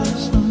I'd love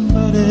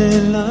somebody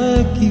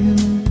like you.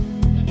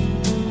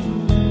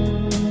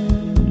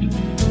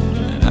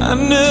 I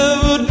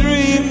never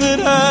dreamed that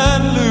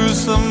I'd lose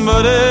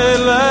somebody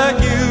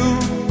like you.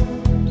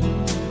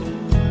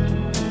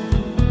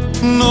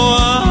 No,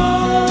 I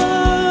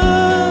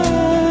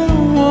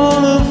don't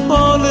wanna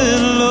fall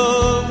in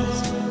love.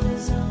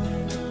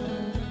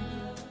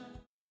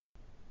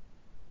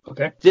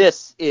 Okay.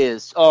 This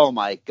is, oh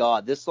my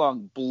God, this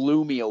song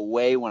blew me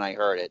away when I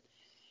heard it.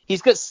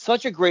 He's got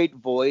such a great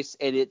voice,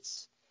 and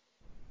it's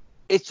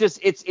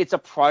a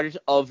product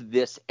of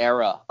this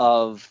era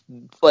of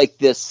like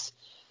this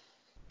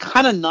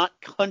kind of not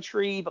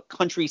country, but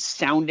country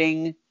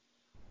sounding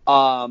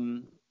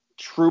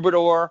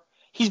troubadour.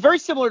 He's very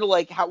similar to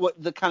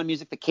what the kind of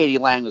music that Katie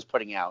Lang was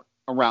putting out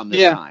around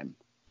this time.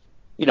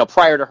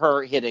 Prior to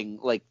her hitting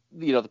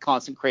the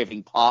constant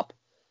craving pop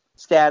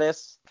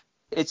status.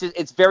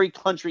 It's very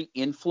country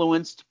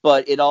influenced,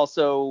 but it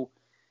also,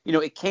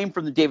 it came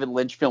from the David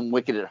Lynch film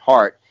Wicked at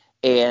Heart,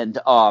 and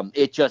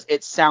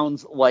it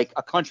sounds like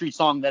a country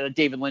song that a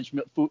David Lynch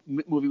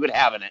movie would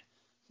have in it.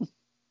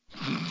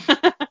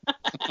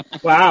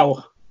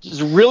 Wow.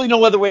 There's really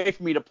no other way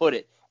for me to put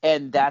it.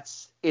 And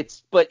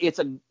it's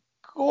a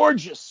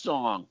gorgeous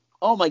song.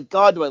 Oh my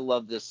God, do I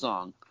love this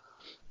song.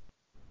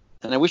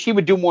 And I wish he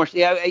would do more.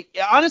 Yeah,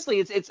 honestly,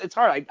 it's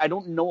hard. I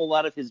don't know a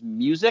lot of his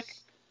music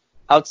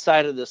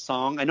outside of this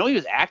song. I know he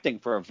was acting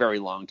for a very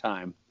long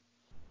time.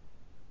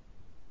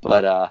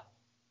 But,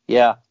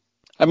 yeah.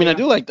 I mean, I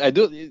do.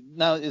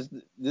 Now, is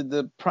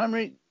the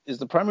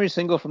primary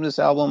single from this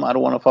album, I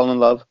Don't Want to Fall in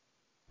Love?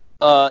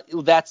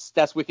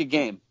 That's Wicked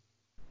Game.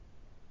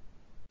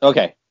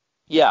 Okay.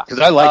 Yeah. Because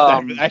I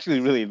like that. I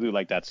actually really do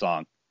like that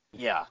song.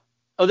 Yeah.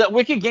 Oh, that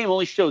Wicked Game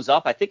only shows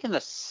up, I think, in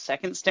the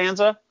second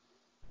stanza.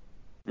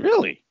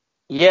 Really?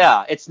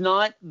 Yeah. It's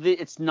not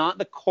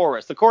the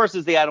chorus. The chorus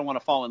is the I Don't Want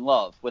to Fall in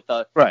Love with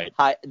the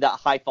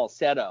high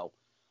falsetto.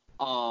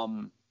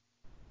 But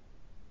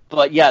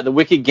yeah, the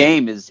Wicked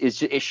Game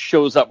it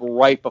shows up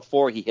right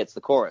before he hits the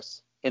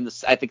chorus in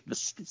the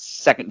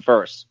second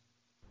verse.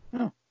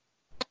 Oh.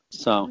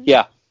 So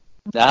yeah.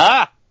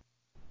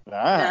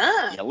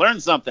 You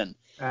learned something.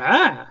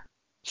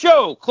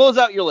 Joe, close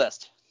out your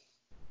list.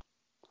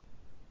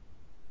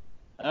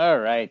 All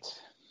right.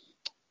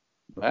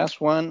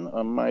 Last one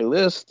on my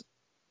list.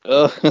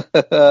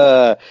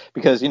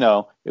 Because it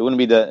wouldn't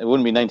be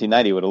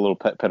 1990 with a little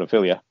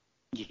pedophilia.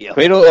 Yeah.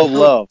 Cradle of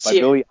Love by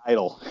Billy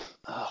Idol.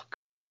 Oh,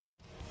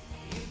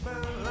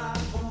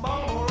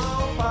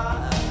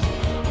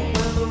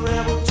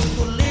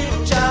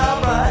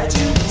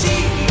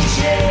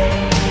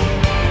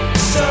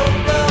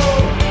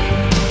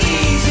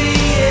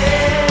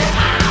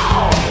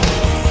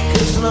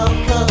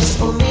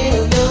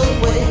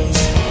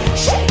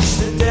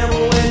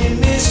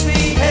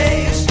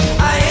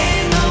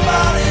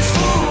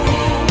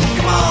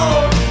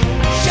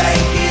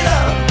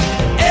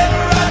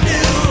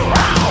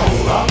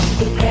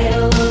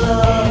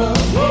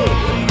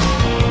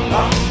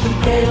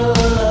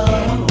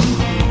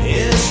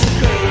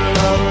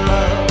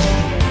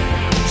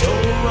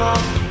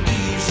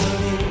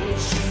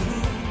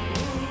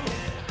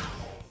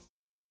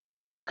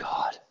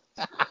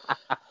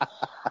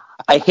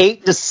 I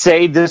hate to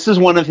say this is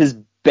one of his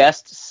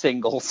best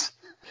singles.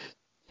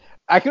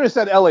 I could have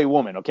said L.A.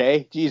 Woman,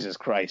 okay? Jesus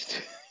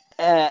Christ.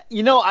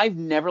 I've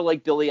never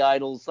liked Billy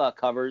Idol's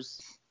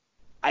covers.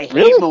 I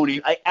hate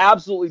Moni. I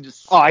absolutely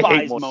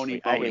despise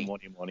Moni. I hate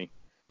Moni.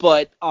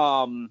 But,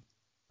 oh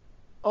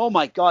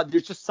my God,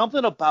 there's just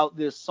something about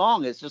this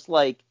song. It's just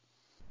like,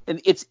 and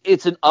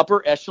it's an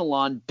upper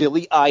echelon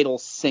Billy Idol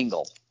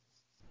single.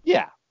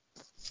 Yeah.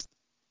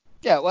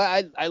 Yeah,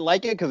 well, I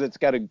like it because it's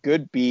got a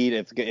good beat.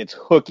 It's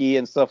hooky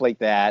and stuff like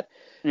that.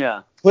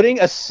 Yeah.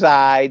 Putting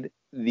aside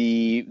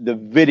the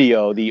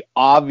video, the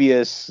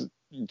obvious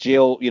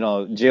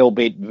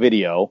jailbait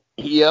video.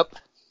 Yep.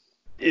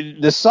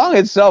 The song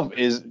itself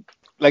is,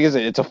 like I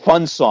said, it's a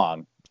fun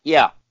song.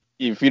 Yeah.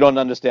 If you don't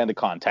understand the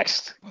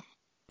context.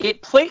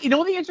 It play. You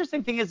know, the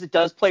interesting thing is it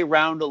does play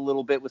around a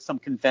little bit with some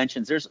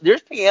conventions.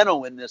 There's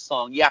piano in this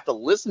song. You have to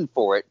listen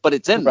for it, but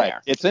it's in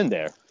there. It's in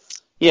there.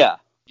 Yeah.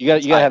 You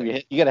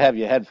gotta have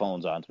your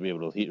headphones on to be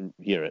able to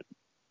hear it.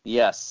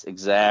 Yes,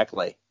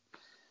 exactly.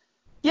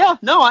 Yeah,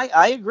 no,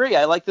 I agree.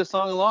 I like this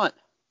song a lot.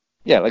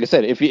 Yeah, like I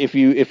said, if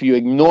you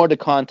ignore the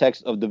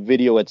context of the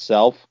video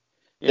itself,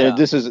 then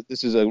this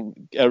is an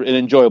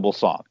enjoyable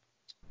song.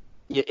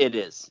 It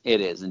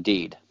is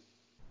indeed.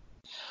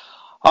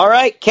 All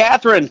right,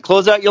 Catherine,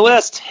 close out your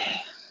list.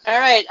 All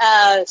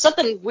right,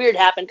 something weird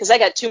happened because I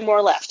got 2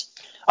 more left.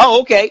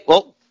 Oh, okay.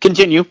 Well,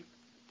 continue.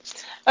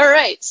 All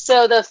right,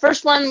 so the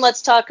first one,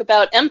 let's talk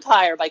about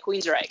Empire by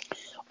Queensryche.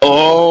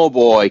 Oh,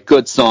 boy,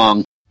 good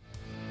song.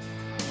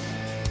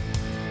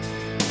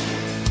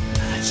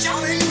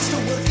 Johnny used to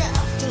work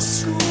after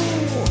school,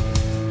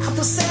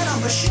 after set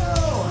on the show.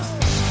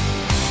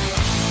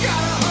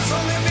 Gotta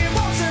hustle if he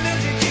wants an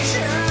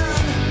education.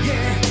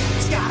 Yeah,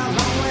 it's got a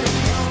long way to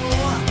go.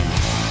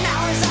 Now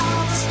he's out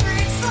on the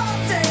streets all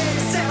day,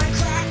 selling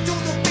crack to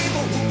the people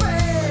who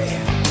pay.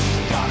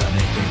 Got an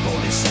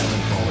AK-47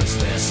 for his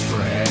best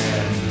friend.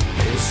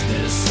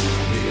 Business,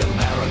 the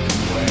American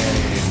way.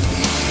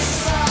 East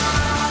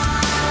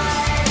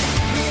side,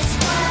 it's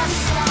west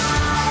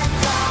side,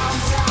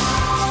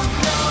 downtown,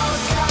 no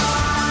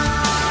time.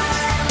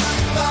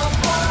 The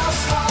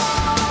world's all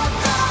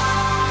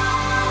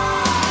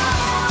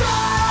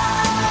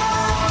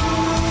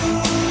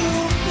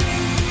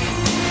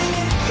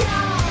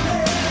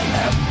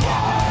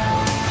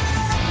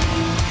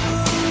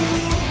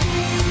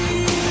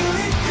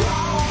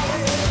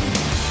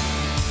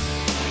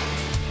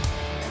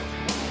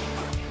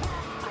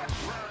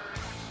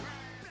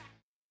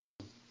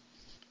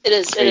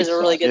It is a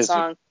really good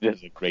song. It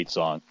is a great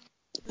song.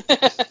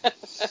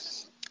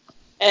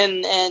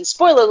 And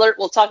spoiler alert,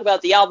 we'll talk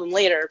about the album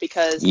later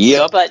because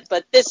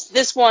but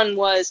this one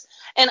was,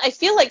 and I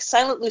feel like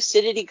Silent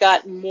Lucidity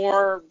got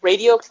more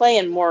radio play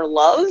and more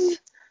love.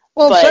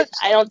 Well, but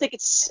I don't think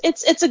it's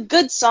a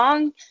good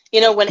song. You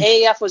know, when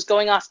AAF was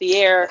going off the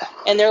air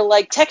and they're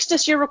like, text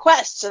us your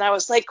requests, and I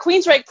was like,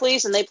 Queensryche,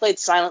 please, and they played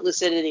Silent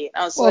Lucidity.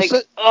 And I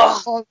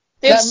was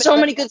they have so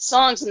many good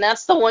songs, and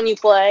that's the one you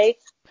play.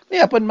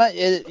 Yeah, but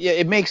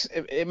it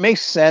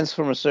makes sense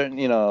from a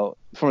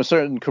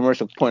certain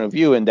commercial point of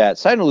view in that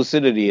Silent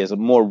Lucidity is a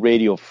more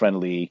radio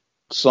friendly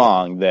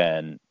song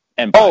than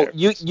Empire. Oh,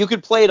 you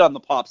could play it on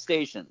the pop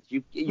stations.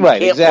 You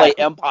right, can't exactly.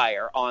 play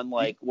Empire on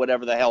like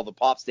whatever the hell the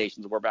pop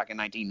stations were back in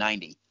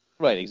 1990.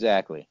 Right,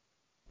 exactly.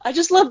 I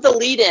just love the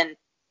lead in.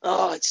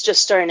 Oh, it's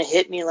just starting to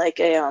hit me like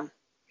a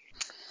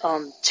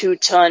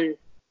 2-ton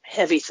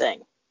heavy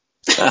thing.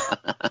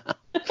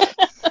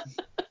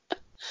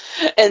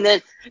 And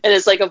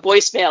it's like a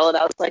voicemail, and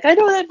I was like, I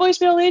know that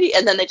voicemail lady,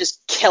 and then they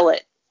just kill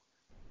it.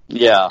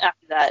 Yeah.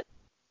 After that.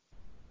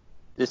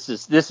 This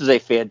is a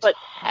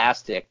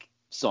fantastic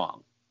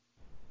song.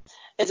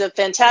 It's a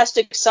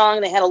fantastic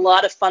song. They had a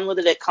lot of fun with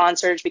it at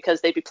concerts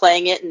because they'd be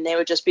playing it, and they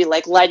would just be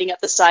like lighting up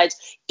the sides.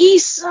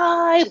 East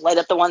side, light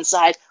up the one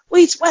side.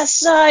 West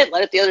side,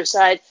 light up the other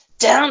side.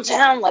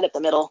 Downtown, light up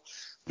the middle.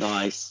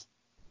 Nice.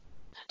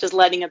 Just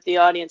lighting up the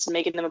audience and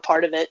making them a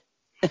part of it.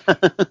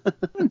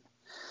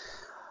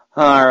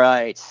 All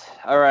right.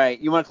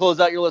 You want to close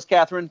out your list,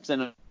 Catherine?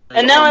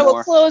 And now I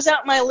will close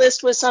out my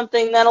list with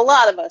something that a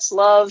lot of us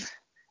love.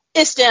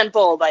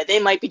 Istanbul by They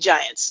Might Be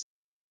Giants.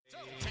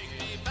 Take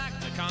me back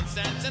to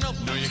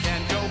Constantinople. No, you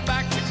can't go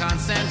back to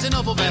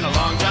Constantinople. Been a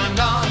long time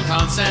gone.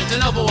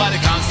 Constantinople, why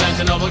did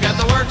Constantinople get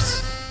the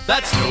works?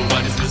 That's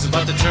nobody's business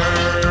but the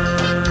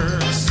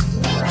Turks.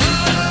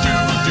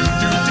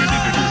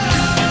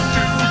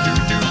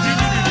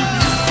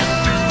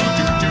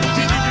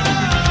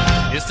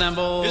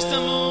 Istanbul.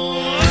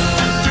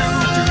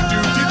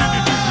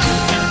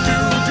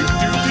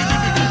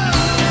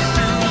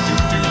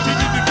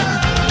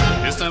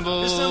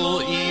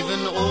 Istanbul, even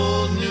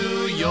old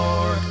New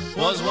York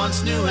was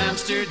once New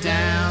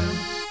Amsterdam.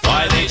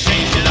 Why they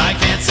changed it, I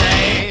can't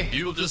say.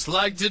 People just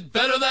liked it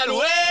better that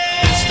way.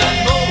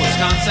 Istanbul was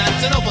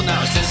Constantinople,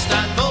 now it's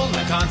Istanbul.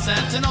 And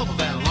Constantinople,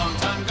 been a long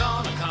time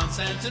gone. And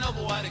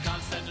Constantinople, why did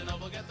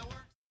Constantinople get the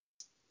word?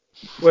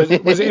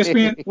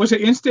 Was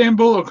it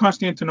Istanbul or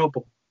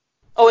Constantinople?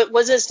 Oh, it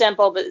was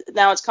Istanbul, but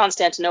now it's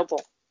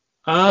Constantinople.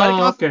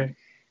 Oh, okay.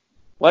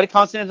 Why did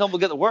Constantinople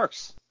get the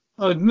works?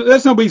 Oh,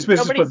 that's nobody's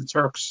business but the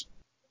Turks.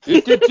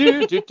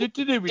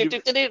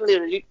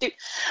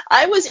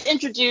 I was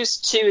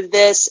introduced to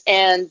this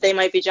and They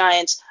Might Be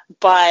Giants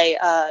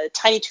by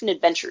Tiny Toon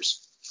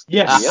Adventures.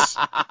 Yes.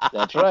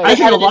 That's right. I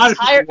think a lot of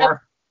people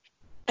were.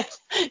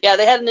 Yeah,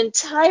 they had an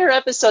entire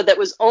episode that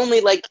was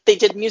only like they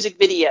did music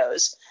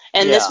videos,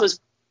 and this was,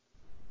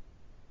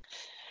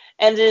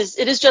 and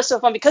it is just so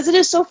fun because it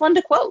is so fun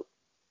to quote.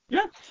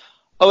 Yeah.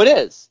 Oh, it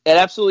is. It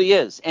absolutely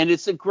is. And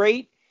it's a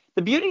great...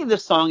 The beauty of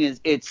this song is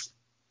it's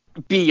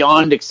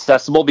beyond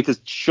accessible because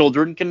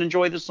children can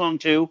enjoy the song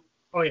too.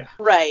 Oh, yeah.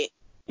 Right.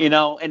 You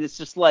know, and it's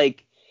just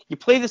like, you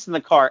play this in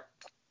the car,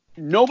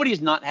 nobody's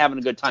not having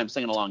a good time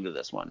singing along to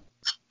this one.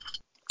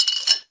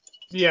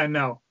 Yeah,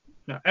 no.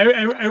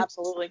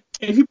 Absolutely.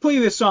 If you play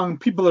this song,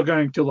 people are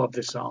going to love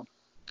this song.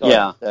 Oh,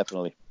 Yeah.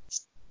 definitely.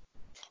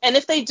 And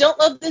if they don't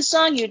love this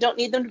song, you don't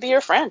need them to be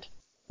your friend.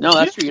 No,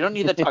 that's true. You don't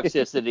need the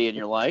toxicity in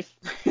your life.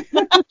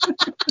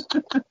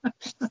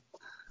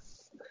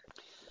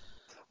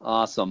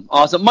 Awesome.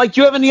 Mike,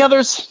 do you have any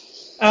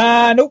others?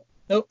 Nope.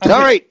 All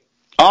right.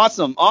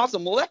 Awesome.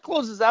 Well, that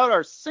closes out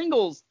our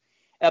singles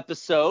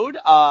episode,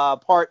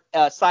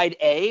 side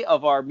A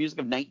of our Music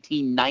of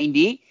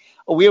 1990.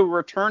 We will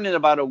return in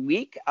about a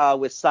week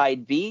with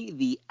side B,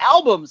 the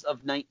albums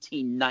of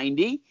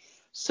 1990.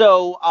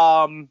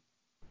 So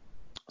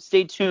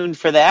stay tuned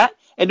for that.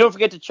 And don't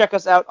forget to check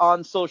us out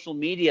on social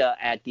media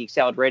at Geek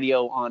Salad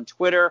Radio on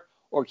Twitter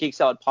or Geek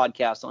Salad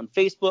Podcast on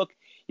Facebook.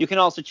 You can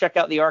also check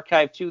out the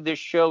archive to this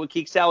show at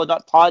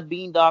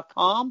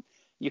geeksalad.podbean.com.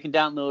 You can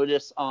download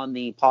us on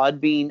the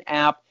Podbean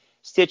app,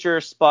 Stitcher,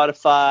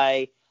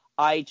 Spotify,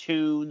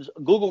 iTunes,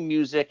 Google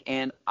Music,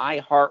 and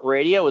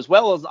iHeartRadio, as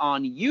well as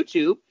on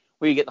YouTube,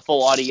 where you get the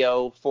full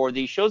audio for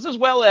these shows, as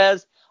well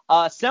as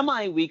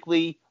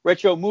semi-weekly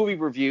retro movie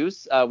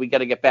reviews. We got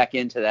to get back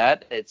into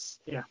that.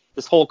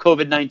 This whole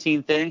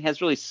COVID-19 thing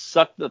has really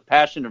sucked the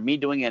passion of me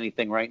doing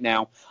anything right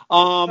now.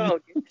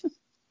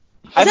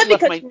 Is that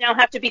because you now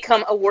have to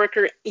become a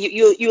worker?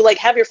 You like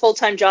have your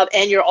full-time job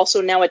and you're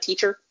also now a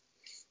teacher?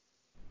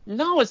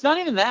 No, it's not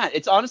even that.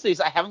 It's honestly,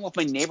 I haven't left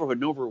my neighborhood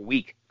in over a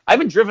week. I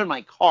haven't driven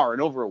my car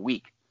in over a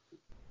week.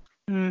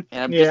 And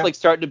I'm just like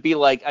starting to be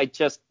like, I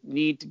just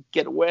need to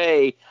get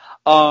away.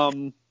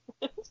 But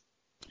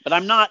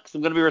I'm not, because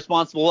I'm going to be a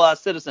responsible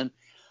citizen.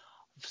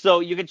 So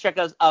you can check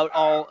us out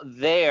all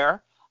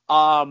there.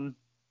 And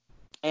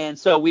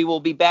so we will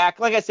be back,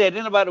 like I said,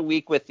 in about a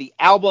week with the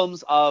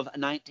albums of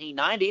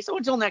 1990. So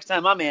until next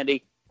time, I'm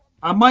Andy.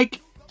 I'm Mike.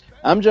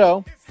 I'm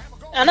Joe.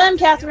 And I'm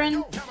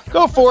Catherine.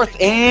 Go forth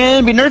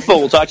and be nerdful.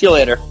 We'll talk to you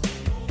later.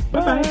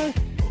 Bye-bye.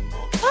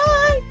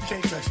 Bye. You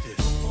can't touch this.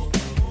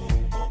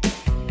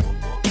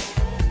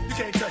 You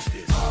can't touch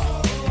this. Yeah.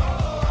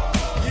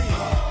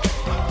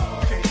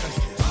 You can't touch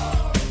this.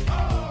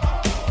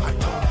 I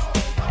told you.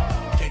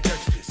 You can't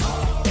touch this. Too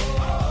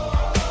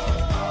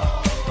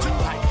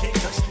hot. You can't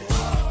touch this.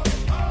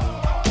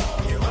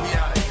 Yeah, we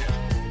out of here.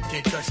 You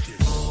can't touch this.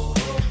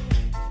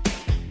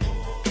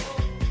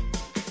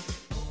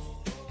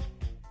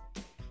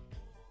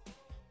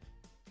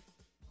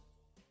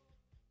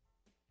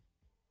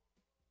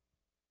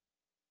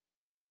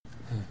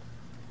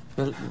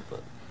 Well,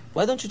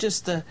 why don't you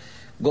just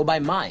go by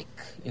Mike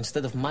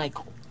instead of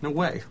Michael? No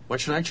way. Why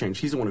should I change?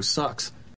 He's the one who sucks.